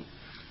 can you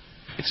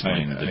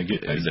explain?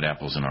 Is it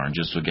apples and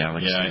oranges with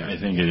Galaxy? Yeah, I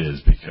think it is,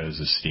 because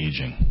the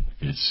staging.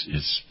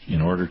 It's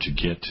in order to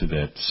get to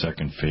that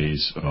second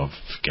phase of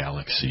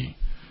Galaxy,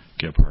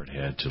 Gephardt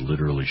had to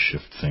literally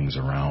shift things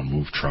around,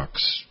 move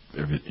trucks.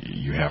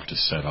 You have to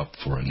set up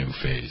for a new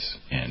phase,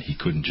 and he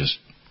couldn't just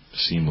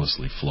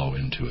seamlessly flow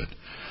into it.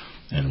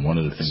 And one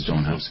of the things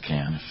Stonehouse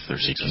can, if they're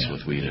successful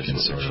with weed,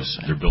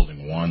 they're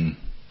building one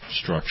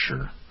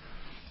structure,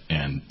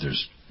 and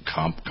there's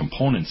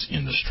components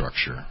in the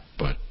structure,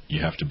 but you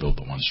have to build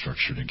the one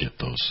structure to get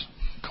those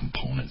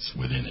components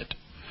within it.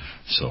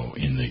 So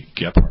in the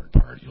Gephardt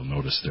part, you'll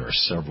notice there are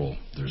several.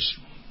 There's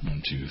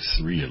 1, 2,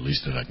 3 at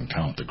least that I can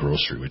count. The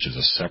grocery, which is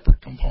a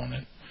separate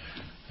component,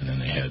 and then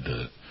they had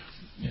the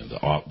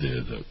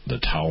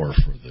tower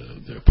for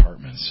the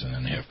apartments, and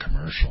then they have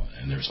commercial,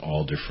 and there's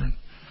all different.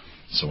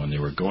 So when they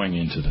were going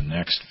into the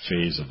next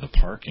phase of the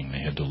parking, they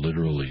had to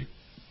literally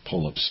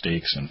pull up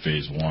stakes in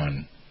phase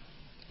 1,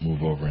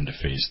 move over into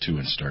phase 2,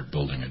 and start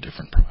building a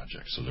different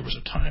project. So there was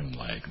a time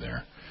lag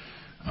there.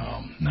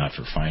 Not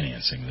for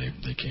financing.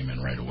 They came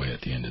in right away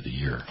at the end of the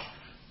year.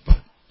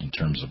 But in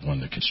terms of when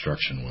the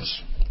construction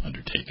was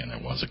undertaken, there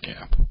was a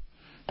gap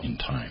in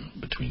time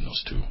between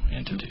those two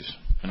entities.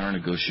 In our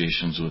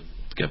negotiations with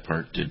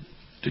Gephardt,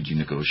 did you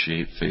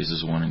negotiate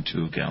phases 1 and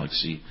 2 of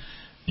Galaxy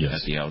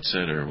at the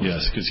outset?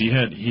 Yes, because he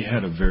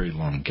had a very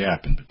long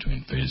gap in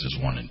between phases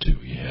 1 and 2.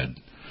 He had,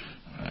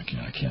 I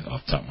can't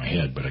off the top of my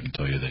head, but I can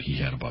tell you that he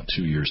had about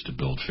 2 years to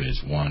build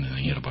phase 1, and then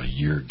he had about a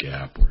year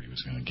gap where he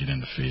was going to get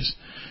into phase,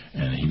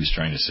 and he was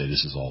trying to say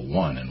this is all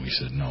one, and we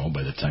said no,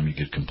 by the time you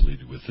get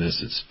completed with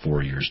this, it's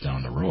 4 years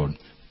down the road.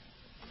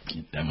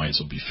 That might as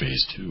well be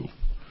phase 2.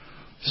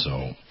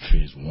 So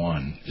phase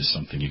 1 is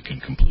something you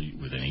can complete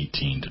within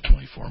 18 to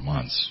 24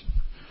 months.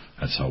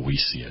 That's how we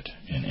see it.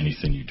 And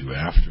anything you do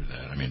after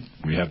that, I mean,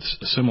 we have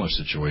a similar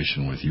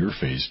situation with your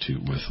phase 2,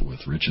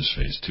 with Rich's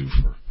phase 2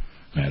 for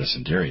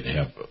Madison Dairy. They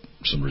have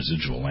some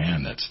residual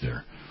land that's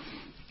there.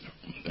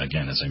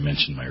 Again, as I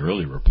mentioned in my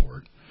early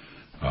report,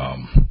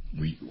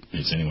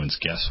 it's anyone's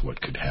guess what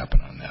could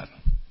happen on that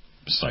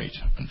site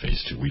on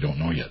phase 2. We don't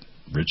know yet.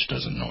 Rich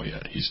doesn't know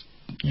yet.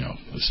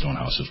 The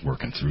Stonehouse is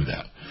working through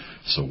that.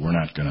 So we're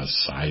not going to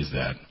size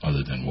that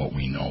other than what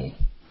we know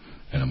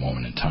at a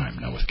moment in time.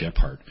 Now with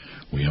Gephardt,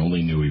 we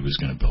only knew he was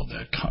going to build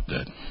that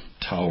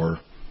tower,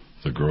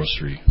 the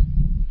grocery,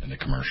 and the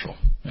commercial,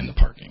 and the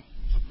parking.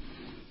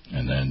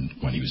 And then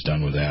when he was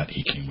done with that,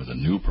 he came with a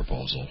new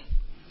proposal,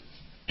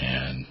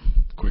 and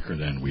quicker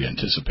than we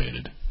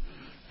anticipated,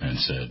 and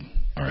said,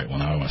 all right, well,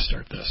 now I want to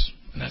start this.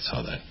 And that's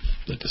how the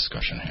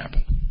discussion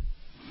happened.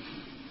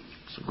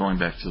 So going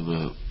back to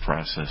the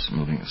process,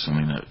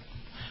 assuming that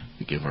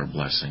we give our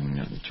blessing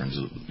in terms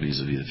of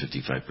vis-a-vis the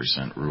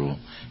 55% rule,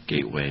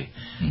 Gateway,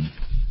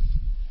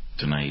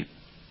 tonight,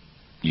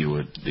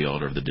 the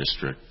Alder of the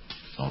district,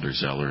 Alder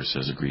Zellers,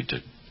 has agreed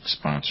to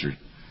sponsor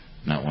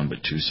not one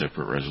but 2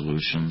 separate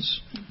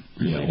resolutions.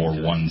 Or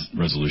one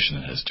resolution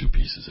that has 2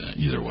 pieces in it.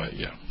 Either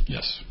way,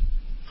 yes.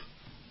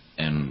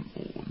 And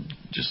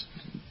just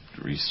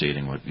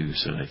restating what you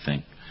said, I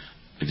think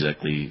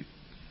exactly,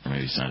 or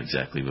maybe it's not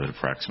exactly, but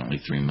approximately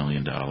 $3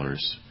 million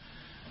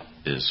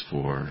is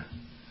for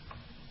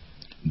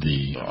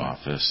the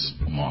office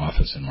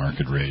and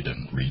market rate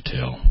and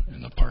retail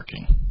and the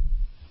parking,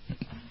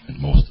 and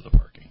most of the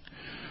parking.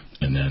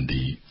 And then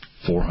the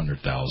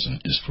 $400,000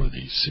 is for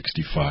the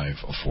 65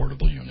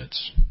 affordable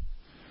units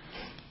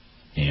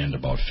and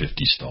about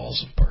 50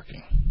 stalls of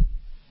parking.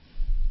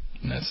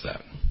 And that's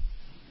that.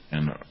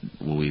 And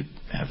will we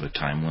have a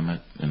time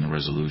limit in the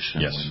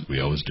resolution? Yes, we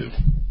always do.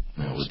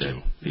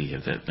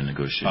 Have that been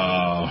negotiated?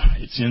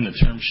 It's in the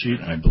term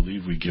sheet. I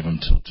believe we give them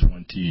till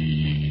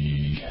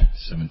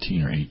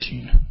 2017 or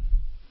 18.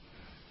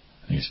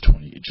 I think it's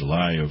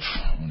July of,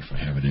 I wonder if I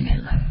have it in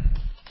here.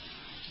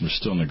 We're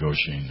still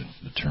negotiating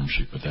the term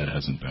sheet, but that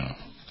hasn't been a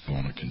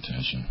bone of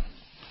contention.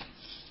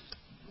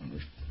 Where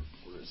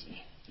is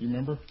he? Do you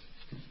remember?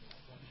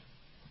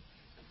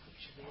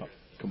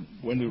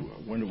 When do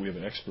we have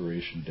an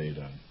expiration date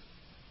on?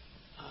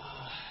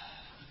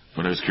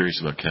 What I was curious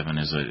about, Kevin,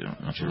 is I'm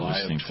not sure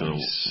listening to the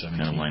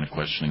kind of line of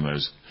questioning, but I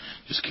was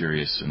just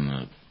curious in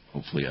the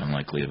hopefully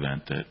unlikely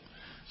event that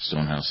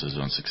Stonehouse is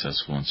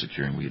unsuccessful in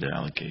securing weed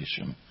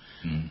allocation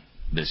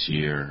this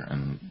year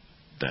and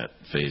that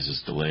phase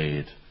is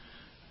delayed,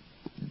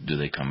 do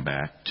they come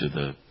back to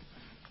the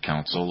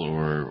council,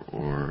 or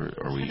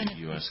are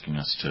you asking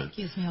us to?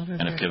 Excuse me, over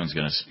and if Kevin's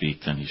going to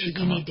speak, then he should you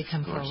come up. need to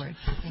come of course. forward.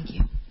 Thank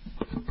you.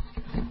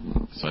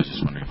 So I was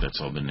just wondering if that's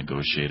all been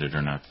negotiated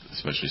or not,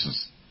 especially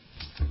since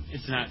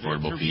it's not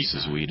affordable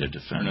pieces we to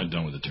defend. We're not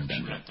done with the term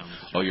sheet.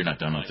 Oh, you're not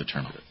done with the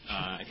term.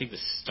 I think the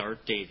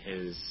start date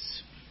has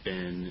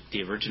been,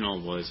 the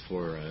original was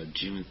for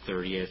June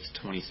 30th,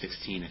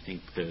 2016. I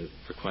think the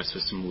request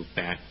was to move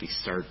back the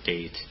start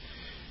date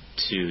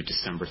to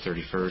December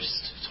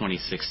 31st,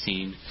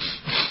 2016.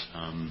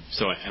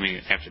 So, I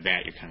mean, after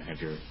that, you kind of have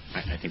your,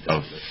 I think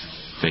that's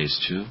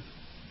phase 2?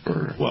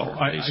 Well,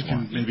 I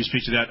can maybe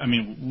speak to that. I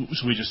mean,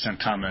 so we just sent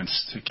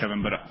comments to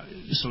Kevin, but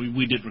so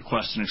we did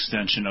request an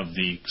extension of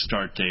the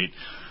start date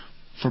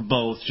for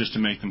both, just to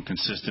make them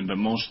consistent, but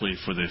mostly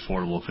for the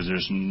affordable, because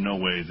there's no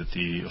way that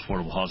the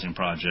affordable housing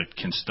project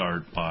can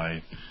start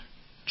by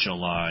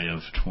July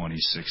of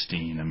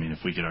 2016. I mean,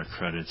 if we get our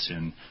credits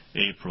in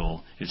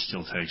April, it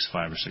still takes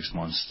 5 or 6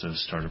 months to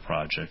start a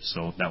project.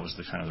 So that was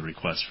the kind of the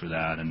request for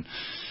that. And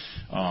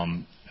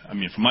I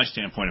mean, from my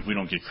standpoint, if we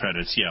don't get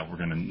credits, we're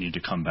going to need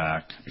to come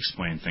back,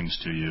 explain things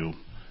to you,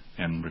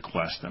 and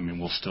request. I mean,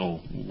 we'll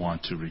still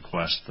want to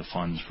request the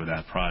funds for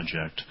that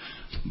project,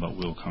 but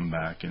we'll come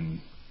back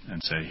and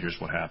say, here's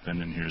what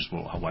happened, and here's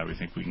why we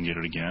think we can get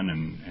it again,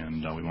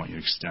 and we want you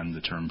to extend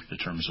the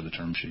terms of the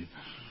term sheet.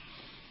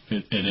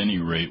 At any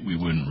rate, we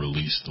wouldn't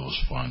release those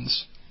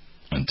funds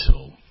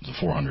until the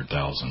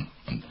 $400,000,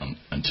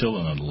 until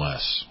and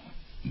unless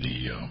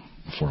the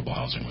affordable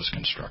housing was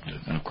constructed.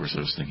 And of course, I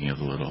was thinking of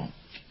the little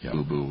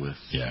boo-boo with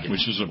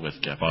which was with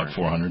about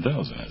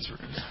 $400,000 as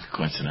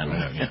coincidentally.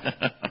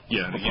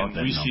 And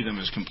again, we see them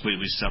as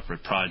completely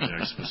separate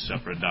projects with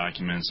separate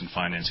documents and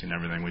financing and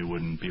everything. We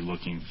wouldn't be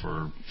looking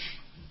for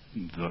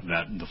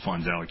the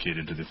funds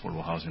allocated to the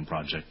affordable housing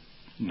project,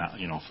 not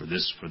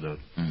for the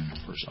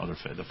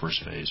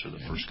first phase or the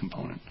first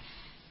component.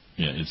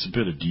 Yeah, it's a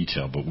bit of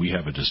detail, but we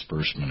have a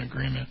disbursement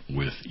agreement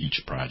with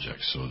each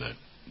project so that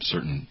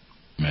certain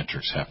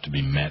metrics have to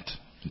be met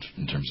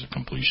in terms of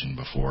completion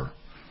before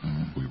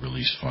we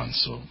release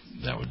funds. So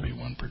that would be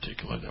one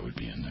particular that would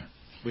be in there.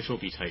 Which will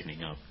be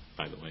tightening up,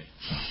 by the way.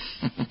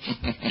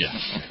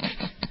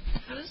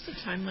 How does the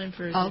timeline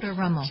for Alder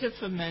Rummel.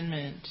 TIF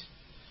amendment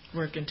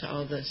work into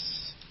all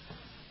this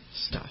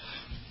stuff?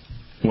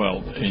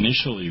 Well,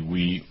 initially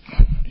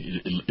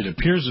it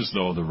appears as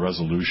though the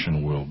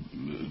resolution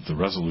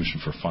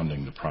for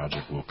funding the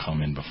project will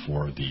come in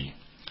before the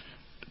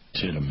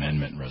TID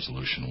amendment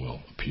resolution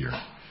will appear.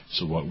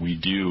 So what we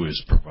do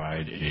is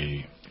provide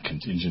a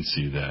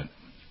contingency that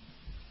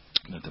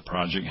the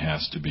project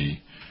has to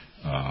be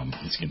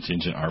it's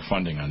contingent. Our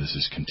funding on this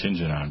is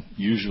contingent on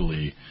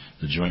usually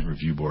the Joint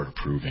Review Board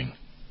approving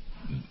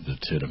the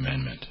TID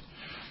amendment.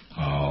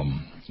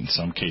 In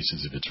some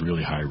cases, if it's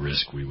really high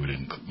risk, we would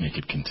make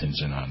it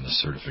contingent on the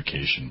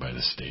certification by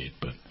the state.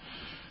 But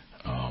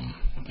I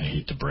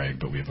hate to brag,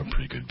 but we have a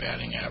pretty good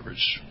batting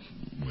average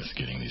with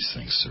getting these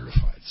things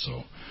certified.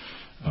 So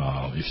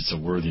if it's a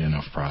worthy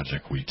enough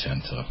project, we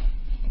tend to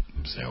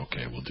say,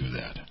 okay, we'll do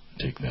that,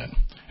 take that.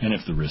 And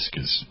if the risk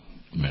is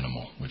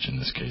minimal, which in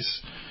this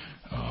case,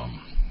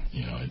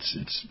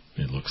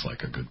 it looks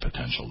like a good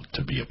potential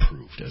to be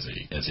approved as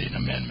an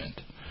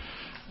amendment.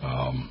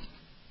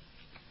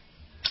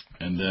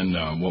 And then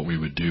what we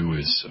would do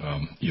is,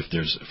 if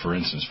there's, for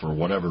instance, for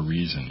whatever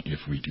reason,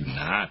 if we do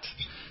not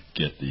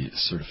get the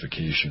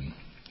certification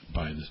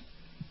by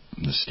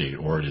the state,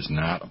 or it is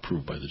not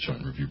approved by the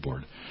Joint Review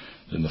Board,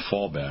 then the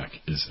fallback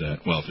is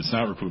that, well, if it's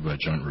not approved by the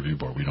Joint Review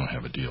Board, we don't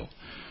have a deal.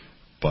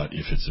 But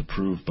if it's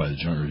approved by the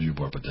Joint Review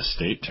Board, but the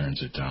state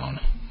turns it down,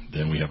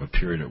 then we have a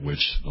period at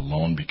which the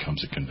loan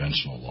becomes a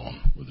conventional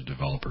loan, where the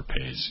developer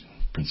pays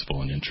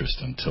principal and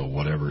interest until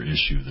whatever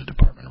issue the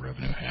Department of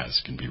Revenue has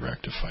can be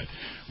rectified.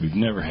 We've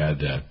never had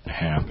that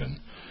happen,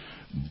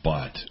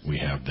 but we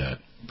have that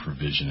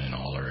provision in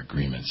all our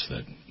agreements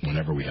that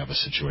whenever we have a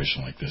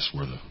situation like this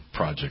where the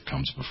project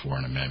comes before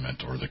an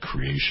amendment or the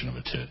creation of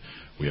a TID,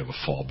 we have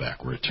a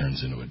fallback where it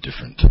turns into a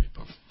different type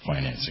of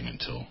financing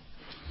until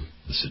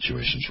the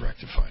situation's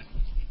rectified.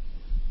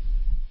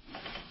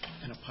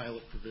 And a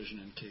pilot provision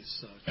in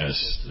case...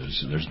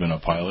 there's been a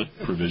pilot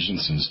provision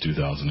since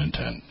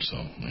 2010,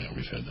 so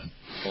we've had that.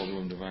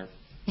 Alderman DeVire.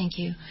 Thank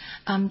you.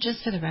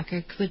 Just for the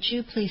record, could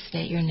you please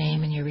state your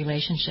name and your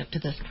relationship to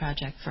this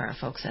project for our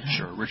folks at home?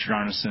 Sure. Richard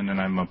Arneson, and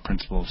I'm a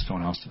principal of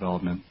Stonehouse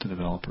Development, the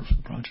developer for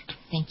the project.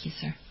 Thank you,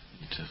 sir.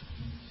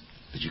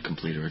 Did you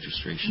complete a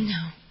registration?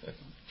 No.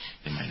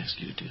 They might ask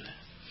you to do that.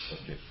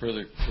 Okay.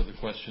 Further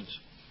questions?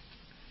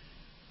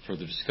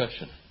 Further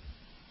discussion?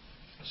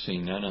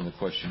 Seeing none on the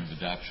question of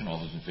adoption, all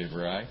those in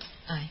favor, aye?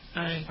 Aye.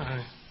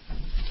 Aye.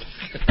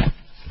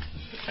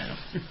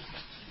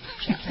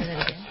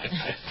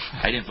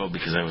 I didn't vote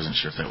because I wasn't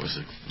sure if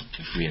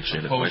we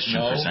actually had a question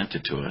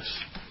presented to us.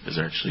 Is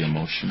there actually a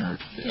motion or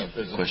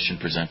a question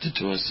presented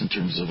to us in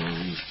terms of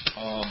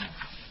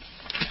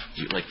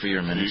like for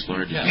your minutes,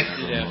 Laura, did you have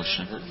a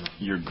motion?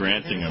 You're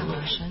granting a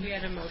motion. We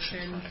had a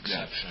motion.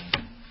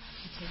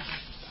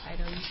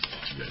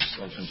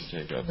 Motion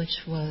to take up. Which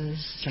was?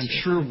 I'm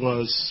sure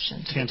was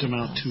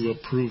tantamount to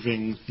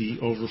approving the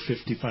over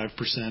 55%.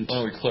 Why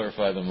don't we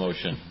clarify the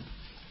motion?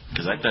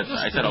 Because I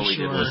thought all we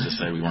did was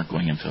decide we weren't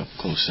going into a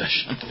closed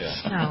session.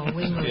 Yeah. No,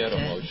 we moved We had a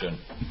it. motion.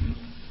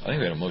 I think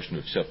we had a motion to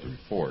accept the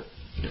report.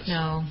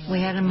 No, we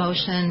had a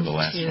motion The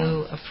last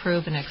to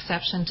approve an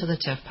exception to the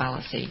TIF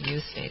policy. You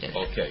stated.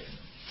 Okay.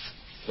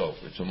 So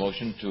it's a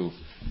motion to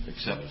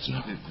accept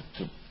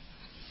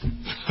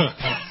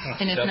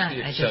And if not,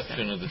 the I just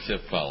exception of the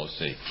TIF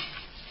policy,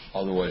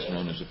 otherwise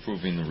known as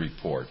approving the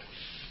report.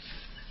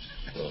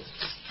 So,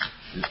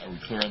 are we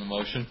clear on the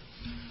motion?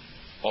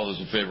 All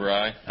those in favor,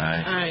 aye?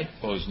 Aye.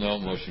 Opposed, no.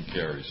 Motion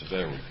carries. So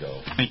there we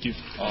go. Thank you.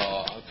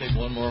 I'll take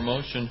one more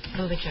motion.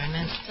 Move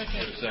adjournment. Wait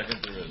a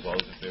second. There is. All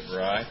those in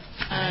favor, aye?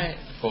 Aye.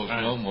 Opposed,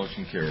 no.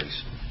 Motion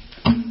carries.